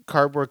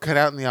cardboard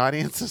cutout in the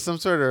audience of some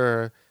sort,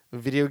 or a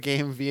video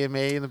game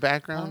VMA in the I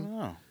background? don't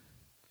know.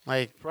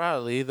 Like,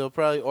 They'll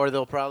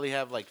probably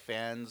have like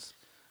fans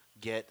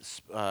get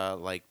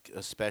like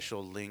a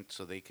special link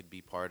so they could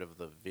be part of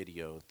the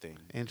video thing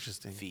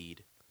interesting.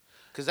 feed.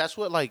 Because that's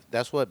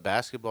what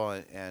basketball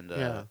and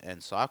Yeah.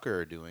 and soccer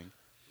are doing.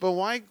 But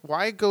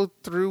why go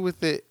through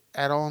with it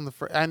at all in the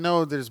first? I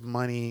know there's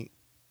money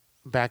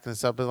backing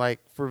this up, but like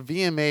for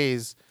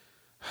VMAs,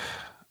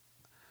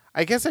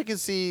 I guess I can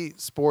see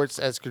sports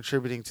as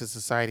contributing to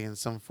society in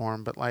some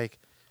form, but like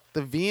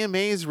the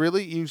VMAs,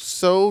 really, you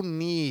so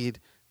need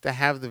to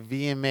have the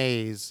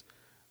VMAs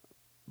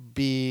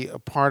be a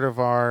part of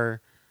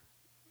our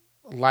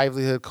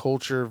livelihood,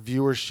 culture,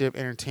 viewership,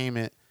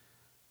 entertainment.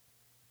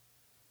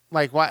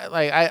 Like why?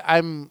 Like I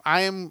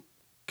am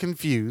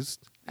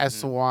confused as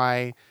to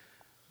why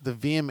the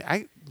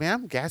VMA.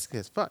 I'm gassy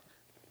as fuck.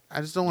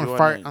 I just don't want You to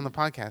fart wanna- on the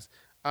podcast.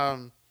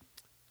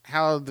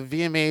 How the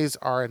VMAs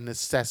are a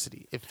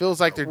necessity. It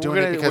feels like they're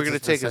doing it because we're gonna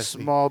it's take a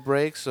necessity. small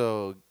break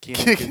so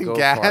Keenan can go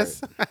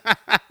gas.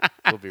 fart.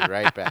 We'll be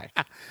right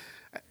back.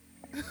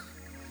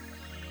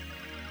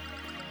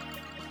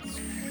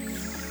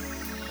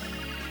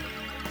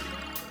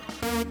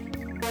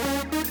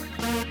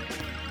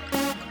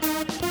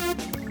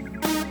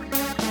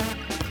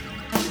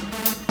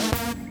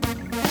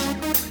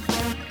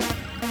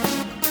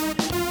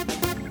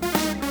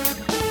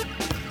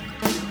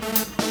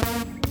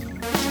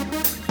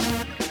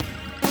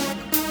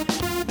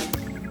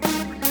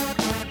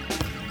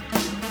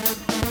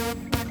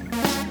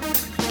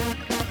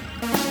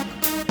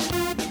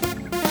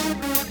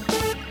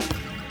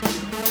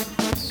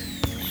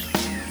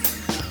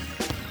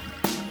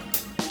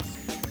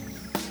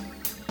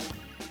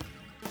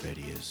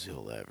 Ready as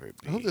he'll ever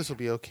be. I hope this will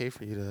be okay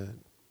for you to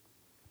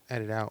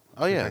edit out.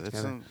 Oh Put yeah, back that's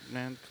together.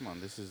 man. Come on,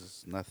 this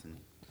is nothing.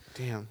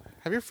 Damn.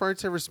 Have your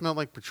farts ever smelled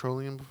like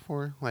petroleum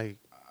before? Like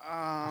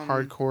Um,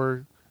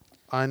 hardcore,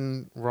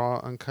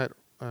 uncut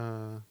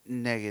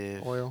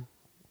negative. oil,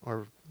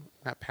 or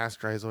not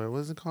pasteurized oil? What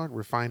is it called?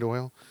 Refined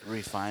oil.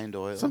 Refined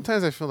oil.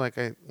 Sometimes I feel like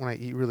when I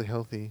eat really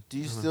healthy. Do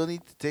you I don't know. still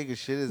need to take a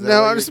shit? Is that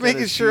No, why I'm you're just kinda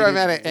making sure I'm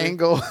at an seated-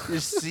 angle. You're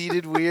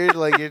seated weird,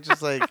 like you're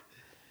just like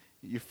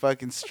you're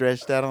fucking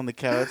stretched out on the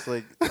couch,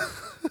 like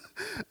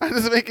I'm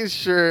just making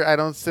sure I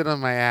don't sit on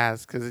my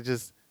ass because it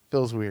just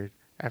feels weird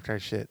after I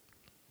shit.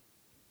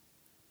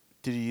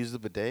 Did you use the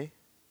bidet?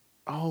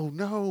 Oh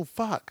no!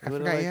 Fuck! I It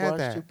would've, forgot you had washed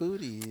that. your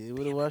booty. It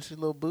would have washed your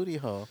little booty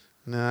hole.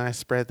 No, I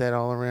spread that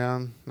all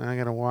around. Now I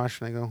gotta wash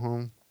when I go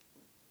home.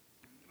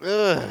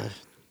 Ugh.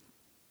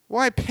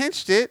 Well, I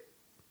pinched it.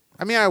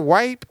 I mean, I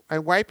wipe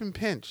and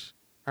pinch.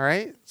 All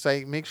right, so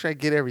I make sure I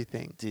get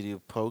everything. Did you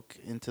poke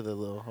into the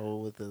little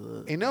hole with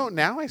the? You know,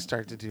 now I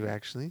start to do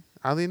actually.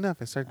 Oddly enough,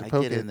 I start to I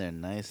poke get it. in there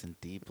nice and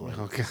deep, like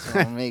Oh, God. so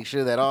I make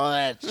sure that all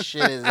that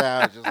shit is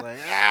out. Just like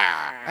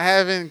I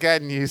haven't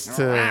gotten used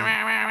to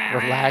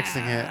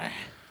relaxing it.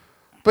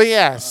 But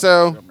yeah,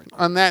 so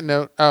on that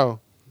note,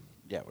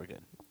 yeah, we're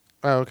good.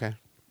 okay.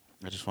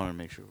 I just wanted to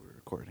make sure we're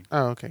recording.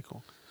 Oh, okay,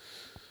 cool.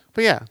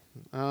 But yeah,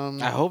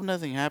 I hope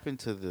nothing happened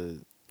to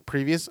the.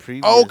 previous.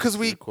 Previous Oh, because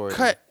we recording.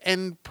 cut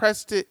and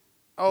pressed it.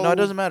 Oh, No, it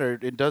doesn't matter.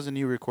 It does a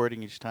new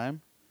recording each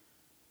time.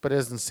 But it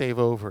doesn't save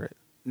over it.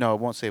 No, it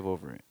won't save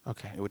over it.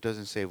 Okay. It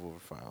doesn't save over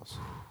files.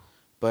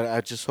 But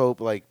I just hope,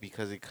 like,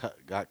 because it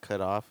got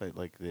cut off, it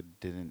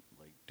didn't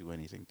like do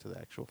anything to the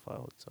actual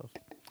file itself.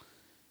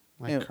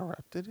 Like Yeah.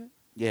 corrupted it.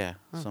 Yeah,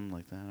 Oh. something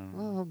like that. I don't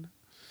know. Well,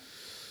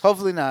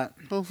 Hopefully not.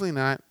 hopefully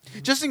not.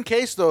 Just in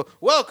case, though,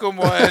 welcome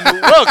one,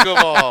 welcome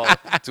all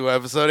to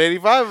episode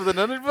 85 of the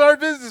None of Our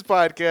Business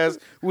podcast.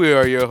 We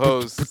are your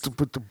hosts,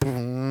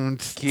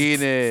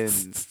 Keenan,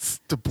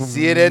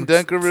 CNN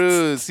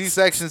Dunkaroos,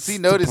 C-section,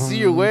 C-notice, see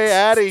your way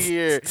out of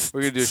here.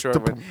 We're going to do a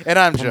short one. And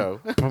I'm Joe.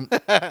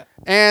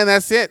 And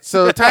that's it.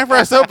 So time for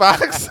our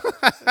soapbox.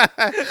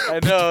 I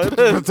know.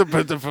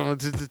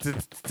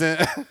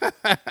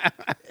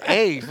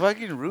 Hey,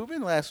 fucking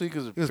Ruben last week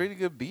was a was pretty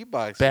good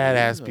beatboxer.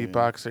 Badass I mean,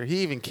 beatboxer.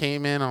 He even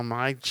came in on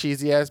my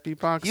cheesy ass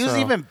beatbox. He was so-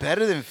 even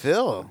better than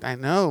Phil. I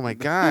know, my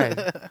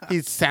God.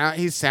 He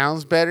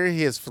sounds better.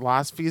 His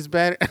philosophy is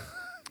better.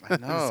 I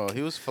know.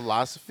 He was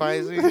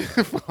philosophizing.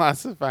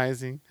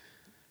 Philosophizing.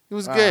 He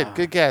was good. Ah.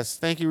 Good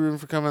guest. Thank you, Ruben,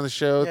 for coming on the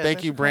show. Yeah, thank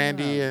thanks you, for coming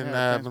Brandy, on. and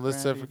Yeah, thanks,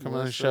 Melissa, Brandy, for coming on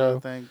the Melissa, show.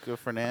 Thank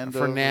Fernando.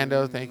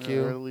 Fernando, thank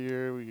you.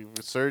 Earlier,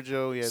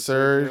 Sergio. We had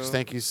Serge, Sergio.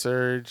 thank you,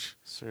 Serge.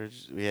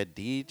 Serge. We had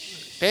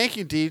Deech. Thank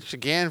you, Deech,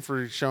 again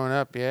for showing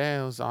up.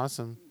 Yeah, it was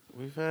awesome.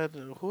 We've had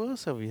who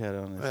else have we had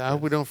on this? I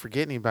hope we guest? don't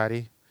forget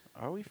anybody.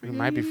 Are we We forgetting?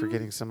 might be anyone?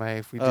 forgetting somebody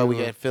if we do. Oh, we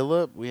had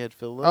Philip. We had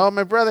Philip. Oh,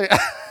 my brother.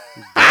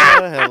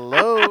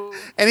 Hello.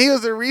 And he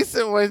was a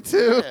recent one,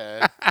 too.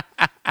 Yeah.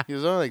 He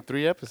was on like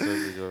 3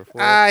 episodes ago.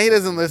 4 He episodes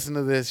doesn't ago. listen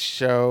to this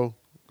show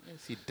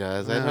Yes, he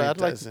does. No, he I'd like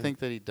to doesn't. think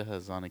that he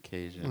does on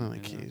occasion. on you know?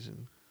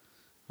 occasion.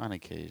 On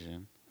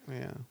occasion.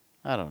 Yeah.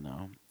 I don't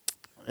know.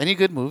 Any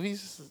good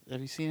movies?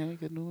 Have you seen any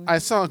good movies? I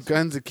saw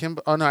Guns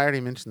Akimbo. Oh, no, I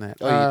already mentioned that.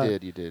 Oh, you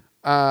did. You did.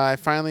 I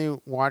finally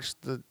watched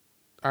I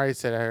already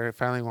said I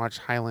finally watched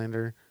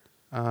Highlander.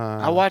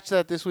 I watched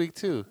that this week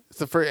too. It's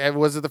the first.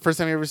 Was it the first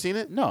time you ever seen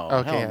it? No.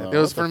 Okay, hell yeah. no. It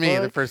was What for me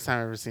the fuck? first time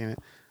I ever seen it.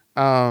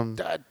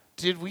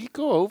 Did we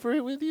go over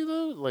it with you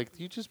though? Like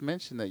you just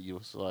mentioned that you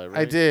saw it, right?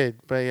 I did,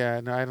 but yeah,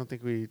 no, I don't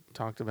think we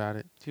talked about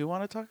it. Do you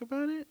want to talk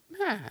about it?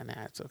 Nah,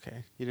 it's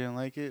okay. You didn't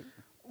like it?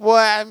 Well,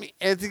 I mean,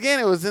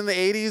 it was in the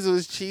 '80s. It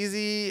was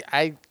cheesy.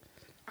 I'm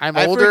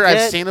I older. I've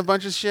forget- seen a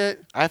bunch of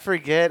shit. I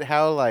forget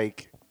how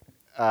like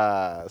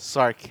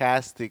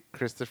sarcastic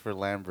Christopher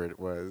Lambert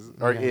was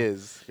or Yeah.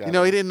 is. You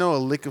know, he didn't know a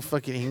lick of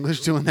fucking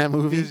English doing that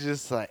movie. He's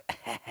just like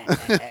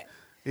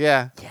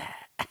Yeah.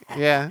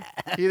 Yeah.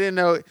 He didn't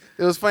know. It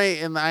was funny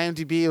in the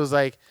IMDb. It was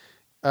like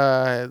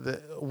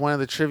one of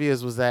the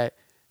trivias was that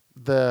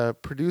the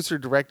producer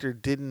director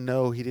didn't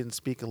know he didn't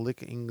speak a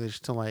lick of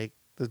English till like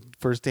the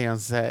first day on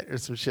set or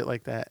some shit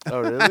like that. Oh,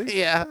 really?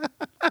 Yeah.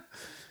 I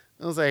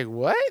was like,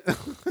 what?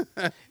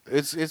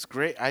 it's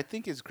great. I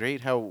think it's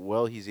great how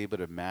well he's able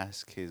to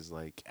mask his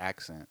like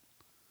accent.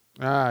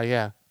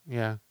 Yeah.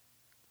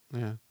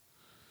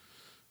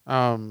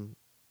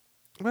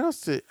 What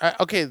else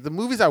okay, the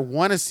movies I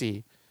want to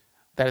see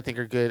that I think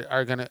are good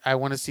I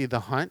want to see The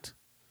Hunt.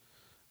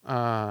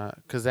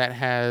 Cuz that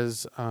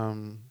has a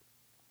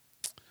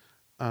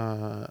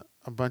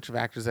bunch of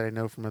actors that I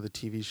know from other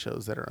TV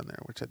shows that are on there,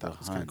 which I thought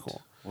was kind of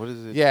cool. What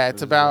is it? Yeah, What it's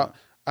is it about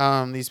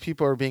these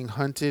people are being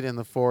hunted in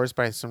the forest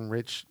by some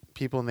rich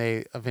people, and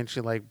they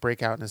eventually like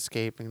break out and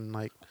escape and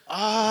like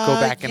go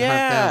back and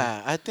hunt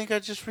them. I think I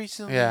just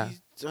recently. Yeah.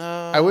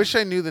 I wish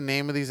I knew the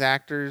name of these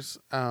actors,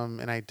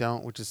 and I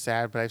don't, which is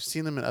sad. But I've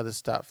seen them in other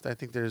stuff. I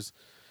think there's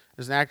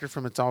an actor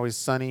from It's Always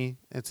Sunny.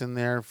 It's in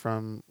there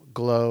from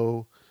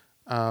Glow.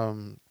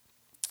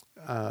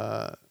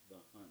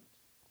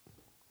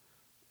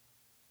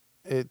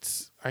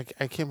 It's I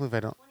can't believe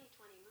I don't.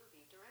 2020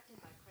 movie directed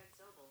by Craig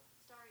Zobel,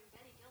 starring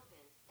Betty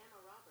Gilpin, Emma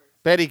Roberts.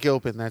 Betty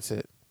Gilpin. That's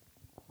it.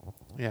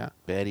 Yeah.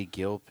 Betty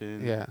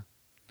Gilpin. Yeah.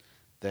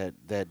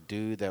 That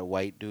dude, that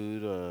white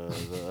dude,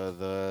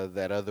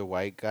 that other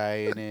white guy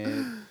in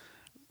it.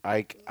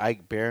 Ike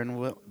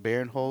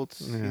Barinholtz.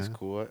 He's Yeah.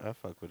 cool. I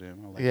fuck with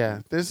him. I like Yeah.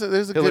 him. There's a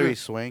Hillary good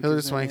Swank. Hillary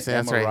is in Swank. it,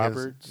 That's Emma right.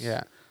 Roberts.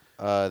 Yeah.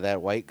 That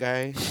white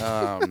guy.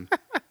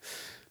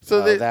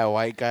 So that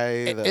white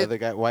guy, the it- other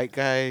guy, white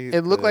guy.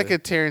 it looked like a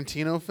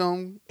Tarantino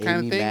film kind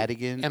Amy of thing.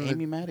 Madigan. and the-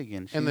 Amy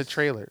Madigan. in the She's-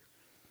 trailer.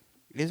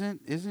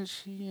 Isn't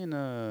she in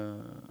a?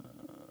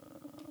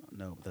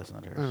 No, that's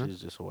not her. Uh-huh. She's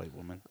just a white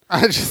woman.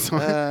 I just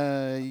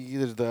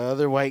There's the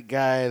other white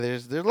guy.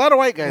 There's a lot of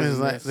white guys. there's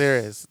in like,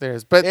 this. there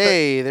is, but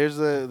Hey, there's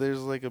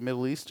like a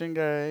Middle Eastern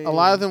guy. a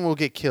lot of them will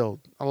get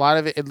killed. A lot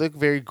of it looked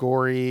very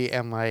gory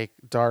and like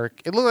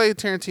dark. It looked like a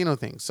Tarantino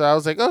thing. So I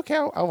was like, okay,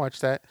 I'll watch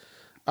that.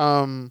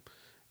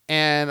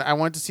 And I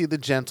went to see The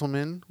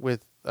Gentleman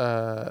with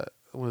what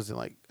was it,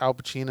 like Al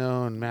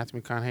Pacino and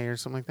Matthew McConaughey or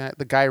something like that?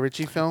 The Guy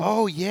Ritchie film.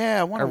 Oh yeah,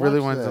 I want I to. really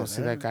wanted to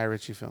see that Guy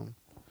Ritchie film.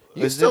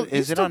 Is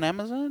it on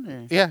Amazon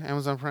or Yeah,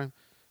 Amazon Prime.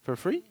 for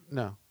free?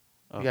 No,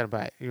 Oh. you gotta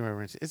buy it. You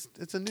remember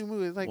it's a new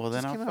movie. It's like Well,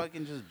 then just I'll came out.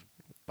 fucking just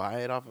buy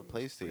it off of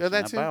PlayStation. Yeah,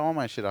 that I too. buy all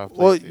my shit off.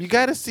 Well, PlayStation. you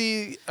got to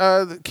see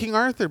King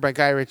Arthur by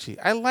Guy Ritchie.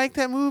 I like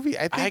that movie.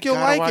 I think you'll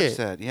gotta like watch it.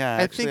 that. Yeah,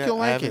 I actually, think you'll I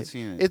like haven't it.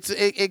 Seen it.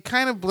 It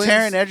kind of blends.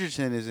 Taron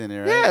Egerton is in it,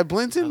 right? Yeah, it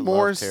blends I in love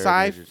more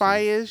Taron Egerton.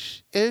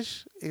 sci-fi-ish.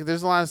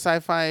 There's a lot of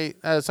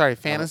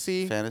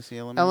fantasy Fantasy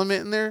element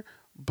in there.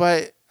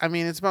 But I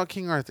mean, it's about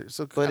King Arthur.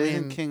 So But I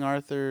isn't mean, King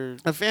Arthur?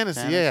 a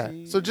fantasy? fantasy?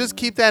 Yeah. So just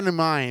keep that in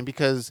mind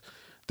because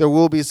there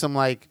will be some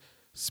like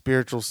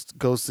spiritual,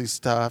 ghostly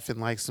stuff and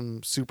like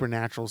some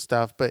supernatural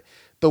stuff. But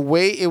the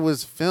way it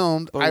was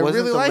filmed, But I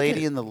wasn't really the like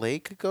Lady it. in the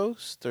Lake a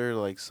ghost or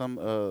like some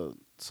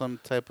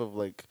type of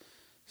like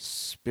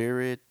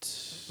spirit?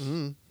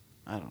 Mhm.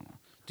 I don't know.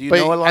 Do you But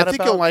know a lot I think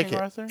about you'll like King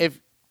it. Arthur? If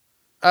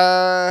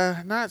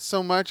not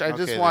so much. I Okay,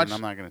 just then watched.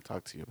 I'm not going to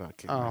talk to you about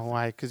King Oh, Arthur.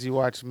 why? Because you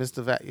watched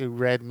you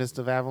read Mist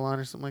of Avalon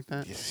or something like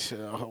that. Yes,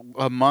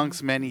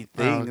 amongst many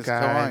things. Oh,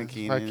 Come God. on,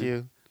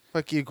 Keenan.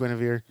 Fuck you,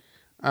 Guinevere.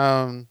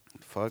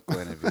 Fuck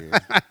Guinevere.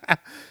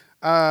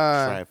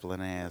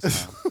 Trifling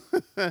ass.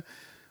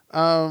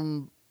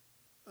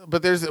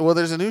 But there's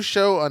a new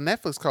show on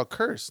Netflix called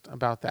Cursed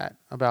about that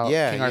about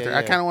Yeah, King yeah, Arthur. yeah.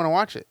 I kind of want to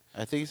watch it.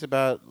 I think it's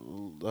about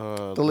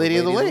The Lady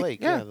of the Lake.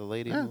 Yeah, Yeah. the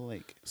Lady Yeah. of the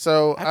Lake.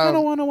 So I kind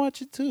of want to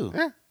watch it too.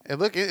 yeah, It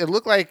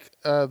looked like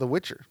The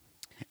Witcher.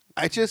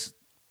 I just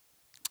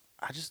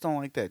don't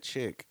like that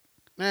chick.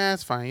 Nah,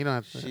 it's fine. You don't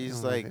have to. you She's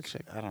don't that like,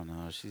 chick. I don't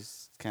know.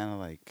 She's kind of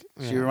like,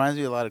 she Yeah. reminds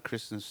me a lot of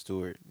Kristen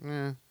Stewart.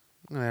 Yeah,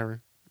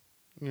 whatever.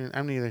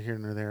 I'm neither here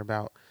nor there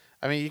about.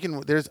 I mean, you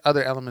can. There's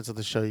other elements of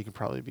the show you can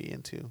probably be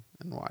into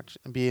and watch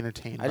and be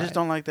entertained. I just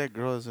by. don't like that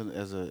girl as a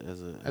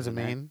As a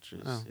main?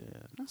 actress. Oh. Yeah,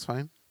 That's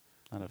fine.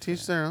 not a Teach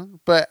fan. their own.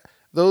 But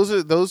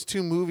those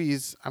two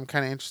movies I'm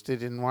kind of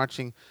interested in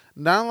watching.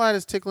 Not a lot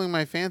is tickling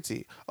my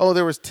fancy. Oh,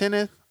 there was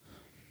Tenet,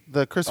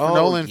 the Christopher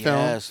Nolan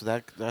film so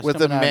that's with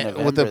coming out in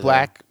with November, a though.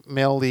 black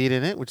male lead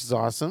in it, which is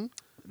awesome.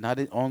 Not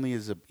only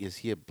is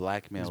he a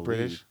black male He's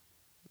British.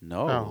 lead.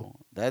 No, Oh.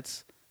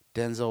 that's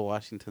Denzel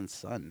Washington's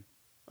son.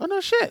 Oh no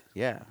shit!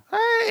 Yeah,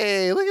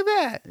 Hey, look at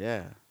that!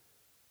 yeah.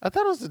 I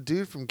thought it was the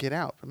dude from Get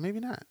Out, but maybe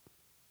not.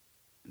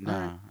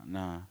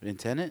 Nah. In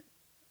Tenet,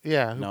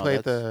 Yeah, who No,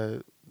 played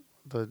that's-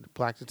 the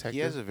black detective? he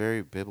has a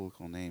very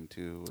biblical name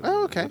too.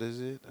 Oh, okay. What is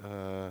it?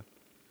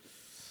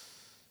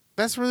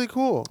 That's really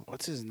cool.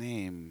 What's his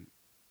name?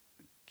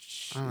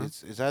 Uh-huh.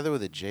 It's either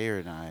with a J or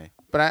an I.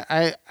 But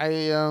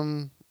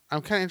I'm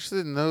kind of interested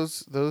in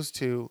those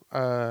two.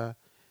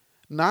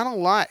 Not a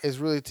lot is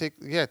really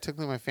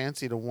tickling my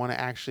fancy to want to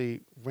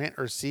actually rent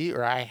or see,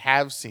 or I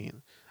have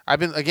seen. I've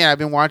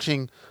been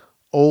watching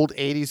old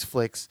 '80s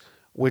flicks,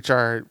 which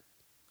are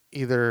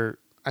either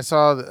I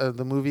saw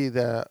the movie,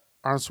 the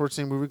Arnold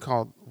Schwarzenegger movie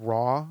called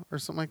Raw or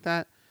something like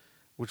that,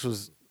 which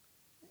was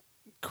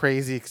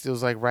crazy because it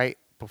was like right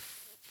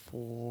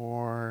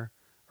before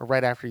or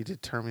right after he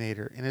did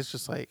Terminator, and it's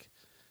just like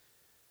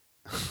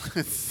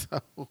it's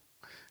so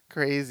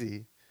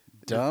crazy.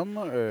 Dumb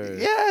or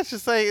Yeah,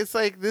 it's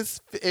like this.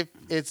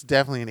 It's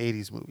definitely an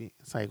 '80s movie.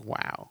 It's like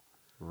wow,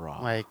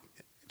 raw? like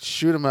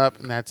shoot 'em up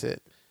and that's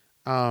it.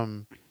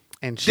 And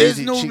There's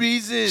cheesy, no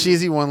reason.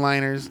 cheesy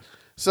one-liners.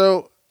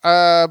 So,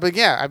 but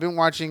yeah, I've been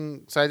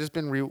watching. So I just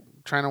been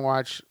trying to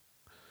watch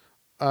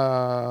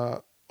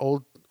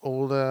old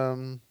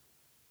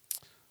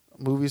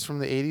movies from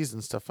the '80s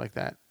and stuff like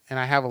that. And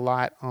I have a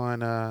lot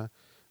on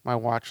my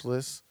watch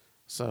list,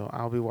 so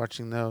I'll be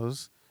watching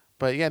those.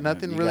 But yeah,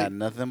 nothing You really. got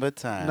nothing but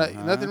time.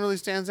 huh? Nothing really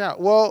stands out.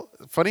 Well,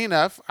 funny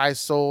enough, I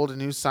sold a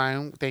new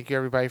sign. Thank you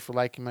everybody for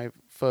liking my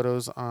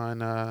photos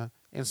on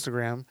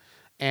Instagram,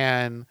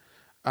 and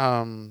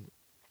I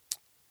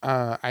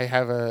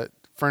have a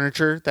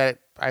furniture that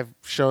I've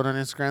shown on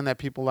Instagram that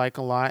people like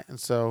a lot, and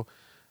so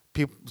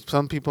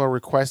some people are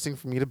requesting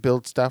for me to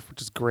build stuff,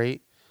 which is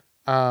great.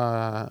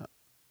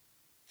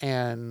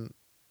 And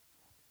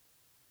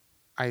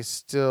I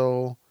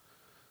still,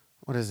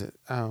 what is it?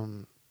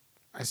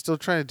 I still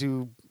try to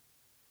do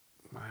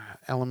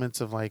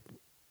elements of like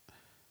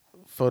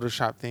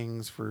Photoshop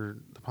things for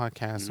the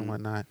podcast and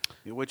whatnot.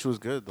 Yeah, which was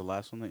good. The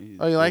last one that you.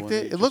 Oh, you the liked one that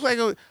it? you It looked just-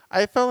 like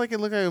I felt like it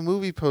looked like a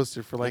movie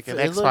poster for like an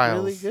It X looked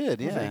Files. really good.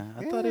 Yeah,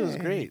 I thought it was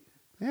great.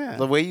 Yeah,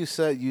 The way you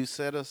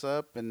set us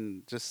up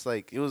and just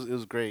like it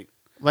was great.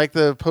 like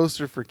the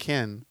poster for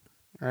Ken,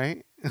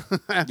 right?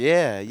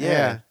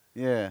 Yeah.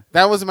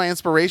 That was my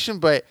inspiration,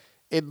 but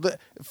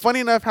funny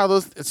enough how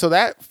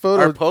that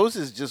photo Our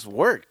poses just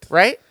worked.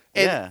 right?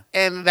 Yeah.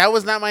 And that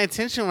was not my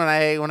intention when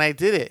I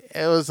did it.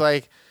 It was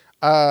like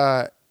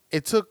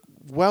it took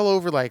well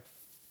over like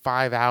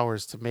 5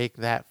 hours to make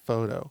that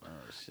photo. Oh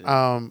shit.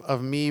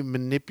 Of me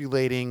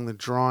manipulating the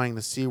drawing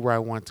to see where I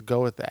want to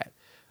go with that.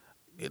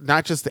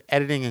 Not just the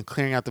editing and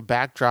clearing out the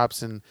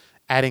backdrops and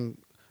adding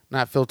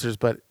not filters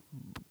but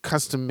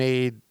custom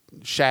made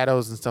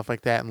shadows and stuff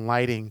like that and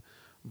lighting,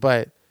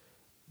 but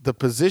the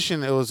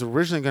position, it was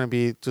originally going to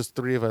be just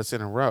three of us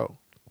in a row.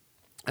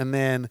 And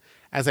then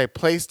as I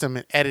placed them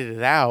and edited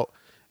it out,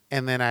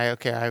 and then I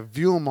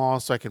view them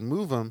all so I can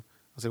move them.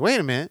 I was like, wait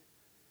a minute,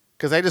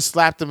 because I just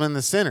slapped them in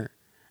the center,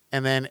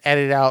 and then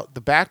edited out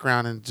the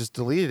background and just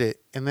deleted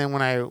it. And then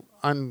when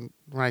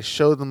I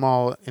showed them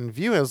all in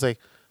view, I was like,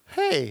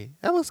 hey,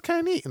 that looks kind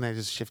of neat. And I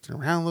just shifted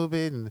around a little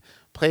bit and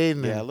played.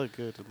 And Yeah, then- it looked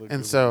good.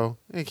 and so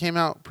it came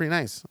out pretty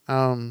nice.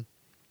 And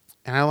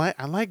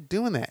I like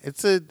doing that.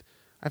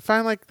 I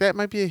find like that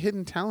might be a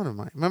hidden talent of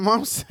mine. My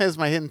mom says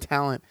my hidden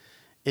talent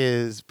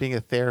is being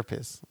a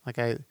therapist. Like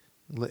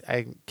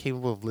I'm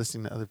capable of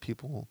listening to other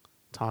people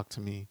talk to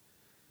me.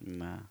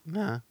 Nah.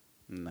 Nah.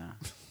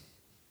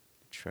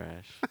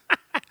 Trash.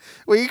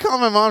 Well, you call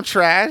my mom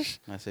trash?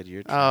 I said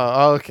you're trash.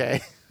 Oh,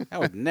 okay. I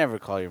would never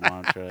call your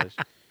mom trash.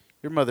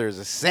 Your mother is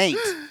a saint.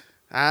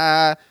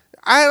 I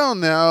don't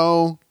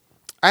know.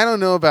 I don't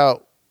know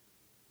about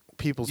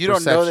people's You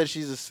don't know perception. that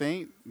she's a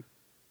saint?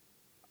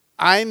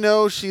 I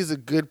know she's a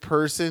good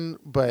person,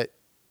 but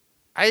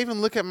I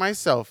even look at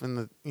myself and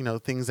the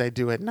things I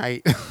do at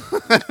night.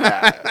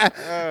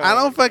 I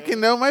don't fucking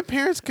know. My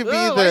parents could be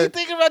Oh, why you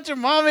thinking about your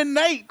mom at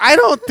night? I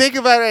don't think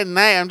about it at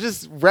night. I'm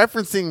just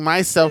referencing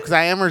myself because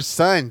I am her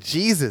son.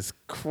 Jesus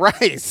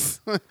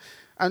Christ.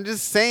 I'm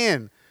just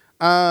saying.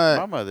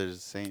 My mother's a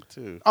saint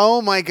too.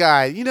 Oh my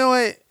God. You know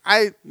what?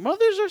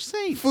 Mothers are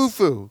saints.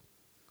 Foo-foo.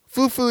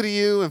 Foo-foo to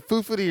you and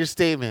foo-foo to your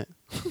statement.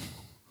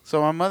 So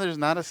my mother's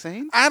not a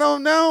saint? I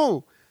don't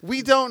know.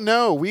 We don't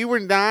know. We were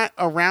not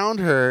around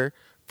her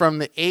from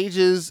the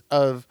ages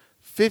of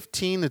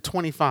 15 to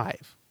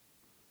 25.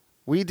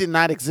 We did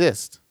not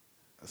exist.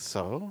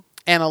 So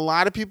And a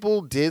lot of people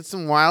did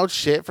some wild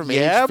shit from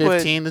Yeah, age but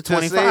 15 to to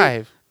say-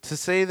 25. to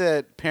say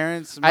that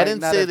parents I might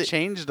didn't not say have that-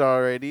 changed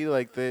already,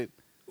 like they.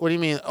 What do you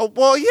mean? Oh,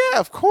 well, yeah,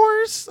 of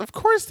course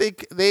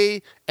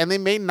they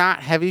may not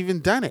have even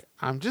done it.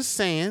 I'm just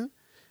saying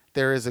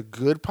there is a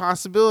good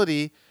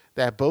possibility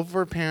that both of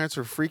our parents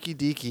were freaky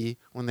deaky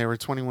when they were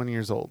 21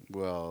 years old.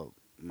 Well,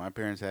 my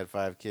parents had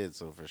 5 kids,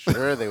 so for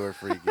sure they were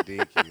freaky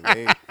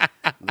deaky.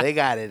 They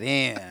got it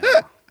in.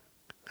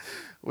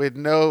 With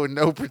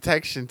no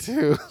protection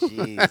too.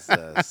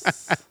 Jesus.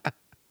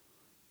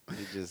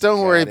 They just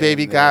Don't worry, got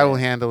baby. in God there. will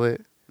handle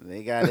it.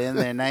 They got in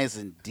there nice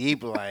and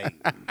deep, like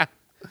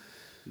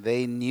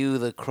they knew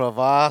the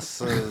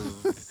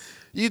crevasses.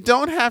 You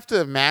don't have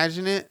to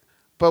imagine it,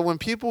 but when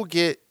people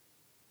get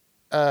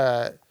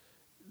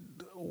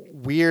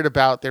weird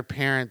about their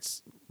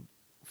parents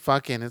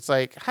fucking, it's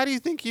like, how do you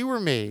think you were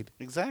made?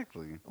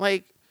 Exactly.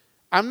 Like,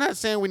 I'm not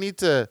saying we need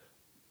to,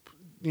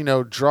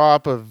 draw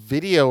up a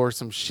video or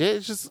some shit.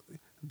 It's just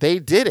they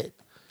did it,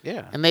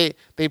 Yeah. and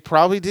they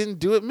probably didn't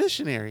do it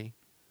missionary.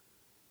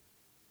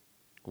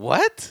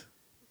 What?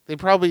 They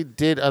probably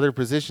did other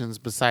positions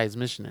besides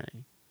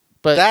missionary.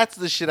 But That's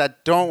the shit I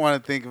don't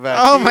want to think about.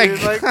 oh dude.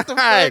 my Like, what the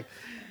god. fuck?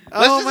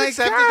 Let's Oh just my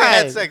accept that they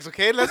had God. sex,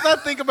 okay? Let's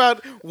not think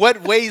about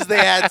what ways they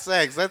had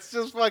sex. That's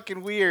just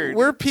fucking weird.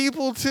 We're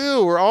people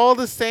too. We're all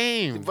the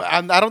same. But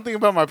I don't think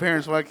about my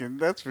parents fucking.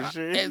 That's for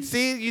sure. And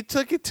see, you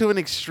took it to an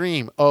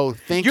extreme. Oh,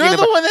 thinking You're the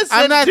about, one that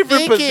I'm said not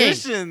different thinking.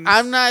 positions.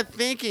 I'm not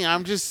thinking.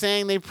 I'm just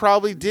saying they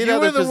probably did you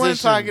other were the one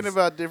positions. talking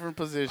about different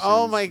positions.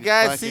 Oh my You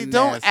god! fucking See,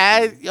 don't nasty.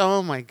 add.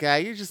 Oh my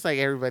god! You're just like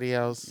everybody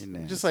else. You're You're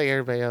nasty. just like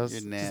everybody else.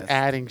 You're Just nasty.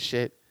 adding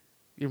shit.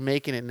 You're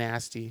making it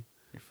nasty.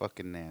 You're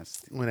fucking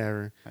nasty.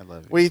 Whatever. I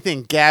love What you. do you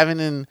think,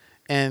 Gavin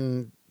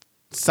and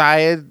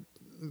Syed?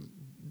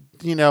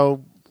 You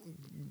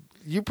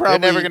They're probably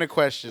never gonna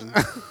question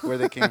where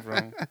they came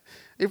from.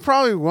 They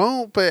probably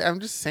won't. But I'm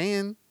just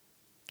saying,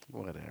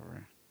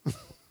 Whatever.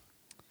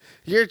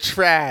 you're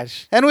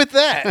trash. And with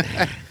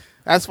that,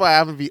 That's why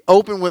I'm gonna be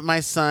open with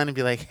my son and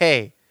be like,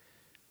 "Hey,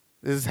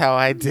 this is how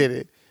I did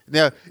it."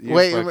 No, you're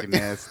wait, fucking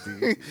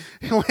nasty.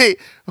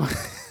 wait.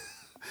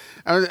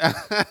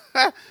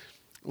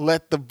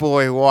 Let the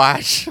boy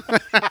watch.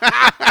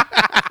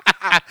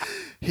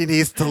 He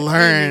needs to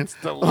learn, needs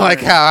to like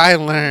learn. how I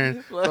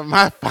learned from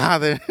my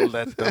father.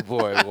 Let the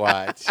boy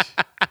watch.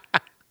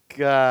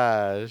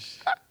 Gosh.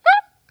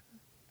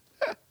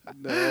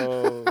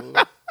 No.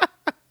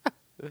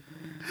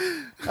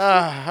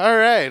 All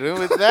right. And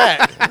with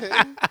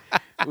that,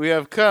 we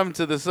have come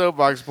to the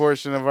soapbox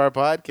portion of our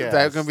podcast. Is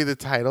that gonna be the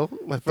title?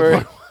 Let the For-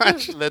 boy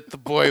watch. Let the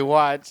boy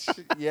watch.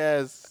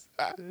 Yes.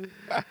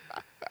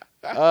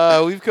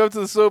 We've come to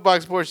the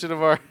soapbox portion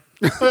of our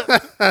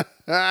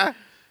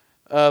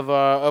of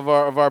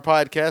our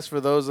podcast. For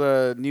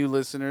those new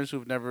listeners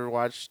who've never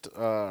watched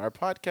our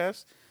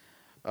podcast,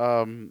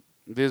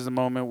 there's a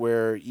moment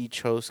where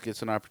each host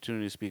gets an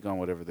opportunity to speak on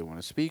whatever they want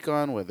to speak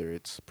on, whether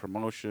it's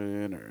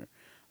promotion or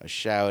a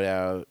shout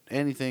out,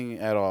 anything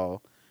at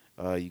all.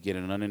 You get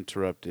an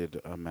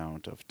uninterrupted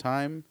amount of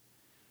time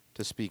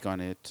to speak on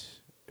it.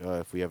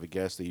 If we have a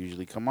guest, they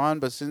usually come on.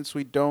 But since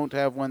we don't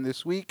have one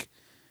this week,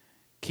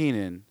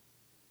 Keenan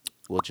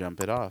will jump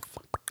it off.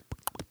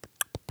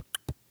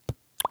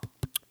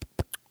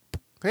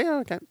 Hey,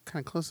 I got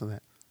kind of close to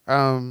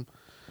that.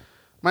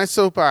 My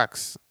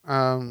soapbox.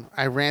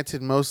 I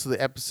ranted most of the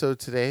episode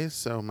today,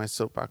 so my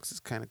soapbox is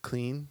kind of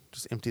clean.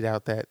 Just emptied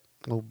out that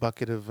little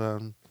bucket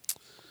of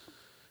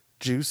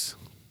juice.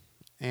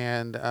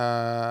 And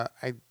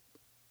I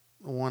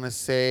want to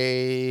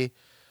say,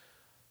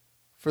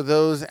 for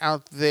those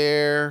out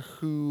there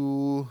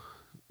who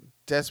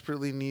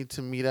desperately need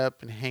to meet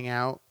up and hang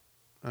out,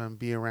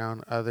 be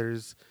around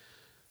others,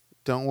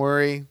 don't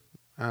worry.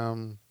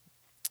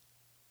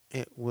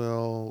 It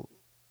will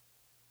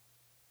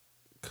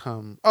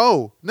come.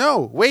 Oh,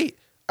 no, wait.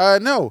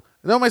 No,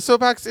 my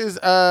soapbox is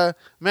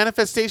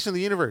manifestation of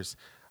the universe.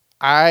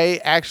 I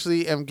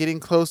actually am getting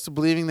close to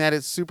believing that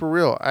it's super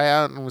real. I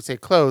don't want to say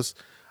close.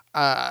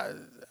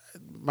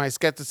 My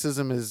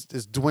skepticism is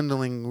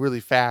dwindling really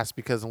fast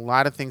because a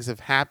lot of things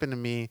have happened to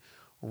me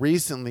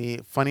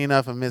recently, funny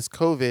enough, amidst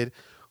COVID,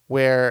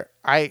 where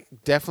I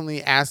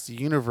definitely asked the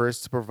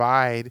universe to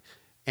provide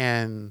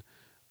and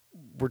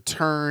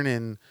return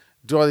and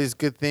do all these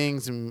good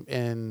things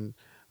and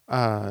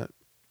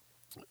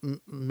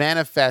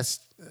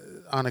manifest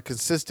on a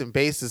consistent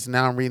basis.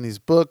 Now I'm reading these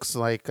books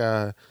like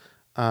Think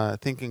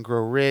and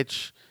Grow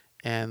Rich,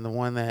 and the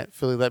one that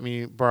Philly let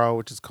me borrow,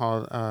 which is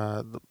called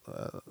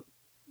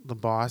The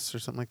Boss or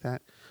something like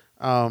that.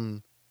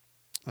 And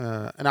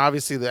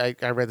obviously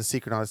I read The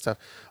Secret and all that stuff.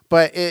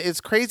 But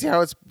it's crazy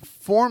how it's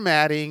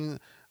formatting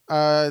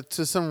to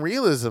some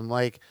realism.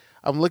 Like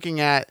I'm looking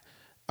at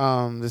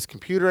this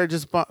computer I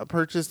just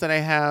purchased that I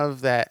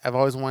have that I've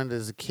always wanted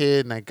as a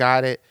kid, and I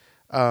got it.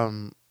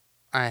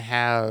 I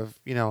have,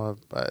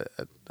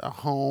 a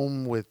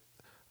home with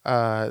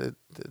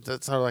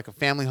that's sort of like a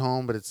family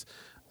home, but it's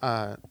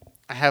I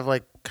have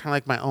like kind of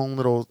like my own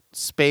little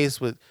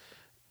space with,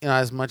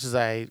 as much as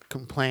I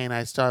complain,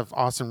 I still have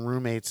awesome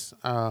roommates,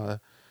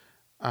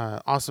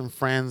 awesome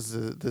friends.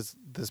 This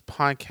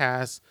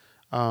podcast,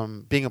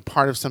 being a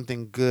part of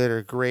something good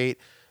or great,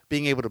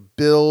 being able to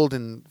build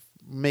and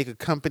make a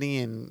company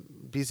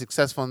and be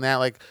successful in that,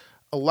 like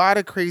a lot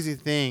of crazy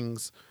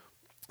things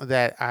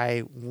that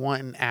I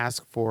want and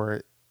ask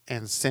for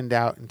and send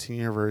out into the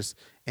universe,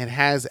 and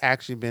has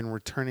actually been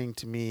returning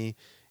to me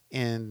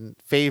in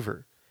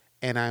favor.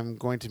 And I'm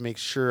going to make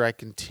sure I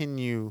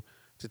continue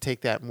to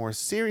take that more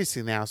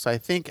seriously now. So I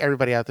think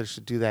everybody out there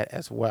should do that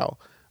as well.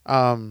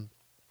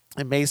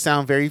 It may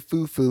sound very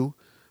foo-foo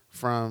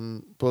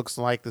from books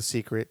like The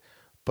Secret,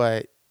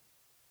 but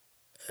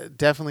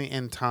definitely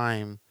in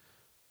time,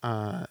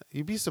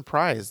 you'd be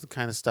surprised the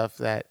kind of stuff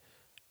that,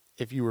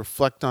 if you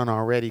reflect on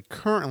already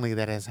currently,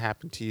 that has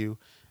happened to you,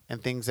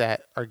 and things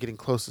that are getting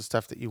close to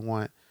stuff that you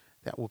want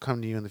that will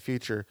come to you in the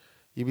future,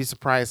 you'd be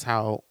surprised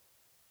how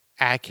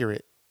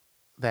accurate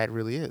that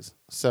really is.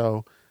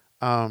 So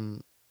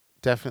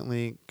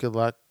definitely good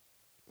luck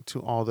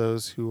to all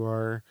those who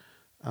are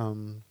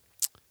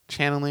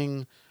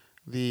channeling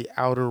the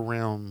outer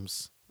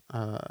realms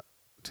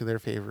to their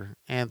favor.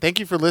 And thank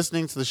you for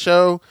listening to the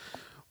show.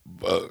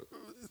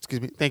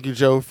 Excuse me. Thank you,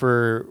 Joe,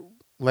 for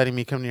letting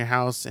me come to your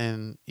house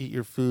and eat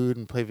your food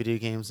and play video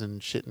games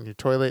and shit in your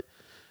toilet.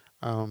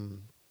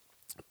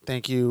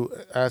 Thank you.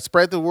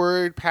 Spread the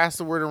word, pass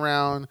the word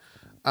around.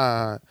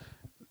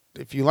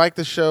 If you like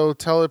the show,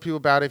 tell other people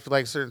about it. If you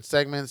like certain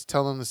segments,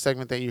 tell them the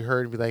segment that you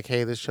heard and be like,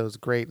 hey, this show's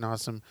great and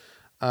awesome.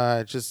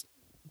 Just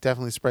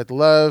definitely spread the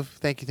love.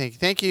 Thank you, thank you,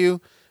 thank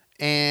you.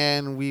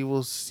 And we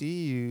will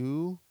see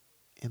you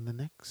in the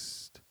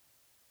next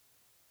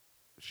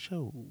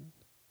show.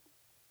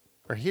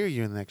 Or hear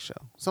you in the next show.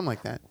 Something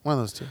like that. One of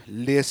those two.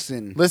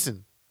 Listen.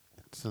 Listen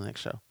to the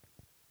next show.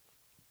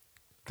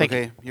 Thank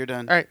Okay, you. you're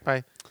done. All right,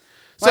 bye.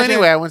 So My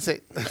anyway, turn. I want to say...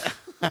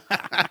 All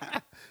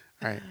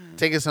right.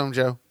 Take us home,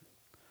 Joe.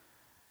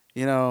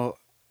 You know,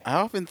 I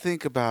often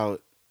think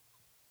about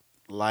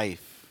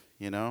life,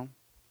 the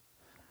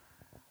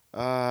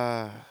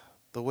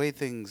way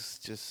things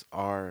just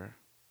are.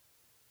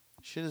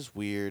 Shit is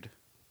weird.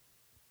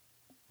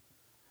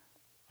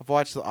 I've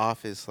watched The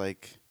Office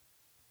like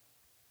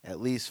at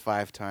least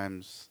 5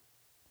 times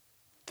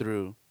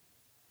through.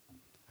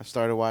 I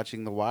started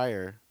watching The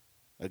Wire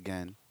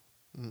again.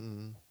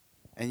 Mm-mm.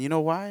 And you know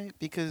why?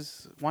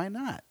 Because why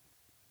not?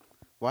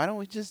 Why don't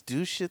we just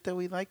do shit that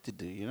we like to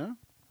do,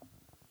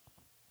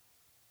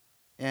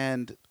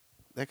 And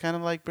that kind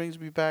of like brings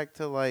me back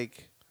to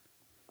like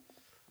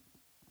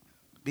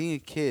being a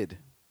kid.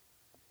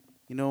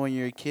 When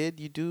you're a kid,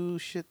 you do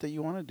shit that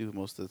you want to do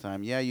most of the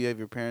time. Yeah, you have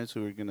your parents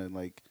who are going to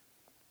like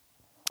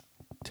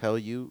tell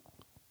you,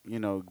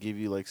 give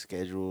you like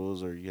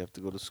schedules, or you have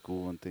to go to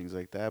school and things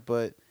like that.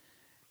 But,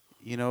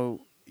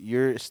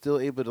 you're still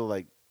able to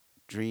like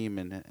dream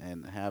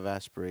and have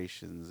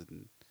aspirations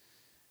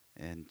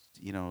and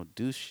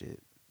do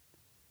shit.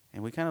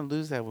 And we kind of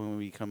lose that when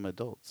we become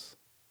adults.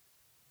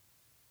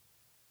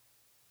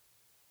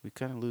 We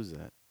kind of lose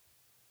that.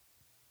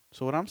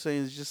 So what I'm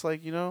saying is just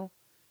like, if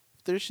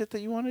there's shit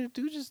that you want to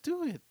do, just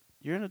do it.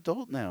 You're an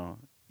adult now.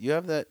 You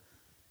have that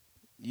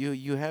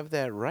you have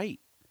that right.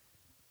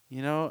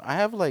 I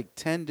have like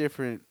 10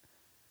 different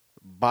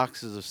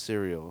boxes of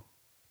cereal.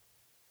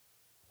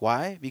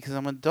 Why? Because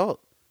I'm an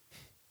adult.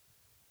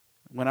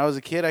 When I was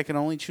a kid, I could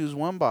only choose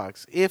one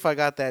box if I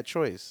got that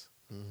choice.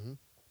 Mm-hmm.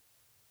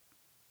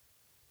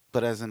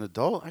 But as an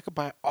adult, I could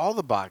buy all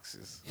the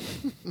boxes.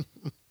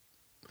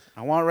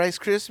 I want Rice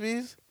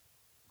Krispies?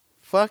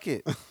 Fuck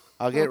it.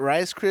 I'll get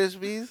Rice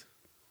Krispies.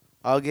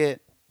 I'll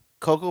get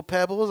Cocoa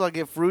Pebbles. I'll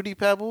get Fruity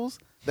Pebbles.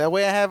 That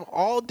way I have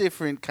all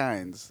different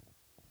kinds.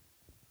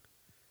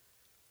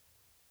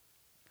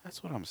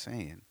 That's what I'm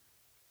saying.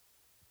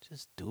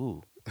 Just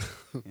do.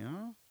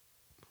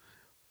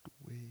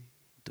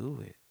 Do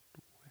it.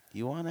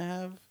 You want to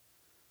have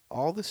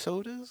all the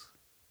sodas?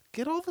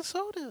 Get all the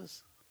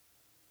sodas.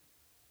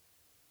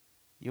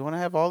 You want to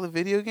have all the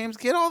video games?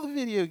 Get all the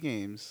video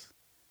games.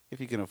 If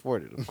you can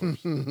afford it, of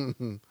course.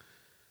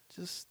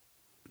 Just,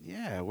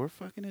 we're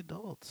fucking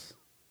adults.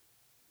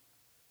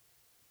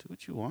 Do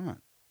what you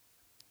want.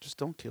 Just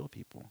don't kill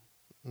people.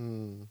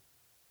 Mm.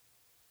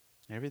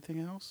 Everything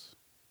else?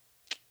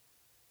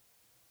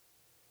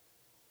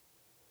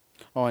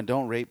 Oh, and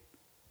don't rape.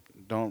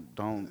 Don't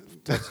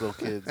touch little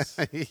kids.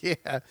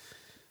 Yeah.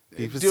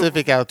 Be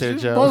specific out there, do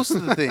Joe. Most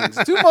of the things.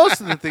 Do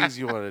most of the things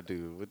you want to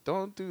do. But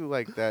don't do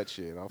like that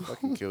shit. I'll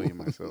fucking kill you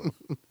myself.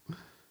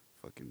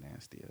 Fucking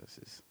nasty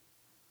asses.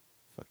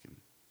 Fucking,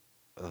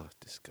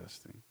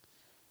 disgusting.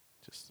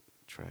 Just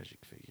tragic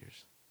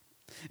figures.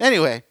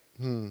 Anyway.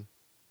 We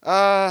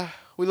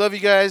love you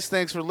guys.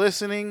 Thanks for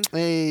listening.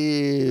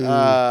 Hey.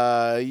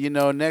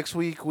 Next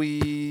week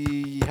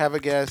we have a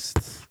guest.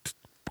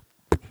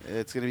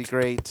 It's gonna be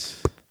great.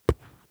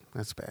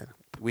 That's bad.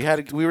 We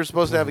were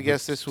supposed to have a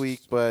guest this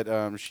week,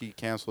 but she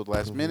canceled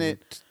last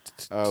minute.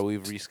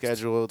 We've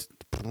rescheduled.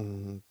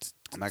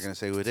 I'm not gonna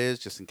say who it is,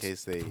 just in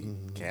case they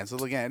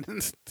cancel again.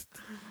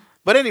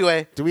 But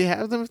anyway, Do we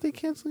have them if they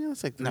cancel? Yeah,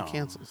 it's like 3 no.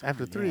 cancels.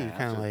 After 3, Yeah, you're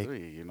kind of after like,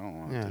 3, you don't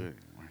want to yeah. do it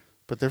anymore.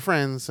 but they're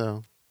friends,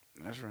 so.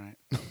 That's right.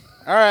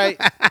 All right.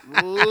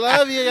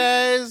 Love you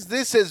guys.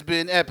 This has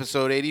been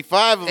episode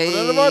 85 of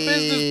None of Our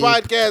Business Hey.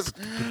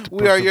 podcast.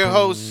 We are your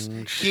hosts,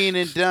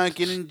 Keenan,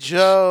 Duncan, and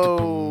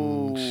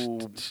Joe.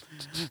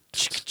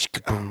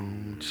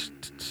 Boom.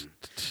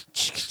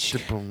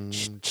 Boom.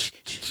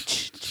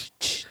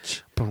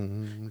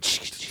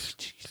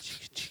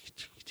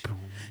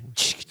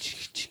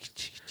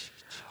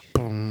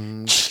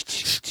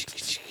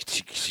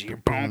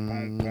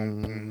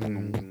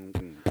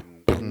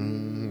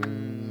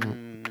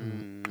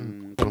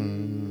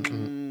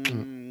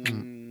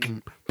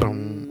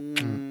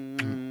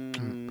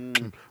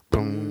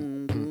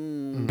 Boom.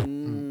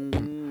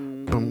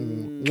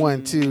 Boom.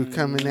 1, 2,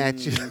 coming at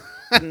you.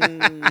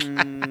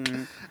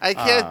 I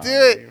can't do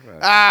it.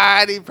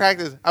 I need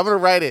practice. I'm gonna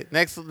write it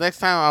next time.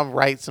 I'll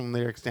write some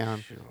lyrics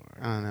down.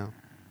 I don't know.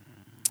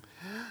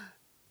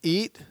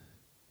 Eat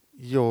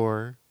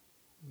your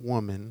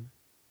woman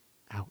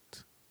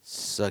out.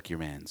 Suck your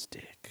man's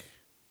dick.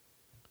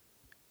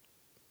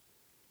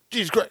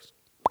 Jesus Christ.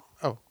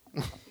 Oh.